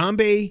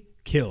zombie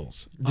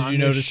kills. Did you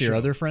notice your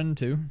other friend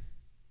too?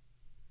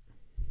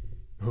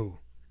 Who?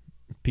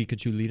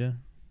 Pikachu Lita?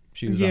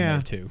 She was on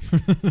there too.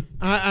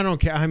 I don't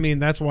care. I mean,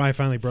 that's why I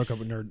finally broke up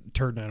with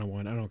Turd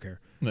 901. I don't care.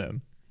 Yeah.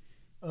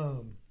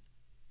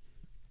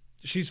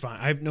 She's fine.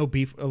 I have no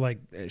beef. Like,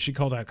 she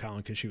called out Colin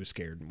because she was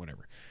scared and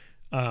whatever.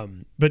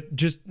 But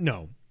just,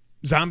 no.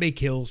 Zombie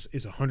kills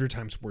is 100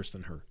 times worse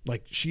than her.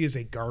 Like, she is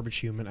a garbage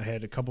human. I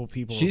had a couple of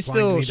people. She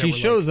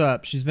shows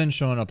up. She's been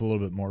showing up a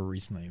little bit more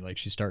recently. Like,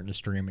 she's starting to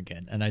stream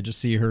again. And I just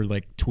see her,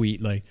 like, tweet,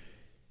 like,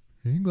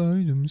 hey,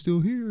 guys, I'm still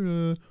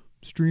here.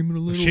 Streaming a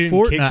little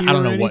Fortnite. I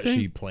don't know what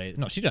she played.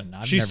 No, she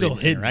doesn't. She's never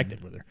still even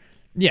interacted with her.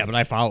 Yeah, but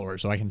I follow her,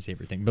 so I can see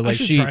everything. But like,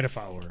 she try to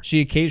follow her.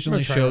 She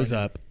occasionally shows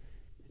up,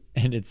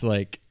 and it's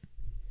like,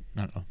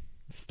 I don't know,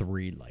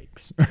 3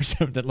 likes or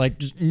something. Like,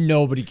 just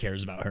nobody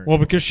cares about her. Well,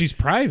 because she's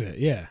private.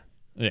 Yeah.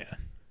 Yeah.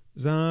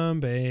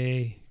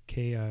 Zombie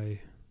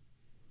KI.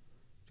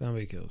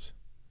 Zombie kills.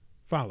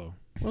 Follow.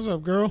 What's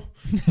up, girl?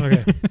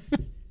 Okay.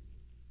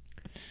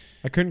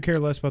 I couldn't care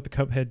less about the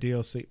Cuphead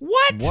DLC.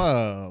 What?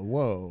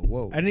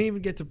 Whoa. I didn't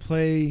even get to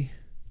play.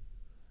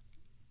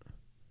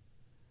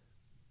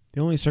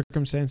 The only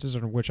circumstances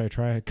under which I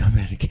try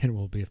Cuphead again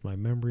will be if my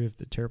memory of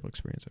the terrible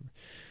experience.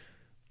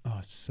 Oh,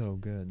 it's so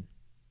good.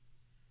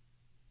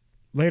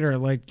 Later, I'd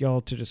like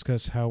y'all to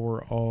discuss how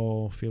we're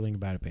all feeling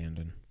about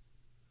Abandon.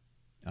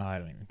 Oh, I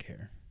don't even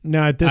care.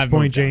 No, at this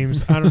point,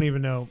 James, I don't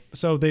even know.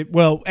 So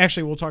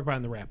actually, we'll talk about it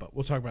in the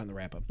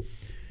wrap-up.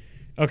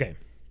 Okay.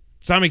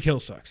 Zombie Kill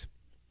sucks.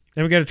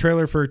 Then we got a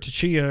trailer for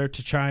Tachia,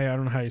 I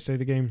don't know how you say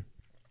the game.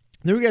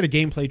 Then we got a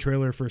gameplay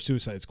trailer for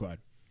Suicide Squad.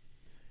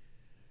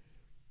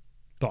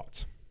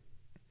 Thoughts?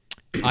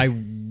 I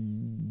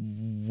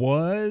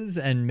was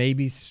and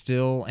maybe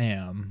still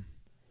am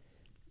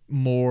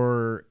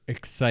more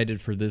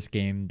excited for this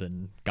game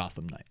than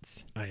Gotham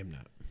Knights. I am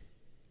not.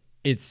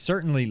 It's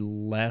certainly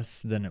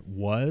less than it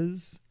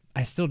was.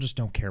 I still just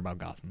don't care about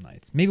Gotham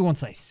Knights. Maybe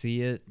once I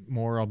see it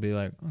more, I'll be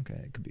like, okay,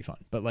 it could be fun.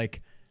 But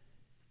like,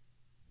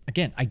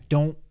 again, I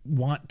don't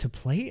want to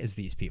play as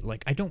these people.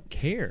 Like, I don't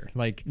care.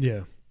 Like,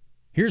 yeah.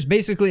 Here's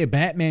basically a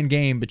Batman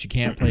game, but you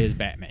can't play as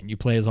Batman. You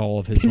play as all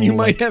of his you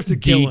might have to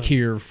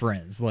D-tier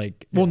friends.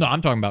 Like, well, no,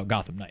 I'm talking about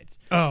Gotham Knights.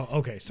 Oh,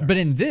 okay, sorry. But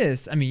in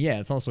this, I mean, yeah,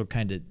 it's also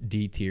kind of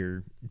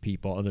D-tier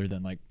people other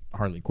than like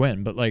Harley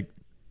Quinn. But like,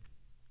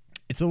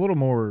 it's a little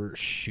more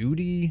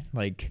shooty.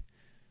 Like,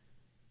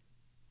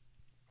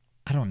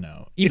 I don't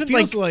know. Even it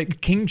feels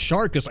like King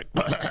Shark is like,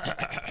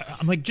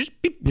 I'm like,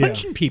 just be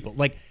punching people.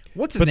 Like,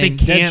 what's his but name?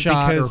 They can't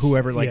Deadshot because, or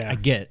whoever. Like, yeah. I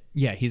get.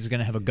 Yeah, he's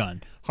gonna have a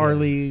gun.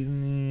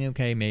 Harley,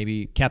 okay,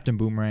 maybe. Captain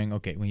Boomerang,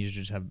 okay, well, he should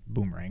just have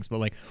boomerangs. But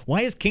like,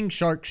 why is King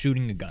Shark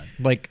shooting a gun?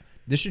 Like,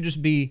 this should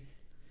just be.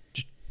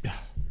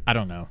 I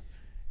don't know.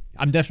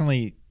 I'm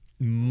definitely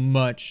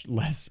much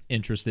less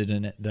interested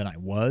in it than I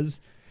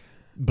was.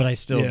 But I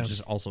still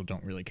just also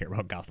don't really care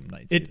about Gotham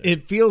Knights.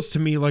 It feels to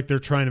me like they're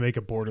trying to make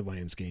a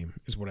Borderlands game,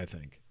 is what I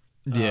think.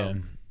 Yeah.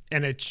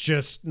 And it's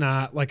just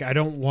not like I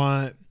don't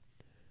want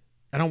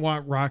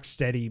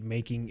Rocksteady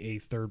making a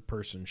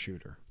third-person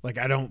shooter. Like,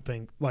 I don't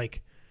think,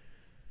 like,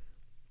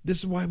 this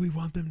is why we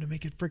want them to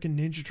make a freaking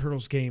Ninja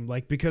Turtles game.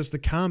 Like, because the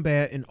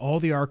combat in all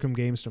the Arkham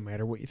games, no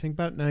matter what you think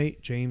about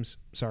Knight, James,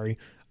 sorry,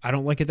 I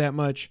don't like it that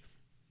much.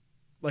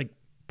 Like,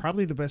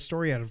 probably the best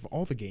story out of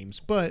all the games.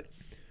 But,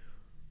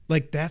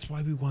 like, that's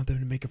why we want them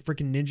to make a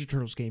freaking Ninja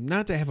Turtles game.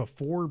 Not to have a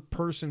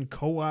 4-person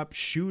co-op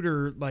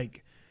shooter.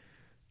 Like,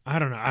 I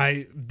don't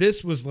know.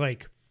 This was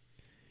like...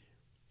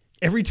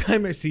 Every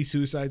time I see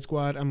Suicide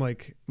Squad, I'm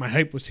like, my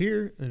hype was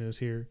here, and it was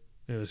here,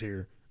 and it was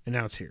here, and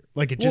now it's here.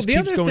 Like, it just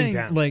keeps going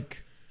down.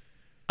 Like,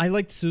 I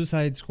liked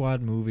Suicide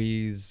Squad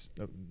movies.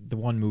 The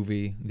one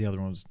movie, the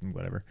other one was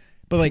whatever.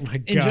 But like, oh my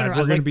God, in general,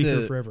 we're going to be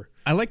here forever.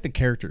 I like the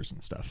characters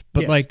and stuff.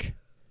 But like,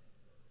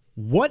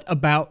 what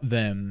about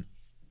them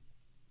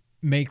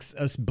makes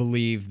us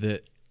believe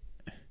that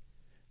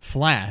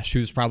Flash,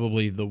 who's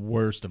probably the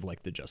worst of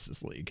like the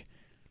Justice League,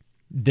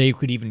 they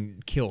could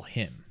even kill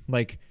him?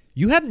 Like,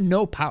 you have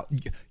no power.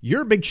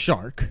 You're a big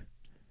shark.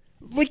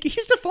 Like,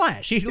 he's the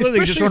Flash. He literally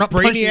Especially just if run up,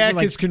 punch you, Brainiac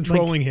like- is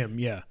controlling him.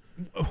 Yeah.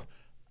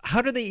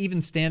 How do they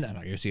even stand?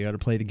 I guess you got to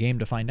play the game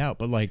to find out.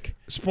 But like,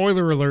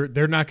 Spoiler alert: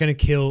 they're not going to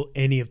kill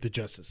any of the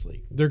Justice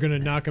League. They're going to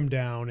knock him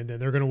down, and then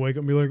they're going to wake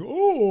up and be like,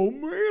 "Oh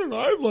man,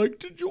 I'd like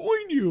to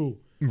join you."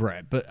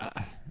 right? But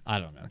I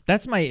don't know.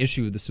 That's my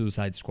issue with the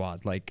Suicide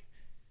Squad. Like,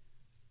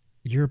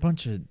 you're a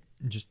bunch of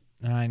just.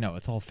 I know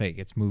it's all fake.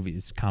 It's movies,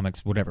 it's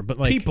comics, whatever. But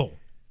like, People,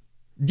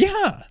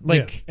 yeah,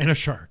 like, yeah, and a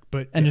shark.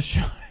 But and a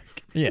shark.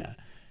 Yeah,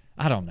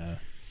 I don't know.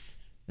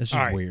 It's just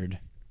All right. weird.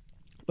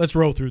 let's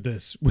roll through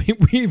this.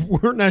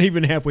 We're not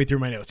even halfway through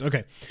my notes.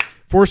 Okay,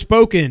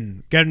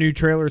 Forspoken got a new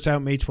trailer. It's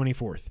out May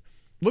 24th.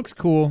 Looks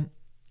cool.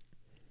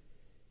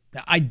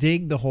 I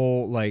dig the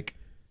whole like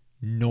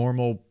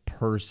normal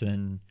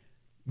person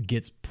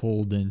gets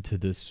pulled into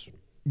this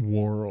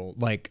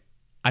world. Like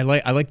I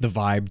like the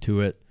vibe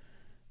to it.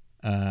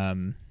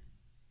 But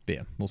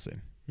yeah, we'll see.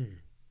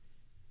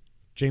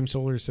 James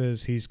Solar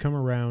says he's come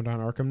around on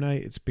Arkham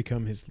Knight. It's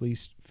become his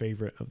least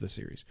favorite of the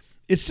series.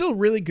 It's still a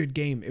really good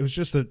game. It was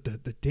just the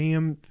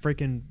damn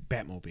freaking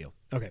Batmobile.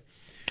 Okay.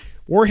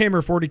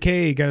 Warhammer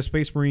 40K got a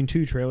Space Marine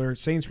 2 trailer.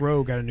 Saints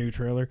Row got a new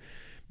trailer.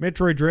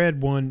 Metroid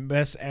Dread won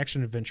Best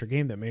Action Adventure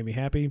Game. That made me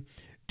happy.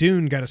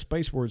 Dune got a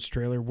Spice Wars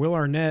trailer. Will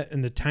Arnett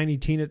and the Tiny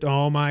Tina.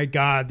 Oh my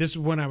God. This is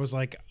when I was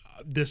like,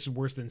 this is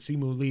worse than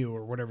Simu Liu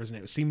or whatever his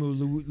name is.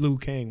 Simu Liu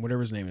Kang,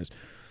 whatever his name is.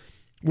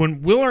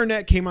 When Will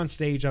Arnett came on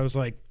stage, I was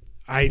like,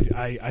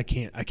 I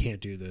can't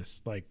do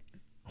this. Like,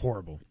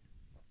 horrible.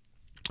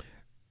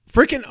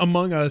 Freaking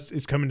Among Us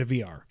is coming to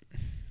VR.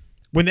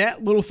 When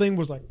that little thing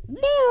was like,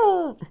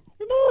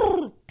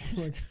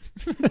 like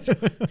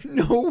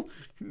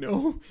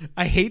no,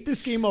 I hate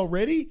this game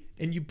already,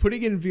 and you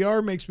putting it in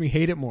VR makes me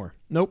hate it more.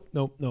 Nope,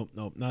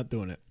 not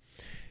doing it.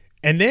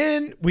 And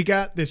then we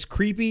got this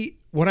creepy,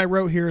 what I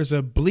wrote here is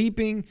a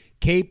bleeping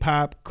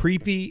K-pop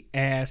creepy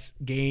ass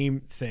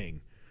game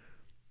thing.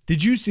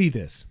 Did you see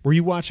this? Were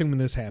you watching when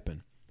this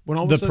happened? When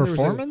all of The a sudden there was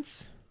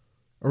performance?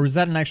 Or was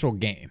that an actual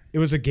game? it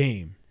was a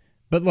game.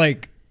 But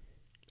like,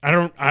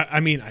 I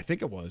mean, I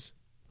think it was.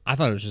 I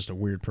thought it was just a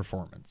weird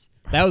performance.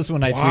 That was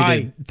when I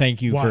Why? tweeted,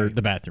 "Thank you Why? for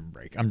the bathroom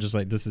break." I'm just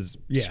like, this is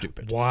Yeah.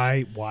 stupid.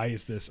 Why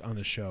is this on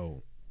the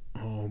show?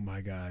 Oh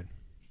my God.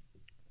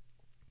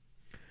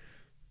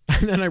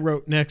 And then I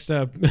wrote, next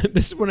up,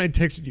 this is when I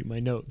texted you my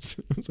notes.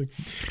 I was like,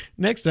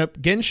 next up,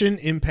 Genshin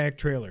Impact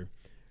trailer. ...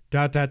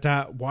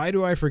 Why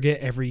do I forget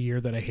every year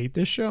that I hate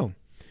this show?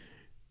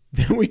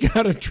 Then we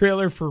got a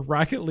trailer for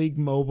Rocket League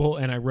Mobile,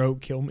 and I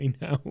wrote, kill me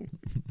now.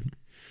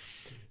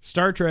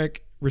 Star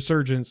Trek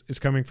Resurgence is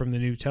coming from the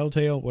new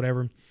Telltale,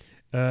 whatever.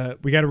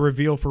 We got a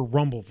reveal for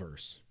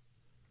Rumbleverse.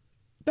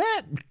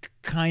 That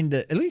kind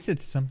of, at least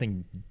it's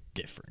something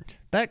different.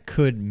 That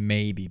could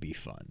maybe be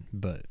fun,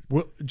 but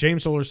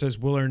James Solar says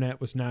Will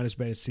Arnett was not as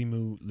bad as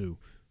Simu Liu.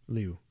 I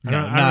No,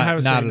 don't know how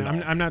to say not it. at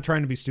all. I'm not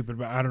trying to be stupid,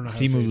 but I don't know how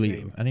to say Simu his Liu.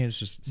 name. I think it's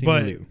just Simu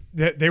But Liu.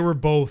 they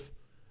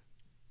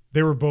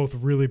were both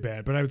really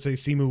bad. But I would say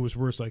Simu was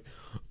worse. Like,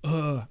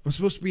 I'm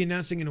supposed to be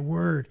announcing an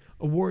award,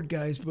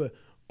 guys, but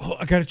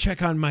I got to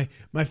check on my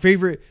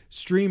favorite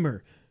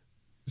streamer,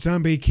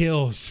 Zombie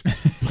Kills,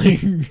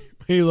 playing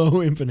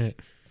Halo Infinite.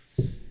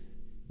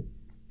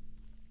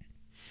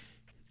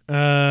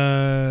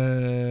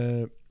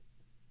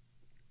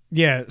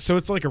 Yeah, so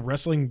it's like a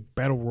wrestling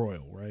battle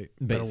royal, right?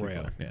 Basically,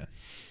 Battle royale.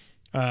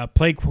 yeah.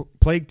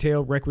 Plague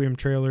Tale Requiem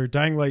trailer.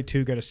 Dying Light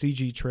 2 got a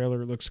CG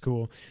trailer. It looks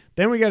cool.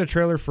 Then we got a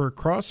trailer for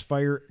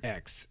Crossfire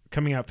X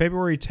coming out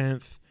February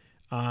 10th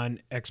on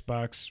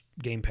Xbox,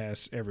 Game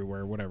Pass,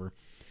 everywhere, whatever.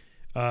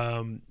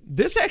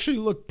 This actually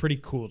looked pretty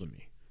cool to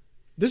me.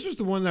 This was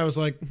the one that I was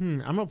like,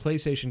 I'm a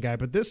PlayStation guy,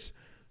 but this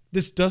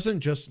doesn't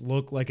just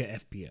look like a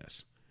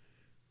FPS.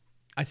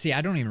 I see.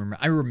 I don't even remember.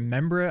 I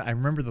remember it. I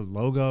remember the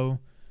logo,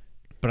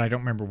 but I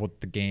don't remember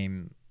what the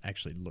game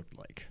actually looked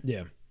like.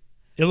 Yeah.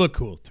 It looked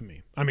cool to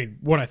me. I mean,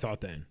 what I thought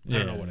then. I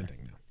don't know Yeah. what I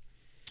think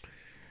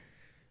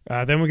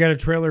now. Then we got a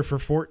trailer for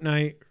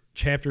Fortnite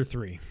Chapter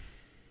 3.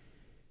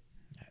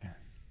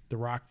 The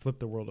Rock flipped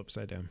the world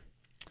upside down.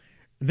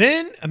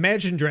 Then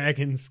Imagine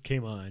Dragons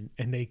came on,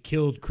 and they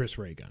killed Chris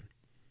Ray Gun.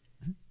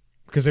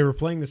 Because they were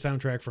playing the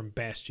soundtrack from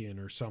Bastion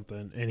or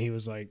something, and he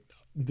was like,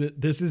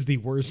 this is the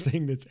worst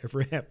thing that's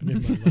ever happened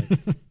in my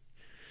life.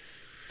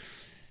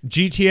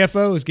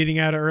 GTFO is getting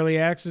out of early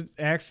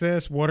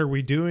access. What are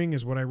we doing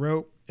is what I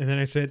wrote. And then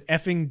I said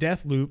effing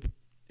Deathloop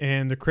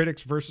and the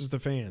critics versus the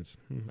fans.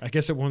 I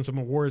guess it won some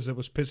awards that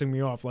was pissing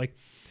me off. Like,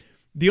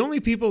 the only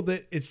people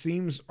that it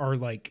seems are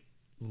like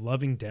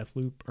loving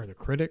Deathloop are the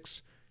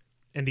critics,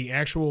 and the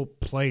actual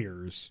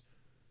players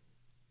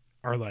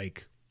are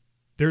like,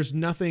 there's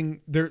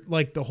nothing there.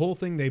 Like, the whole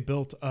thing they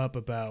built up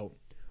about,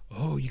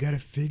 you got to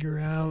figure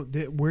out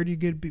that where do you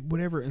get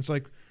whatever. And it's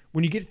like,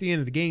 when you get to the end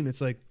of the game,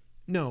 it's like,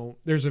 No,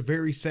 there's a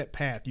very set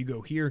path. You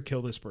go here,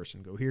 kill this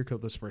person. Go here, kill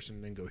this person.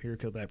 And then go here,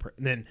 kill that person.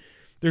 And then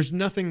there's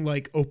nothing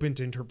like open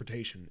to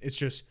interpretation. It's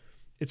just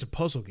it's a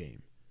puzzle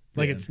game.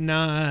 Like it's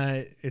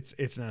not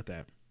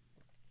that.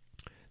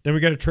 Then we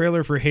got a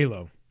trailer for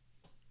Halo,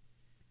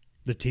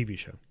 the TV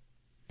show.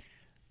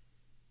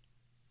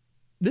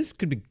 This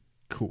could be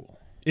cool.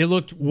 It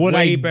looked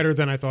way better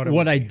than I thought it would.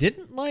 What I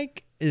didn't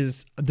like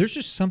is there's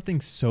just something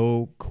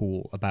so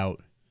cool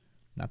about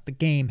not the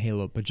game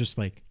Halo, but just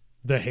like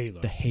the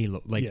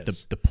Halo, like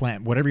yes. the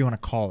plant, whatever you want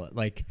to call it,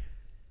 like,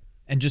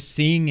 and just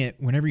seeing it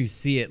whenever you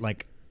see it,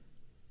 like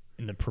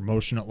in the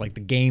promotional, like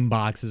the game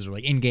boxes or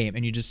like in game,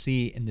 and you just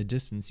see in the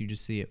distance, you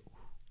just see it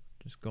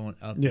just going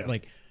up,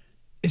 like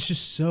it's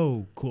just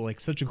so cool, like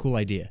such a cool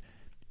idea.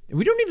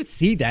 We don't even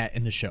see that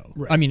in the show.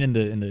 Right. I mean, in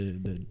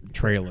the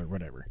trailer,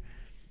 whatever.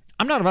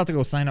 I'm not about to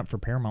go sign up for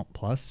Paramount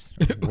Plus,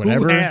 or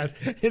whatever. Who has?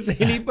 Is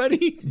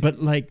anybody? But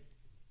like,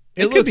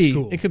 it could looks be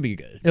cool. It could be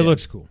good. It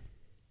looks cool.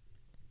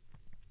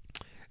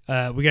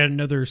 We got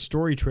another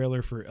story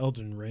trailer for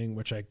Elden Ring,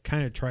 which I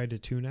kind of tried to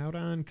tune out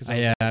on because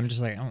I'm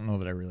just like, I don't know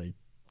that I really.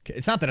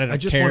 It's not that I don't. I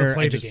just care. want to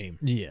play the game.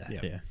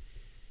 Yeah.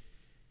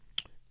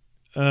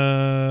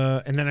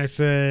 And then I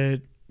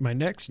said my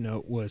next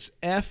note was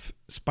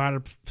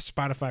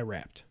Spotify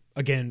Wrapped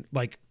again.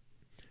 Like,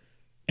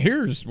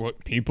 here's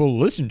what people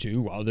listen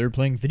to while they're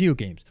playing video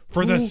games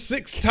for the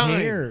sixth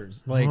time.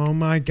 Like, oh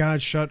my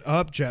God, shut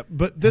up, Jeff.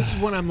 But this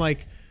is when I'm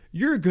like,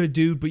 you're a good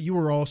dude, but you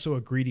were also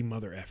a greedy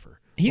mother effer.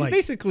 He's like,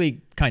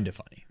 basically kind of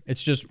funny.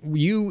 It's just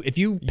if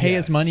you pay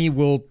us money,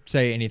 we'll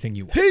say anything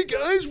you want. Hey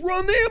guys, we're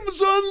on the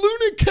Amazon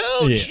Luna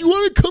couch. You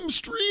want to come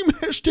stream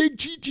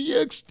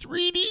 #GTX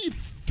 3D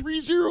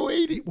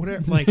 3080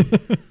 whatever. Like,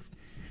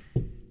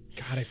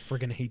 God, I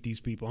friggin' hate these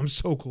people. I'm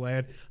so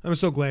glad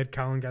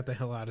Colin got the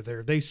hell out of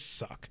there. They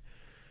suck.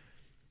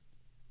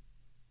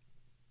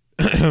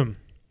 Then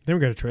we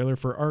got a trailer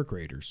for Arc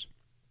Raiders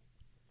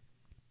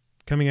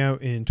coming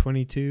out in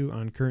 22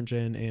 on current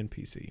gen and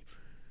PC.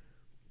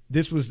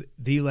 This was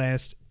the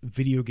last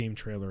video game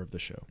trailer of the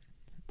show.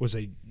 Was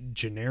a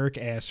generic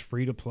ass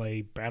free to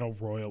play battle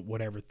royal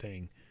whatever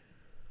thing.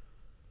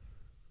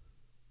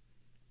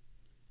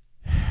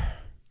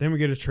 Then we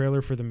get a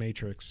trailer for The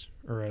Matrix,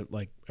 or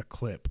a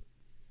clip.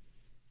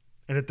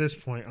 And at this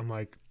point, I'm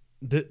like,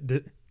 this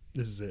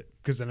is it,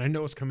 because then I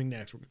know what's coming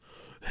next.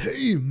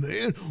 Hey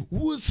man,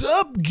 what's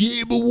up,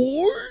 Game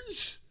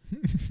Awards?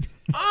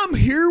 I'm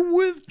here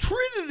with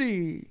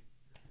Trinity.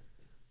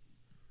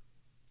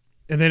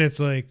 And then it's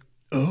like,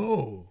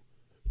 oh,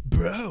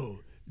 bro,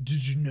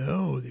 did you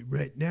know that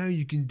right now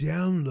you can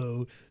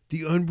download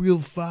the Unreal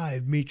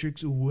 5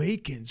 Matrix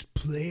Awakens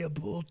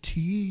playable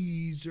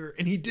teaser?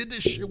 And he did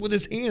this shit with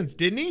his hands,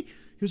 didn't he?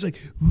 He was like,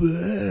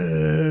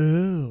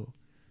 whoa.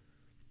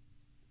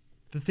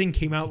 The thing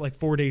came out like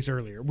 4 days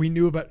earlier. We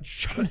knew about,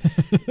 shut up.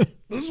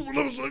 This is what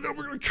I was like, I'm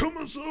going to kill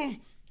myself.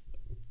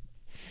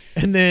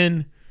 And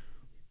then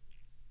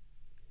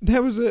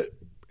that was it.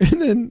 And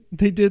then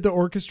they did the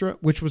orchestra,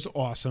 which was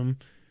awesome.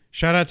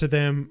 Shout out to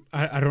them.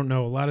 I don't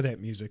know a lot of that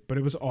music, but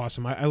it was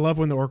awesome. I love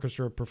when the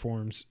orchestra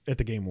performs at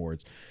the Game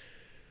Awards.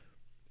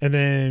 And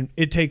then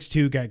It Takes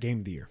Two got Game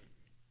of the Year.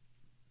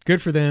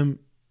 Good for them.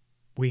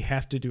 We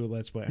have to do a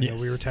Let's Play. I know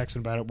we were texting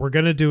about it. We're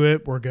going to do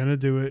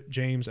it.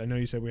 James, I know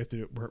you said we have to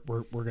do it.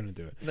 We're going to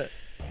do it.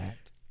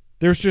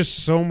 There's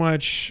just so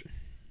much.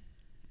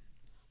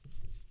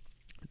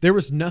 There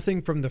was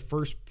nothing from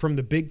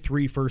the big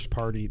three first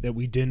party that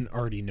we didn't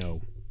already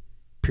know.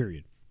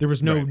 Period. There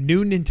was no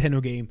new Nintendo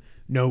game,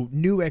 no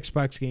new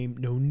Xbox game,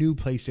 no new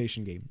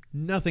PlayStation game.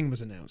 Nothing was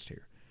announced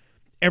here.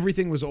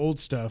 Everything was old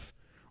stuff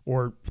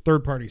or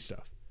third party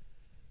stuff.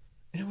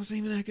 And it wasn't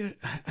even that good.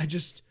 I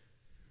just...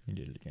 You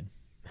did it again.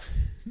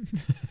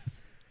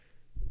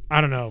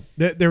 I don't know.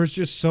 There was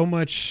just so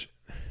much...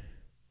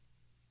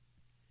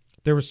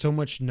 There was so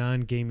much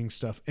non-gaming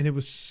stuff. And it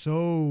was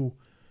so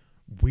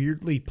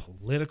weirdly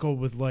political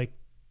with like...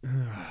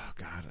 Oh,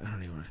 God, I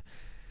don't even want to...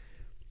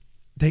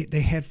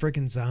 They had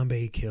freaking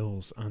zombie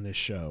kills on this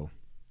show.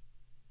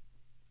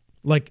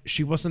 Like,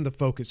 she wasn't the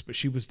focus, but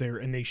she was there,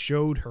 and they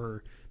showed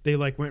her. They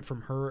like went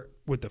from her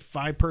with the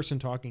 5-person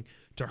talking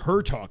to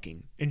her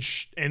talking,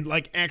 and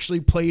like actually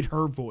played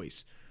her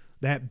voice.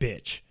 That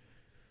bitch.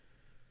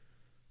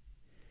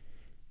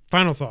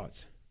 Final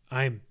thoughts.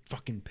 I'm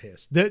fucking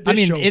pissed.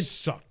 This show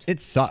sucked. It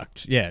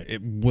sucked. Yeah,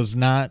 it was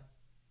not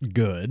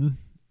good,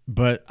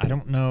 but I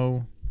don't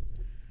know.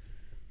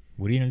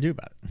 What are you gonna do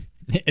about it?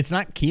 It's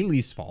not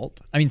Keeley's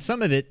fault. I mean,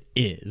 some of it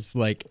is.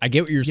 Like, I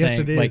get what you're saying. Yes,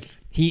 it is. Like,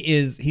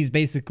 he's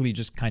basically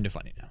just kind of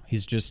funny now.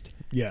 He's just,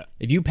 yeah.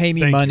 If you pay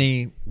me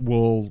money,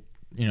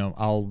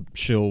 I'll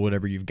shill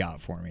whatever you've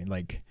got for me.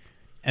 Like,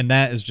 and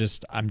that is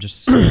just, I'm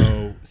just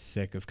so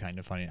sick of kind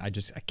of funny. I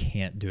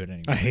can't do it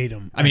anymore. I hate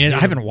them. I mean, I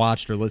haven't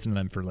watched or listened to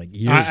them for like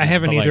years. I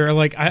haven't either. I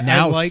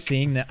like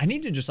seeing that. I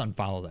need to just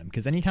unfollow them,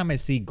 because anytime I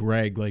see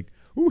Greg, like,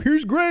 oh,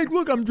 here's Greg.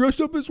 Look, I'm dressed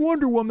up as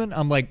Wonder Woman.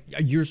 I'm like,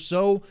 you're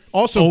so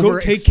also go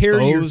take care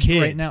of your kid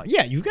right now.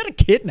 Yeah, you've got a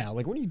kid now.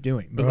 Like, what are you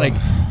doing? But like,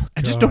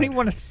 I just don't even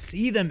want to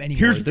see them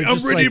anymore.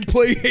 I'm ready to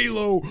play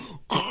Halo.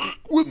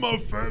 with my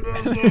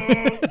feathers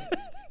up.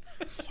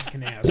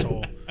 Fucking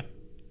asshole.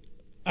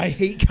 I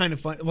hate Kind of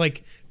Fun.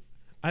 Like,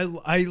 I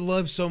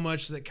love so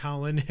much that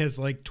Colin has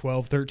like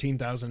 12,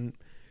 13,000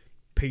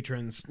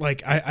 patrons.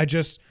 Like, I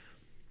just...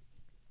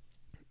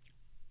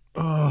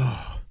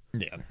 Oh.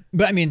 Yeah.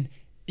 But I mean,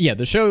 yeah,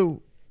 the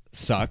show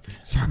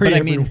sucked. Sorry, but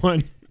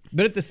everyone.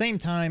 But at the same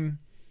time,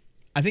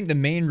 I think the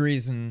main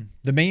reason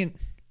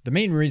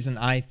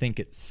I think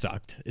it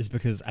sucked is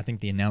because I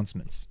think the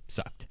announcements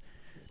sucked.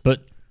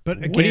 But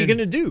again, what are you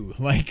gonna do?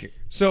 Like,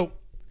 so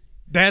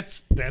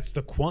that's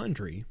the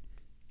quandary.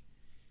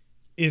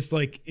 Is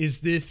like, is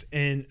this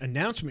an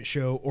announcement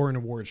show or an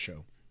awards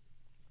show?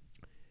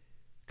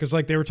 Because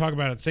like they were talking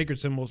about at Sacred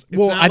Symbols.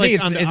 well, not I think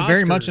like on the it's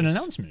very much an Oscars.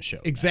 announcement show.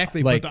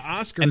 Exactly, Like, but the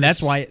Oscars, and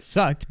that's why it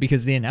sucked,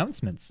 because the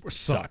announcements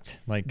sucked.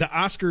 Like, the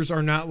Oscars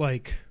are not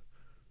like,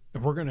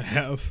 we're gonna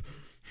have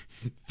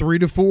 3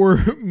 to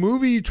 4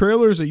 movie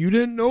trailers that you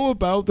didn't know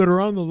about that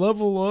are on the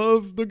level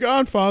of The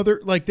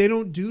Godfather. Like, they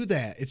don't do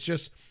that. It's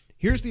just,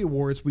 here's the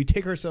awards. We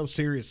take ourselves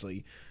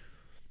seriously.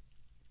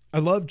 I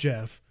love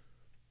Jeff.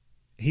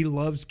 He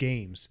loves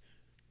games.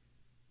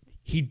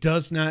 He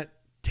does not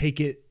take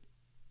it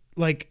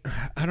like,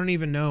 I don't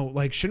even know.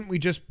 Like, shouldn't we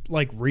just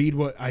like read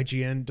what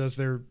IGN does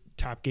their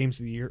top games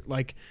of the year?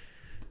 Like,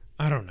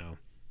 I don't know.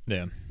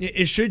 yeah,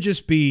 It should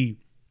just be,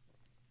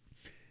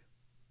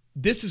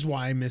 this is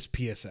why I miss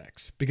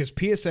PSX, because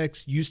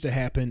PSX used to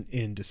happen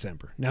in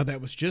December. Now,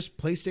 that was just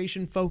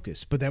PlayStation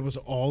focused, but that was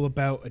all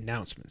about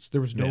announcements.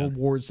 There was no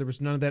awards. There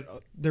was none of that.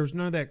 There was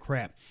none of that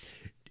crap.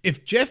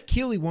 If Jeff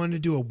Keighley wanted to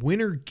do a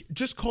winner,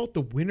 just call it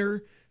the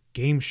Winter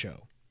Game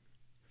Show.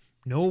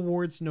 No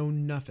awards, no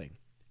nothing.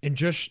 And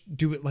just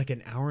do it like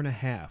an hour and a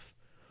half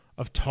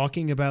of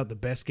talking about the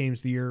best games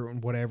of the year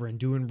and whatever, and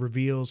doing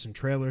reveals and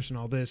trailers and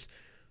all this.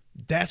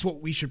 That's what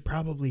we should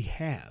probably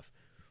have.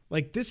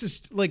 Like, this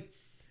is like,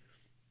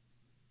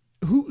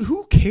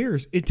 who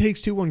cares? It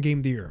Takes Two won Game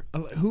of the Year.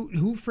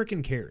 Who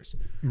freaking cares?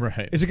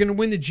 right. Is it going to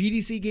win the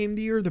GDC Game of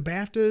the Year, the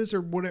BAFTAs,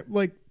 or whatever?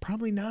 Like,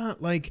 probably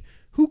not. Like,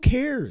 who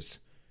cares?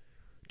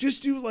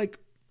 Just do like,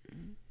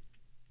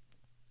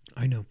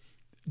 I know,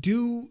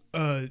 do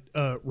a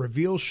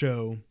reveal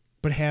show,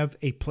 but have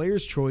a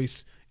player's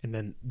choice, and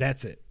then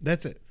that's it.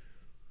 That's it.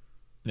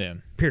 Yeah.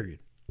 Period.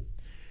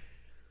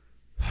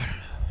 I don't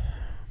know.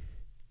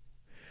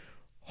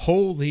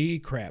 Holy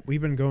crap.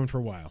 We've been going for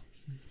a while.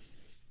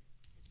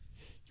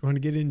 You want to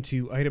get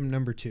into item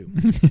number 2.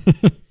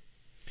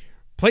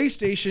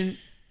 PlayStation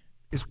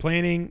is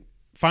planning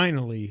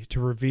finally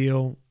to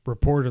reveal,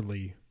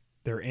 reportedly,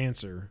 their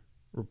answer,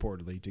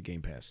 reportedly, to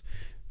Game Pass.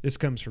 This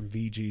comes from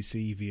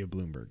VGC via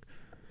Bloomberg.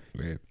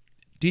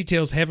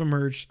 Details have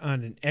emerged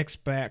on an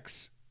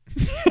Xbox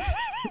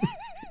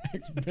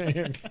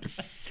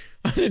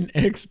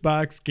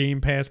Game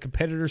Pass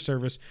competitor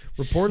service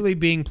reportedly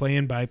being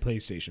planned by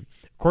PlayStation.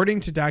 According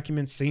to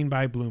documents seen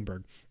by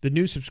Bloomberg, the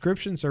new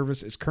subscription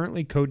service is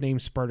currently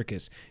codenamed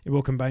Spartacus. It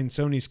will combine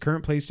Sony's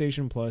current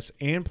PlayStation Plus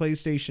and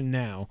PlayStation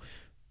Now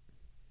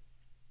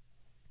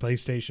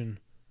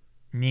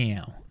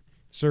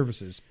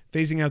services,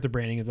 phasing out the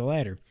branding of the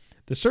latter.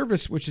 The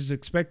service, which is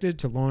expected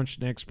to launch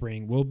next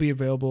spring, will be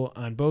available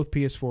on both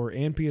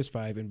PS4 and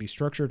PS5 and be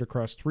structured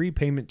across 3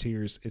 payment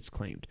tiers, it's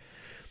claimed.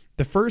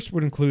 The first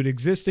would include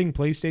existing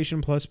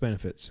PlayStation Plus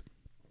benefits,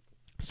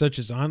 such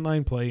as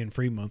online play and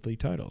free monthly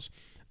titles.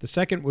 The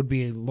second would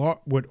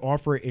would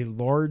offer a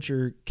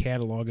larger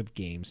catalog of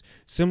games,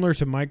 similar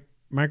to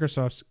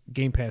Microsoft's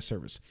Game Pass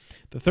service.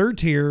 The third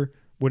tier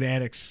would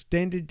add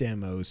extended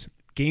demos,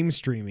 game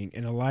streaming,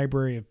 and a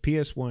library of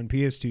PS1,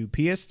 PS2,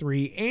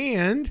 PS3,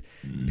 and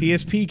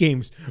PSP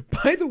games.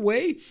 By the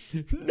way,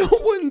 no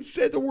one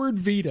said the word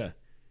Vita.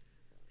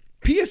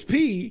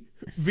 PSP?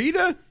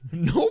 Vita?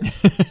 Nope.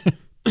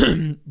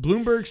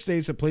 Bloomberg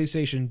states that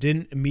PlayStation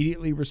didn't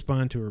immediately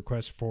respond to a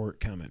request for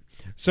comment.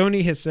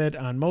 Sony has said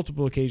on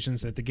multiple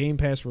occasions that the Game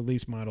Pass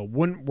release model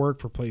wouldn't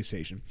work for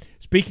PlayStation.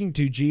 Speaking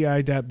to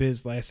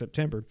GI.biz last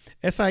September,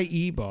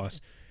 SIE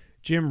boss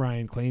Jim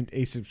Ryan claimed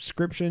a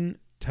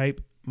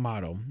subscription-type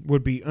model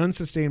would be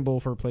unsustainable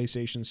for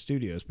PlayStation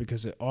Studios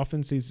because it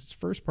often sees its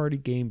first-party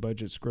game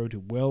budgets grow to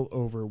well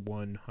over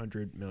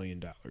 $100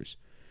 million.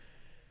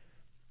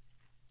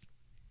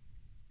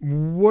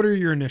 What are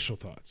your initial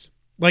thoughts?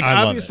 Like,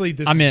 obviously,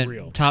 this I'm is in.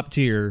 real. Top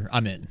tier,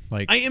 I'm in.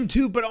 Like, I am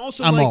too, but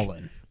also, I'm like, all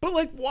in. But,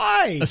 like,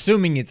 why?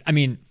 Assuming it's, I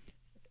mean,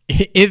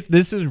 if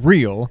this is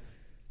real,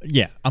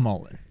 yeah, I'm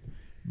all in.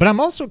 But I'm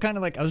also kind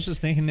of like, I was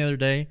just thinking the other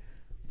day,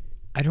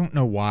 I don't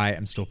know why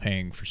I'm still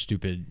paying for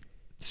stupid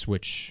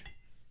Switch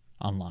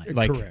Online.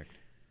 Like, correct.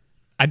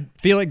 I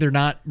feel like they're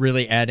not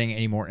really adding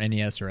any more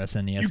NES or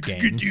SNES Get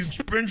games. the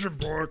expansion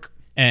pack.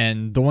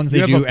 And the ones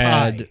You they have do a Pi.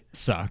 add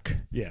suck.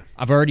 Yeah.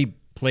 I've already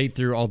played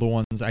through all the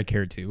ones I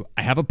cared to.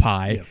 I have a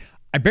Pi. Yeah.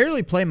 I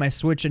barely play my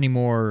Switch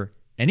anymore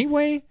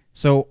anyway,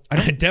 so I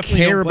don't definitely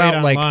care don't play it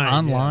about like online,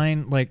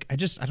 online. Like, I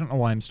don't know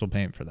why I'm still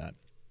paying for that.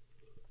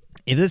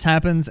 If this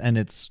happens and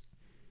it's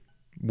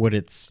what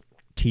it's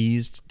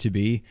teased to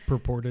be,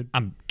 Purported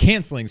I'm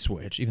canceling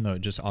Switch, even though it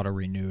just auto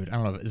renewed. I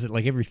don't know. Is it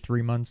like every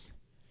 3 months?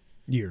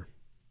 year.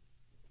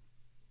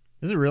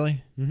 Is it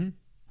really? Mm-hmm.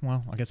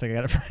 Well, I guess I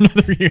got it for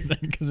another year then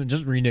because it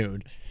just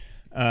renewed.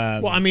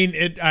 Well, I mean,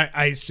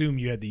 I assume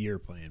you had the year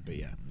plan, but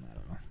yeah. I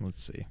don't know.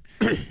 Let's see.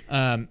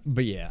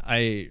 But yeah,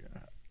 I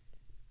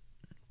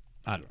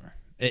don't know.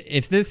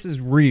 If this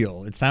is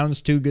real, it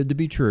sounds too good to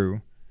be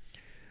true.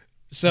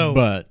 So,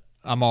 But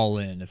I'm all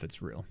in if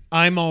it's real.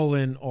 I'm all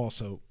in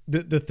also.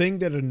 The thing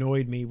that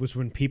annoyed me was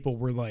when people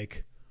were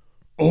like,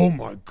 oh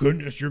my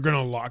goodness, you're going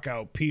to lock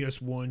out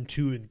PS1,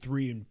 2, and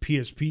 3 and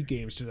PSP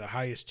games to the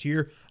highest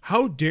tier?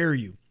 How dare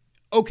you?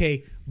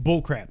 Okay,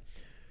 bullcrap.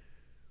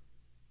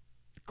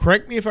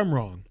 Correct me if I'm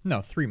wrong.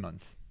 No, 3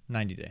 month,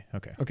 90 day.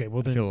 Okay. Okay, well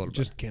I feel a then little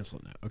just cancel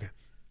it now. Okay.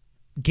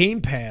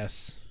 Game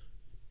Pass,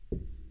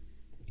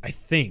 I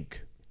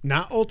think,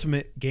 not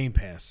Ultimate, Game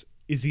Pass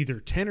is either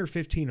 10 or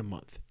 15 a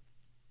month.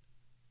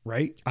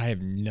 Right? I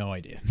have no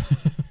idea.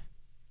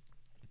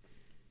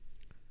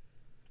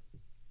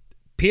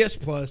 PS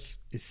Plus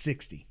is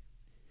 60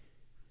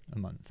 A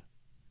month.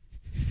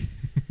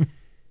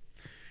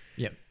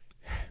 Yep.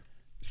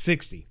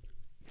 60.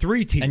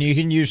 3 tiers. And you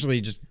can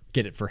usually just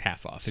get it for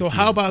half off. So if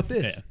how you- about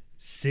this? Yeah.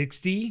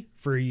 60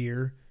 for a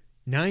year,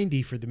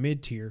 90 for the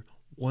mid tier,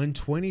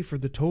 120 for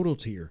the total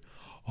tier.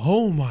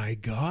 Oh my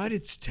God,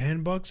 it's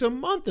 $10 a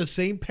month, the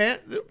same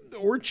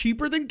or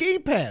cheaper than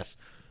Game Pass.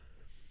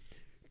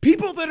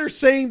 People that are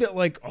saying that,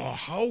 like, oh,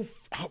 how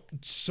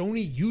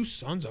Sony, you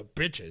sons of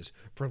bitches,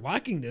 for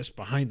locking this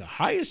behind the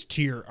highest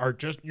tier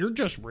you're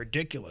just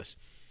ridiculous.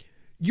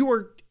 You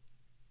are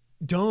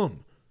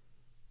dumb.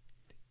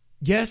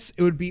 Yes,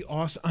 it would be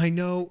awesome. I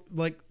know,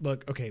 like,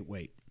 look, okay,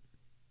 wait.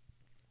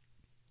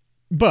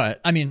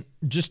 But, I mean,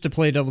 just to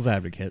play devil's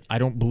advocate, I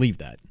don't believe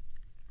that.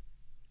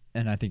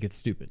 And I think it's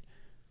stupid.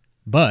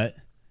 But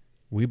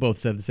we both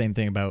said the same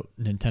thing about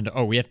Nintendo.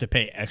 Oh, we have to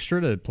pay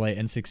extra to play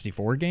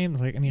N64 games?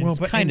 Like, I mean, it's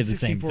kind of the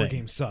same thing. N64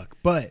 games suck.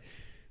 But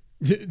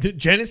the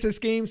Genesis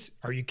games,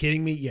 are you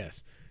kidding me?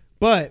 Yes.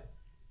 But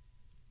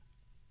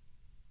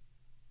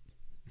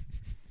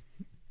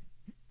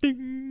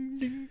Ding,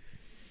 ding.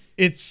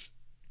 it's...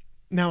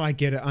 Now I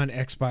get it. On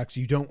Xbox,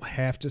 you don't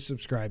have to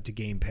subscribe to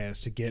Game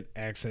Pass to get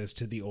access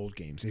to the old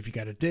games. If you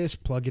got a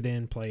disc, plug it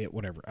in, play it,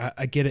 whatever.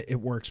 I get it. It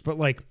works. But,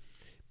 like,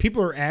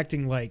 people are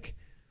acting like...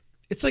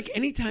 It's like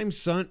anytime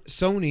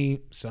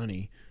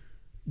Sony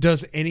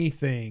does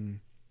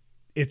anything,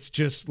 it's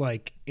just,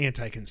 like,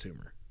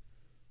 anti-consumer.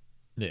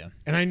 Yeah.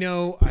 And I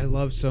know I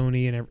love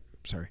Sony and...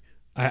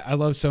 I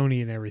love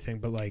Sony and everything,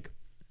 but, like,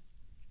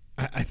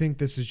 I think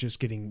this is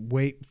just getting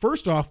way...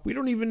 First off, we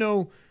don't even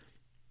know...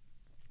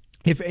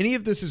 If any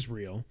of this is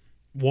real,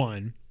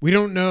 1, we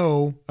don't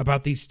know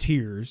about these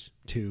tiers.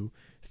 2,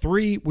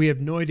 3, we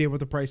have no idea what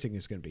the pricing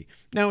is going to be.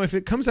 Now, if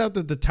it comes out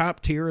that the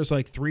top tier is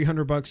like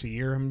 $300 a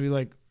year, I'm going to be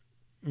like,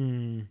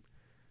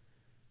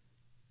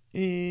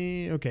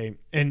 okay.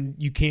 And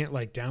you can't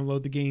like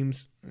download the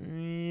games.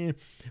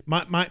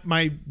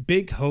 My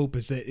big hope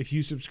is that if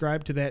you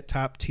subscribe to that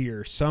top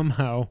tier,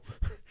 somehow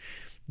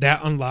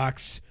that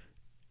unlocks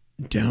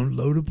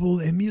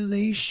downloadable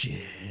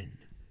emulation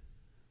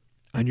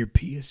on your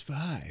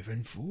PS5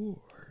 and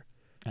 4.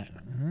 I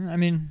don't know. I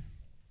mean,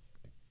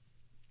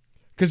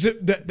 because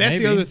that's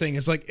Maybe. the other thing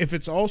is like if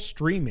it's all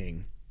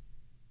streaming,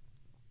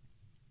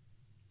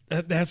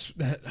 that's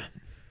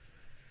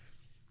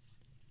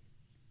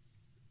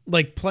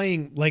like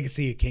playing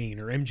Legacy of Kain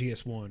or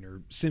MGS1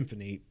 or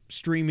Symphony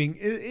streaming.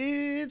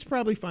 It's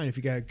probably fine if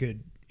you got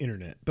good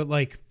internet, but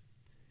like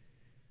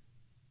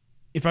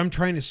if I'm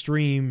trying to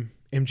stream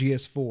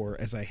MGS4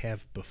 as I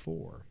have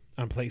before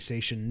on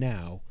PlayStation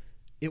Now,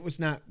 it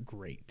was not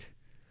great.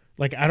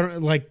 Like I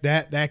don't like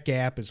that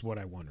gap is what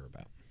I wonder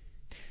about.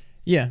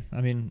 yeah.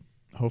 I mean,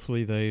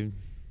 hopefully they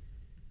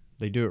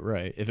do it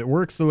right. If it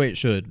works the way it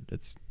should,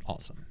 it's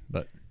awesome.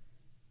 But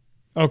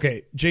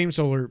Okay, James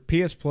Solar,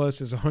 PS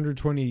Plus is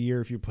 $120 a year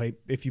if you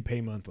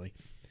pay monthly.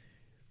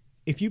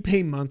 If you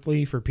pay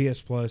monthly for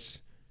PS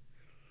Plus,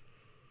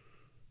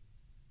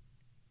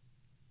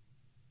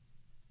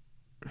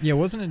 yeah,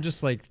 wasn't it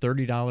just like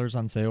 $30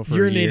 on sale for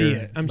you're a an year?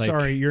 idiot. I'm Like,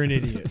 sorry, you're an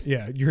idiot.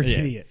 Yeah, you're an Yeah.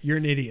 idiot. You're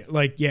an idiot.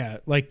 Like, yeah,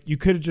 like you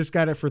could have just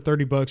got it for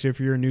 $30 if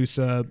you're a new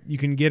sub. You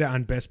can get it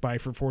on Best Buy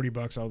for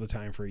 $40 all the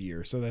time for a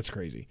year. So that's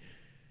crazy.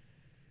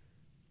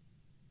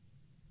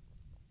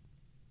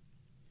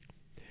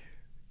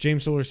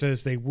 James Solar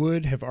says they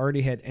would have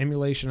already had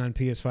emulation on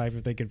PS5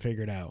 if they could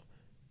figure it out.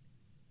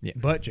 Yeah.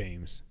 But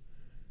James,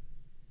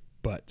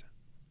 what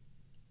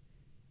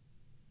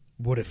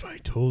if I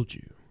told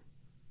you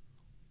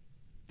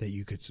that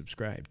you could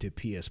subscribe to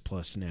PS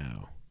Plus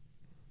now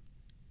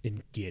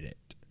and get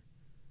it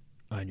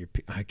on your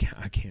I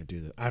can't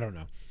do that. I don't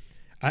know.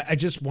 I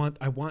just want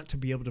to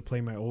be able to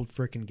play my old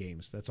frickin'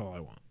 games. That's all I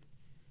want.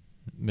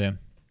 Yeah.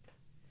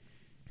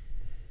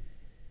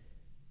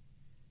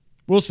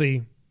 We'll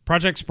see.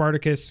 Project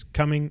Spartacus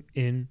coming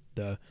in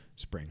the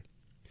spring.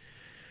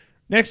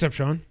 Next up,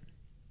 Sean.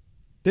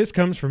 This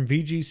comes from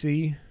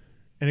VGC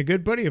and a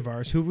good buddy of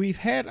ours who we've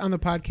had on the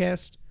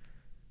podcast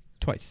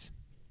Twice.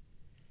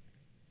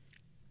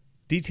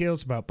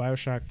 Details about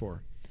BioShock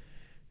 4.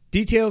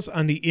 Details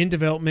on the in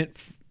development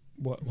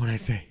What I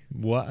say?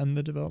 What in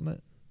the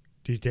development?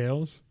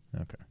 Details?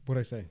 Okay. What'd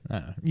I say? I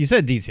don't know. You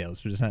said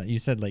details, but it's not. You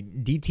said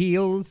like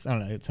details. I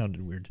don't know. It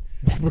sounded weird.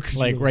 Because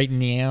Like you're right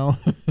now.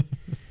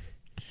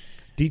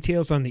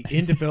 Details on the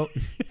in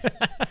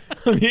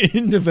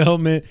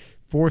development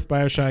fourth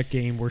BioShock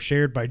game were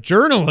shared by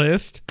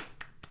journalist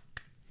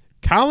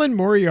Colin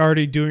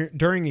Moriarty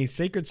during a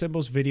Sacred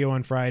Symbols video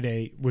on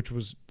Friday, which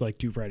was like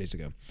 2 Fridays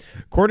ago.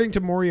 According to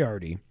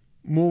Moriarty,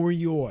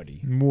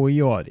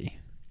 BioShock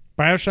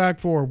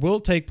 4 will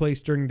take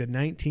place during the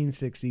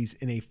 1960s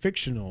in a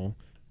fictional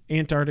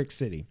Antarctic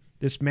city.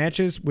 This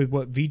matches with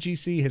what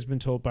VGC has been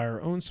told by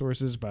our own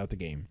sources about the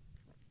game.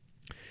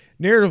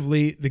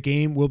 Narratively, the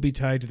game will be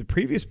tied to the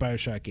previous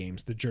BioShock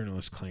games, the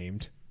journalist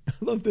claimed. I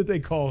love that they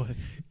call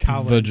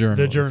Colin The the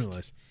journalist.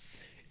 journalist.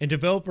 And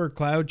developer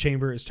Cloud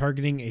Chamber is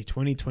targeting a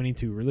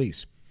 2022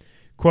 release.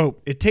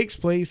 Quote, it takes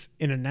place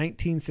in a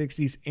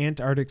 1960s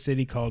Antarctic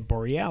city called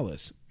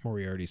Borealis,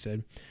 Moriarty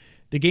said.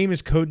 The game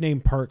is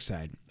codenamed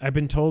Parkside. I've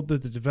been told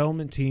that the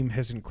development team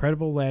has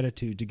incredible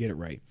latitude to get it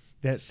right.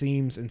 That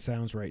seems and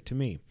sounds right to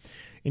me.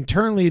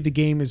 Internally, the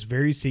game is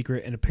very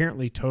secret and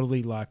apparently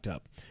totally locked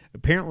up.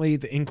 Apparently,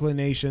 the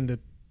inclination that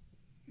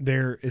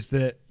there is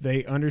that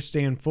they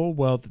understand full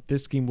well that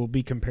this game will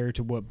be compared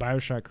to what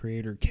BioShock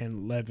creator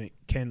Ken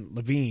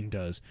Levine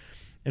does.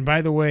 And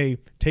by the way,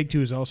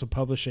 Take-Two is also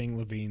publishing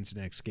Levine's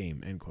next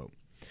game, end quote.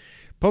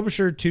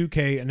 Publisher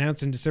 2K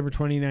announced in December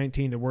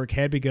 2019 that work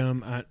had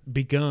begun on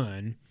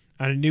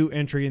a new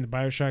entry in the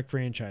BioShock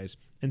franchise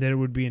and that it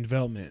would be in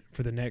development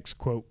for the next,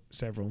 quote,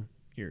 several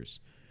years.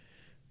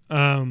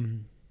 I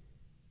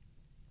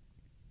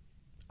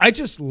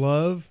just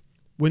love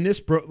when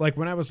this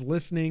when I was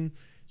listening.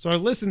 So I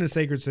listen to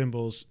Sacred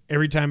Symbols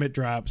every time it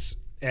drops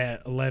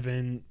at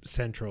 11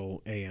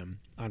 Central a.m.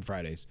 on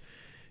Fridays.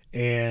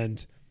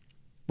 And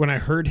when I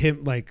heard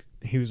him,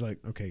 he was like,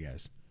 okay,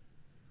 guys,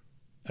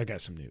 I got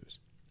some news.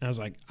 And I was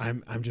like,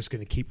 I'm just going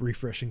to keep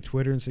refreshing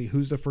Twitter and see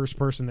who's the first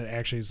person that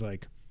actually is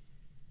like,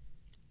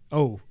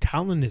 oh,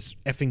 Colin is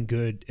effing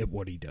good at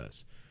what he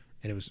does.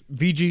 And it was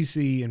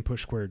VGC and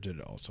Push Square did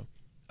it also.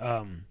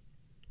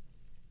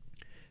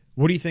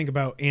 What do you think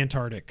about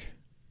Antarctic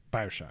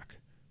BioShock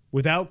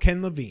without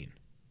Ken Levine?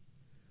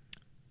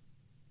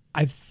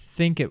 I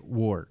think it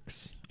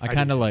works. I I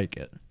kind do of too. like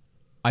it.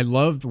 I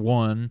loved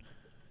 1.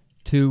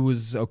 2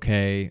 was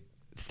okay.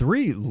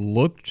 3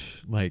 looked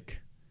like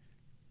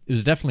it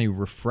was definitely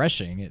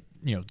refreshing.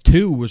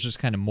 2 was just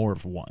kind of more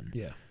of 1.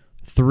 Yeah.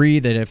 3,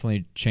 they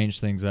definitely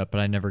changed things up,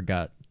 but I never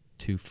got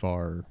too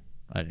far.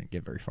 I didn't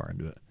get very far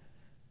into it.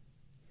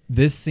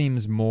 This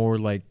seems more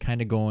like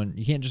kind of going.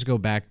 You can't just go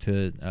back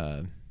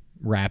to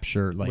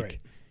Rapture, Right.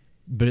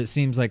 but it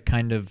seems like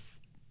kind of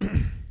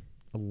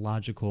a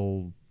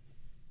logical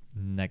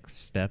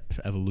next step,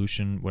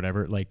 evolution,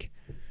 whatever. Like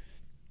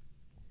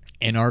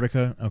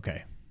Antarctica,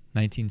 okay,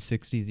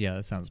 1960s, yeah,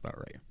 that sounds about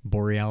right.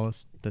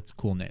 Borealis, that's a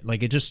cool name.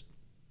 Like it just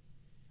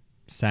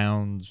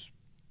sounds.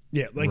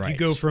 Yeah, like Right.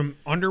 you go from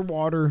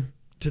underwater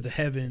to the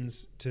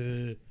heavens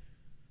to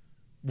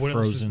what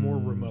else is Frozen, more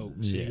remote.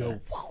 So you yeah. go.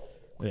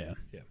 Yeah,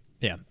 Yeah.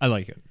 yeah, I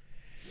like it.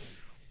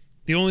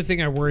 The only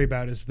thing I worry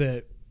about is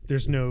that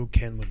there's no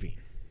Ken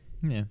Levine.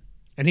 Yeah,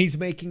 And he's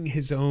making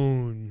his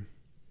own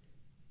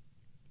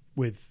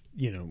with,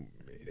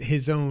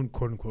 his own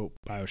quote unquote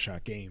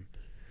BioShock game.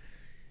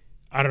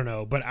 I don't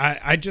know, but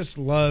I just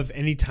love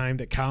any time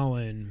that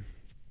Colin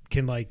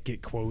can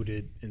get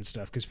quoted and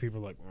stuff because people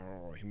are like,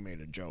 oh, he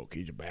made a joke.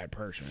 He's a bad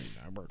person.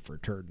 I work for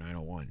Turd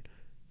 901.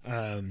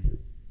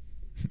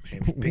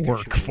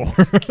 work for.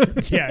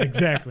 Yeah,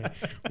 exactly.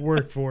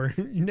 Work for.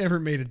 You never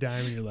made a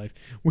dime in your life.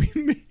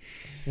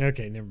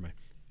 Okay, never mind.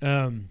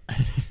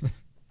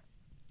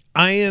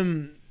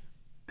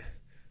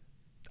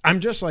 I'm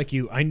just like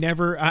you. I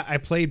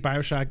played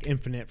BioShock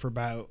Infinite for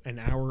about an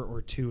hour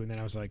or 2, and then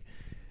I was like,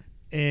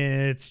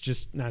 it's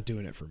just not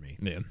doing it for me.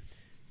 Yeah,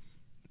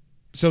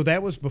 So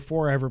that was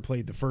before I ever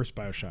played the first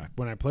BioShock.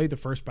 When I played the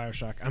first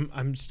BioShock,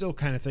 I'm still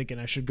kind of thinking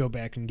I should go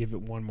back and give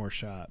it one more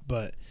shot,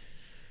 but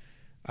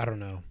I don't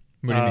know.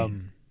 What do you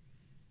mean?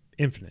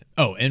 Infinite.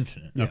 Oh,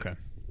 Infinite. Yeah. Okay.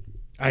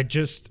 I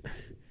don't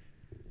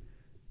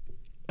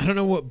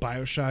know what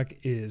BioShock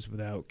is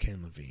without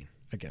Ken Levine,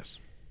 I guess.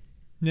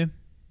 Yeah.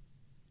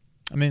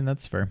 I mean,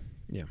 that's fair.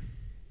 Yeah.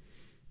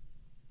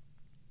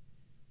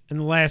 And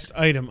the last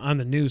item on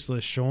the news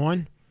list,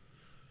 Sean,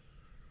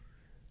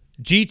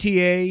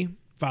 GTA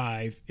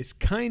 5 is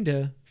kind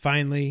of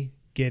finally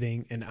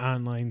getting an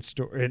online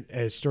story.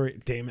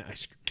 Damn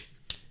it.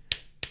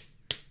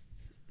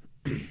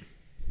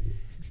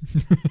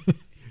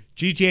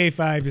 GTA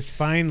 5 is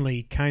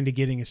finally kind of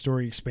getting a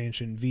story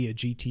expansion via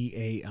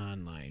GTA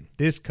Online.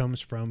 This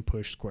comes from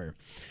Push Square.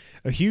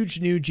 A huge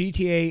new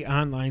GTA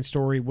Online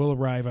story will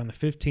arrive on the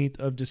 15th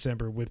of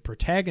December with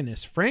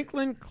protagonist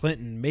Franklin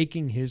Clinton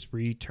making his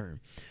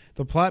return.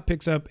 The plot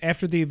picks up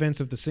after the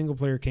events of the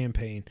single-player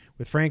campaign,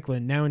 with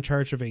Franklin now in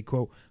charge of a,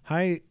 quote,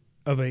 a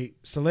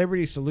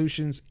celebrity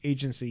solutions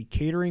agency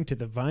catering to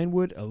the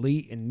Vinewood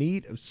elite in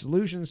need of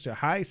solutions to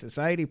high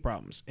society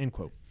problems, end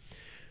quote.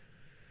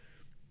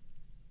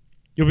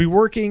 You'll be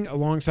working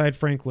alongside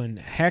Franklin,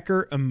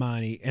 Hacker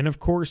Amani, and of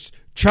course,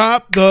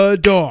 Chop the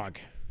dog.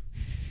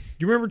 Do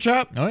you remember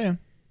Chop? Oh, yeah.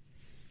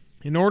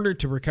 In order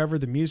to recover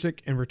the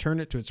music and return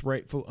it to its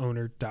rightful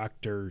owner,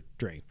 Dr.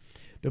 Dre.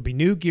 There'll be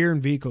new gear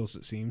and vehicles,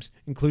 it seems,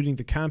 including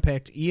the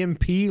compact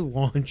EMP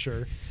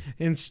launcher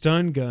and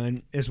stun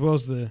gun, as well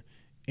as the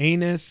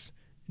Anus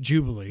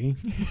Jubilee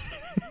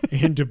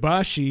and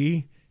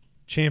Dabashi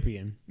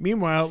Champion.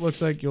 Meanwhile, it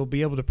looks like you'll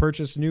be able to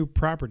purchase new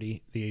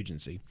property, the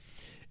agency.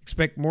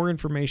 Expect more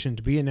information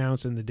to be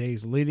announced in the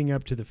days leading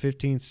up to the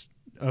 15th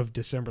of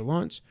December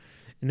launch.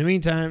 In the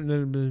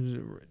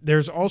meantime,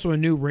 there's also a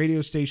new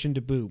radio station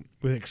to boot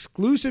with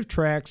exclusive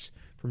tracks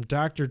from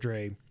Dr.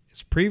 Dre,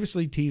 as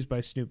previously teased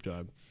by Snoop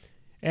Dogg.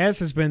 As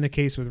has been the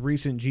case with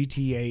recent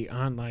GTA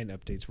Online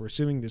updates, we're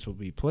assuming this will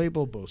be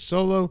playable both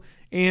solo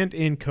and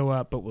in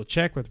co-op, but we'll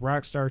check with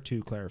Rockstar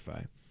to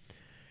clarify.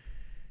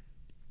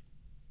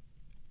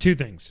 Two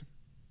things.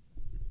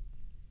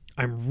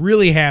 I'm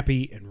really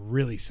happy and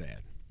really sad.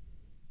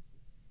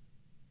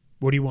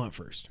 What do you want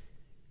first?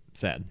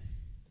 Sad.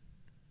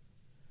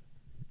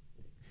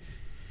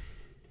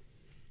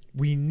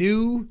 We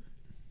knew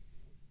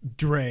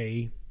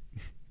Dre,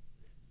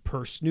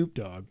 per Snoop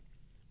Dogg,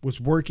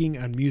 was working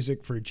on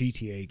music for a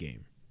GTA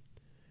game.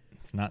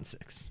 It's not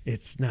 6.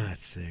 It's not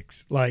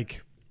 6. When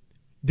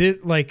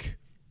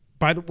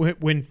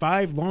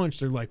 5 launched,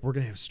 they're like, we're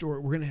gonna have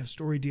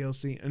story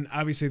DLC, and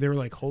obviously they were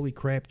like, holy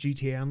crap,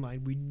 GTA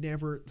Online. We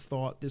never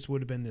thought this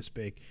would have been this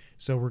big,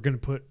 so we're gonna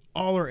put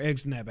all our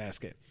eggs in that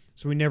basket.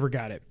 So we never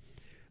got it.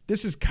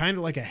 This is kind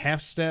of like a half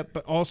step,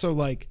 but also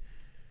like,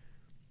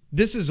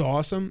 this is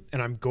awesome,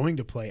 and I'm going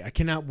to play. I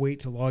cannot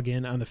wait to log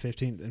in on the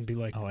 15th and be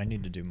like, Oh, I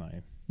need to do my...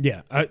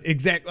 yeah,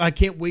 exactly. I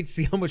can't wait to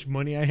see how much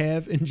money I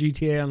have in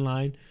GTA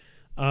Online.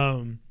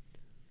 I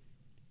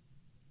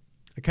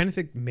kind of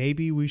think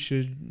maybe we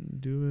should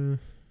do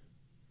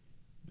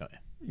Oh,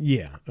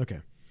 yeah,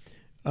 okay.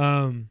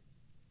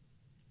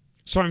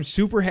 So I'm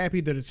super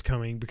happy that it's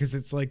coming because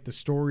it's like the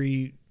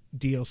story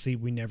DLC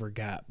we never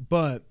got,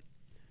 but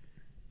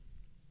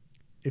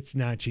it's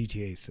not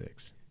GTA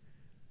 6.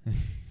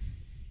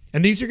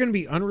 And these are going to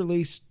be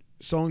unreleased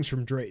songs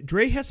from Dre.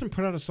 Dre hasn't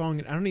put out a song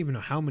in I don't even know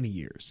how many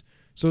years.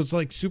 So it's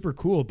like super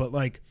cool, but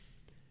like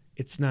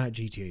it's not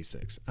GTA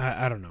 6.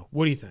 I don't know.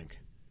 What do you think?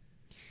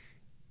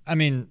 I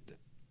mean,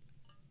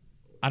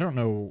 I don't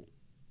know.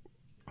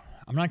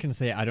 I'm not going to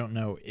say I don't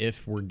know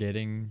if we're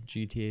getting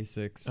GTA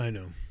 6. I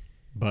know.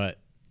 But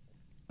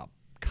I'm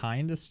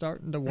kind of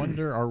starting to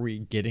wonder, are we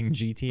getting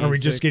GTA 6? Are we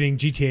just getting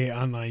GTA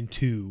Online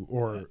 2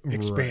 or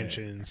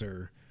expansions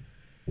or...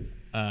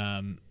 Come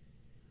on.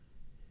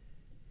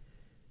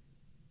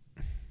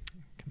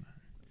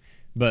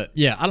 But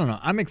yeah, I don't know.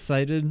 I'm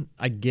excited.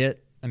 I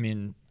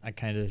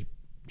kind of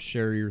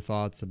share your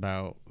thoughts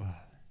about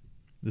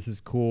this is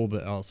cool,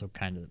 but also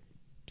kind of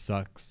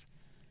sucks.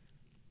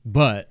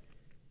 But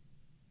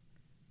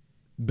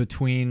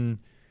between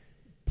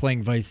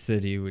playing Vice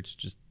City, which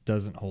just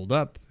doesn't hold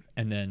up,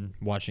 and then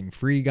watching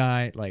Free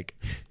Guy, like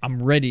I'm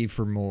ready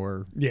for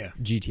more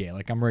GTA.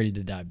 Like I'm ready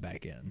to dive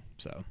back in.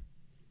 So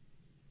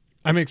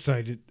I'm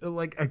excited.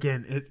 Like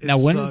again, it now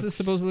when sucks. is this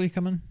supposedly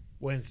coming?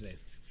 Wednesday.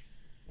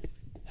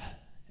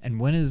 And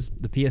when is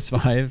the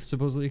PS5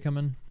 supposedly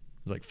coming?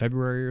 It's like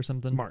February or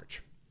something?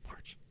 March.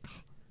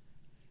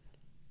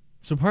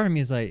 So part of me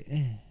is like,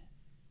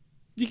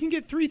 You can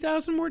get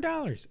 $3,000 more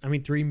dollars. I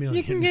mean, $3 million.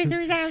 You can get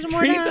 $3,000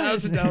 more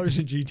 $3,000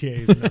 in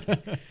GTA is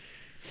nothing.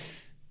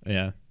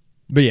 Yeah.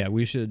 But yeah,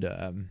 we should,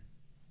 yeah.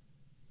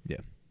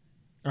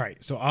 All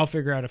right, so I'll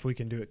figure out if we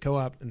can do it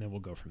co-op, and then we'll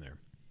go from there.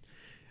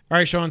 All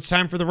right, Sean, it's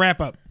time for the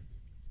wrap-up.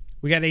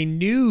 We got a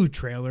new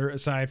trailer,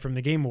 aside from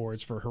the Game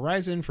Awards, for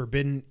Horizon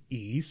Forbidden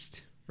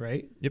East,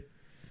 right? Yep.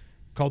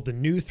 Called the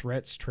New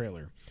Threats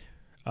trailer.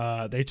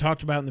 They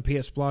talked about in the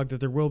PS blog that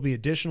there will be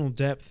additional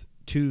depth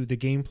to the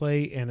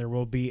gameplay, and there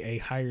will be a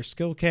higher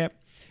skill cap.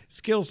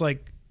 Skills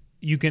like,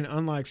 you can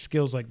unlock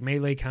skills like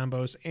melee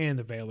combos and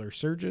the Valor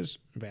Surges.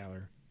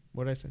 Valor.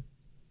 What did I say?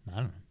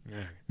 I don't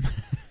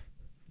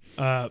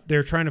know.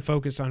 They're trying to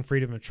focus on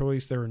freedom of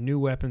choice. There are new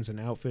weapons and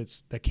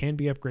outfits that can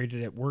be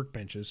upgraded at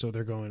workbenches, so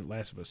they're going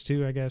Last of Us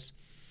 2, I guess.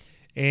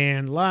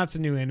 And lots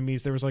of new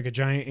enemies. There was like a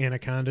giant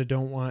anaconda.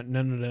 Don't want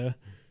none of the...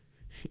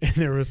 And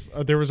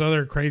there was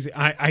other crazy...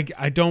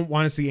 I don't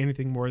want to see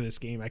anything more of this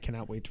game. I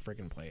cannot wait to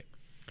freaking play it.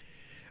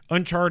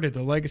 Uncharted,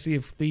 the Legacy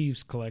of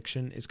Thieves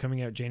collection is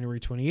coming out January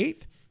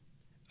 28th.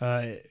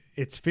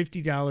 It's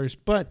 $50,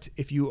 but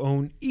if you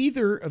own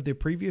either of the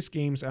previous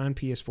games on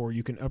PS4,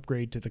 you can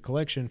upgrade to the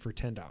collection for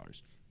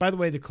 $10. By the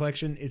way, the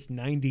collection is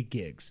 90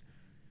 gigs.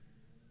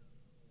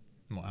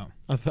 Wow.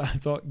 I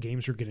thought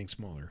games were getting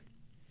smaller.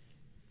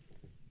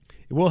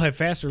 It will have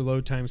faster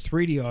load times,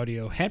 3D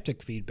audio,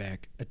 haptic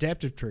feedback,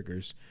 adaptive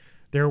triggers.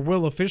 There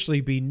will officially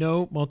be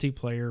no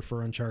multiplayer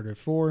for Uncharted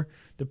 4.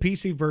 The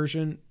PC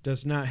version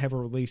does not have a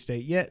release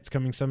date yet. It's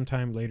coming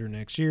sometime later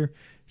next year.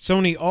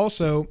 Sony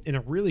also, in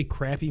a really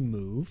crappy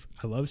move,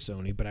 I love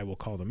Sony, but I will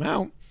call them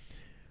out,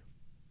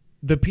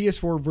 the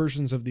PS4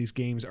 versions of these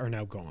games are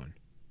now gone.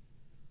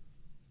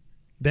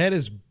 That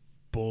is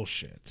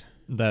bullshit.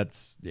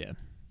 That's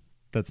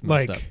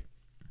messed up. Like,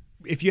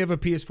 if you have a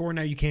PS4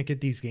 now, you can't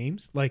get these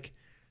games. Like,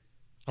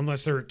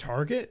 unless they're at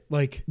Target.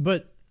 Like,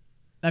 But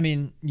I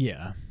mean,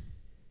 yeah,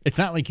 it's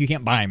not like you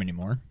can't buy them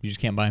anymore. You just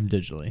can't buy them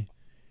digitally.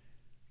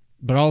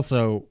 But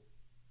also,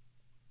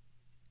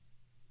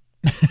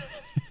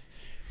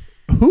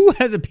 who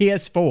has a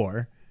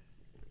PS4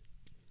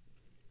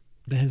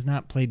 that has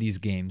not played these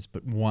games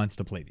but wants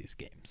to play these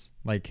games?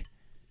 Like,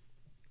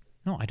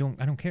 no, I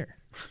don't care.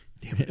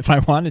 If I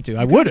wanted to,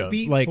 I would have.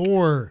 beat Like,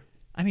 4.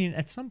 I mean,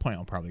 at some point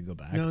I'll probably go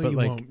back. No, but you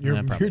like, won't. You're,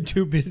 probably you're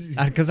too busy.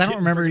 because I don't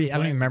getting remember. I freaking don't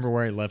even remember platinums.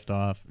 where I left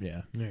off.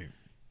 Yeah. Right.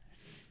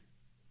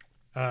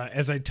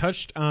 As I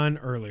touched on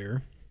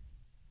earlier,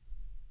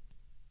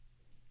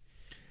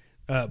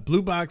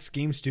 Blue Box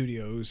Game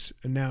Studios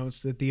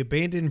announced that the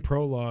abandoned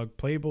prologue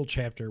playable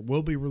chapter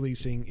will be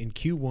releasing in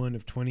Q1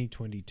 of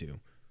 2022.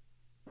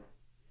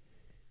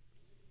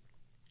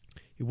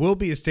 It will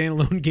be a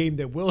standalone game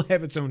that will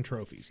have its own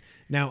trophies.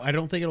 Now, I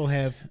don't think it'll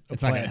have a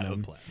It's not platinum. gonna have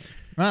a platinum.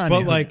 Well, I But,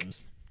 mean, who like,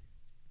 knows?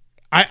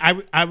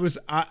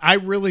 I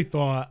really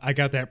thought I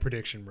got that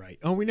prediction right.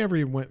 Oh, we never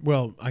even went.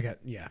 Well, I got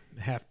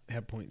half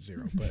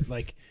 0.0, but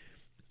like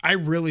I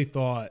really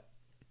thought,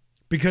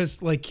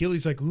 because like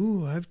Keely's like,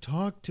 ooh, I've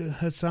talked to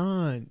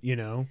Hassan, you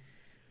know.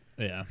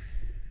 Yeah.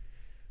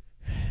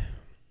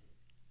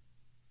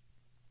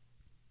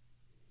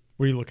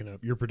 What are you looking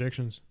up? Your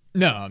predictions?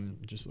 No, I'm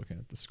just looking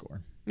at the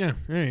score. Yeah,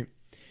 all right.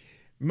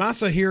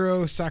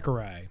 Masahiro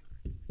Sakurai,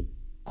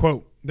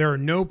 quote, there are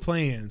no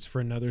plans for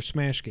another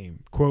Smash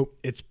game. Quote,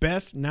 it's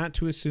best not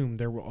to assume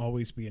there will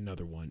always be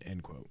another one,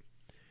 end quote.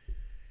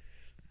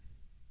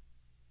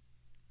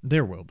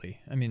 There will be.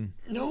 I mean,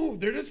 No,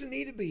 there doesn't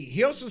need to be.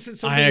 He also said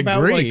something I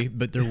about agree, like,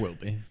 but there will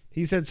be.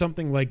 he said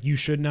something like you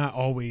should not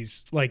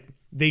always, like,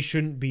 they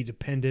shouldn't be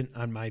dependent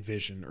on my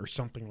vision or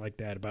something like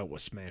that about what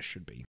Smash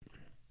should be.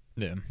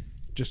 Yeah.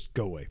 Just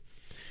go away.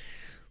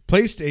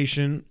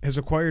 PlayStation has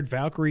acquired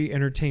Valkyrie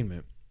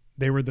Entertainment.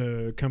 They were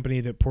the company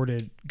that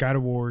ported God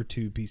of War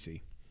to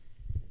PC.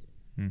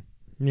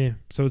 Yeah,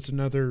 so it's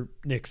another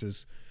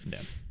Nix's.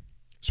 Yeah.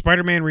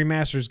 Spider-Man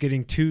Remastered is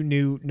getting 2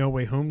 new No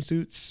Way Home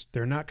suits.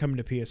 They're not coming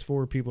to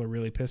PS4. People are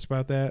really pissed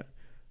about that.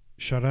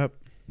 Shut up.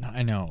 No,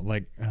 I know.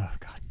 Like, oh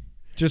god.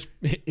 Just,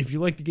 if you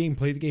like the game,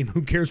 play the game.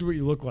 Who cares what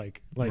you look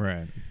like? Like,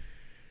 Right.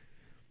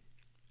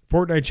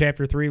 Fortnite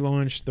Chapter 3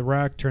 launched. The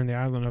Rock turned the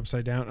island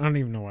upside down. I don't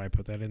even know why I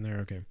put that in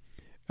there. Okay.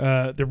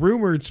 The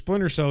rumored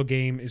Splinter Cell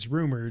game is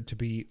rumored to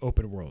be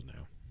open world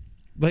now.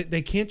 Like,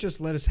 they can't just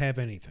let us have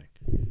anything.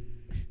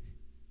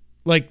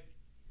 Like,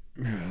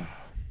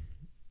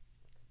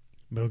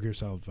 Metal Gear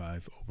Solid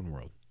 5 open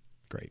world.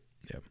 Great.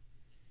 Yep.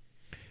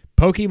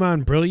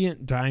 Pokemon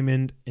Brilliant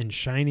Diamond and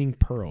Shining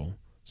Pearl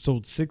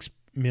sold 6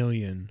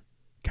 million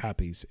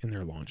copies in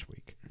their launch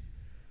week.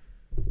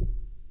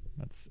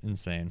 That's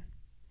insane.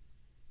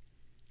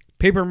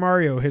 Paper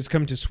Mario has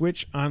come to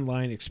Switch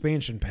Online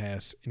Expansion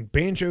Pass, and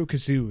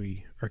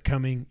Banjo-Kazooie are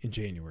coming in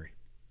January.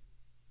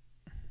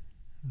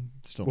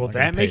 Still Will not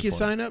gonna that pay make you for it.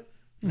 sign up?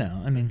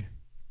 No, I mean,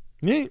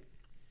 Yeah.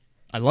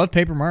 I love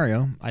Paper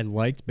Mario. I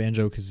liked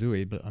Banjo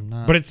Kazooie, but I'm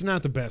not. But it's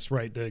not the best,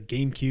 right? The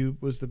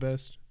GameCube was the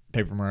best.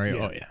 Paper Mario.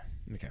 Yeah. Oh yeah.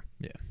 Okay.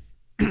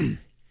 Yeah.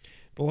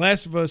 The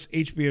Last of Us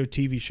HBO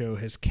TV show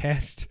has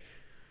cast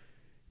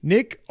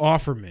Nick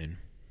Offerman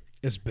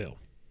as Bill.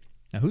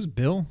 Now who's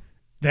Bill?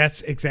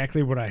 That's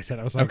exactly what I said.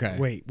 I was like, Okay.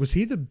 wait, was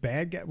he the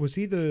bad guy? Was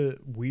he the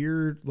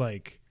weird,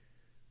 like,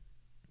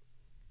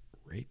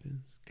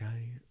 rapist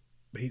guy?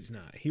 But he's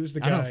not. He was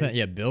the guy. I don't think.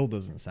 Yeah, Bill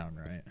doesn't sound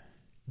right.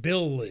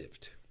 Bill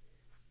lived.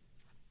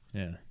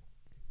 Yeah.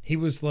 He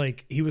was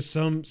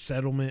some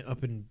settlement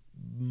up in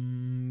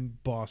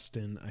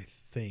Boston, I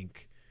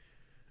think.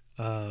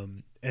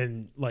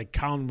 And like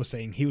Colin was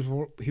saying, he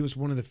was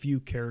one of the few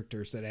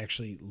characters that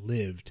actually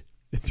lived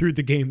through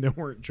the game that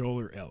weren't Joel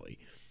or Ellie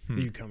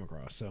that you come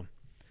across. So,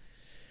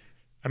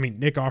 I mean,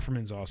 Nick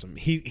Offerman's awesome.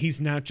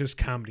 He's not just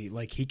comedy;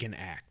 like he can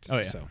act. Oh,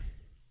 yeah. So.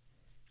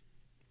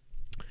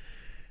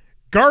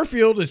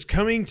 Garfield is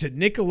coming to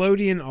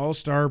Nickelodeon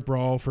All-Star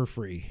Brawl for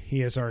free. He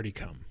has already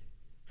come,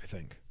 I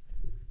think.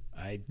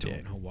 I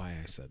don't know why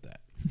I said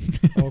that.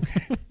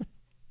 Okay.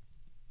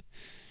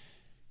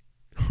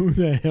 Who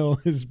the hell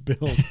is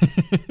Bill?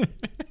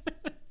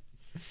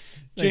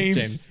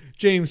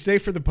 James, stay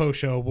for the post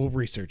show. We'll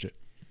research it.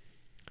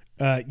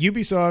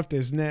 Ubisoft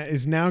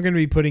is now going to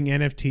be putting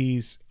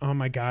NFTs. Oh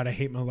my god, I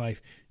hate my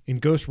life. In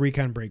Ghost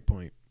Recon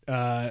Breakpoint.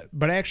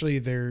 But actually,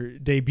 their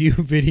debut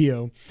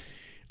video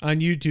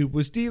on YouTube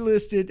was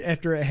delisted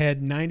after it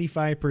had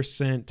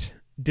 95%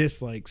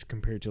 dislikes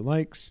compared to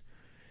likes.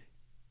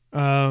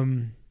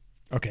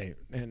 Okay,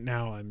 and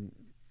now I'm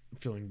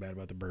feeling bad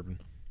about the bourbon.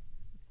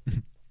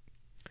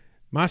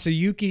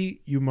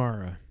 Masayuki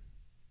Umara,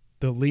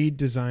 the lead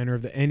designer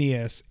of the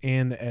NES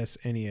and the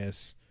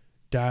SNES,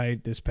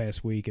 died this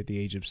past week at the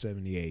age of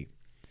 78.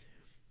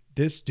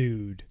 This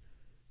dude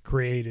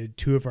created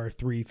 2 of our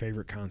 3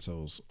 favorite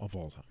consoles of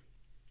all time.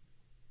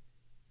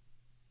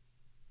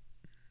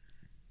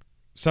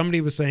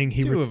 Somebody was saying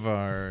he 2 of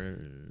our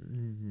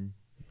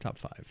top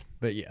 5,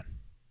 but yeah.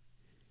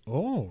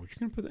 Oh, you're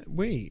gonna put that?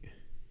 Wait,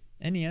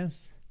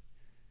 NES.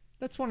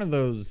 That's one of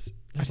those.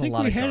 There's think a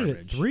lot we of had it at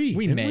garbage. 3,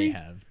 We didn't may we?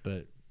 have,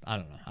 but I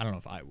don't know. I don't know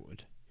if I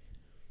would.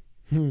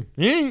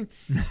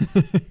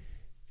 But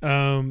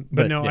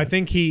But, no, yeah. I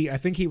think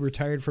he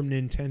retired from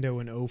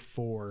Nintendo in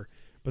 2004,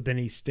 but then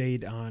he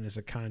stayed on as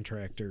a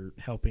contractor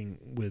helping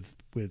with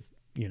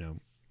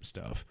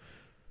stuff.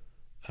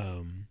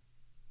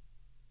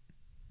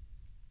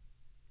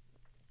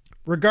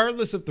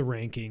 Regardless of the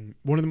ranking,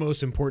 one of the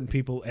most important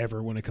people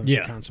ever when it comes to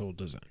Yeah. console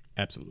design.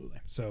 Absolutely.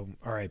 So,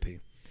 RIP.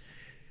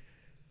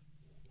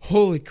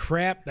 Holy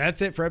crap.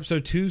 That's it for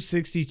episode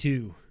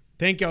 262.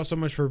 Thank y'all so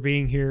much for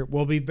being here.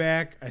 We'll be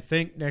back, I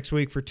think, next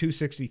week for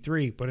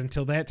 263. But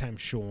until that time,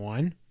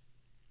 Sean,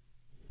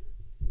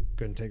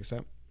 go ahead and take us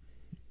out.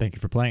 Thank you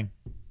for playing.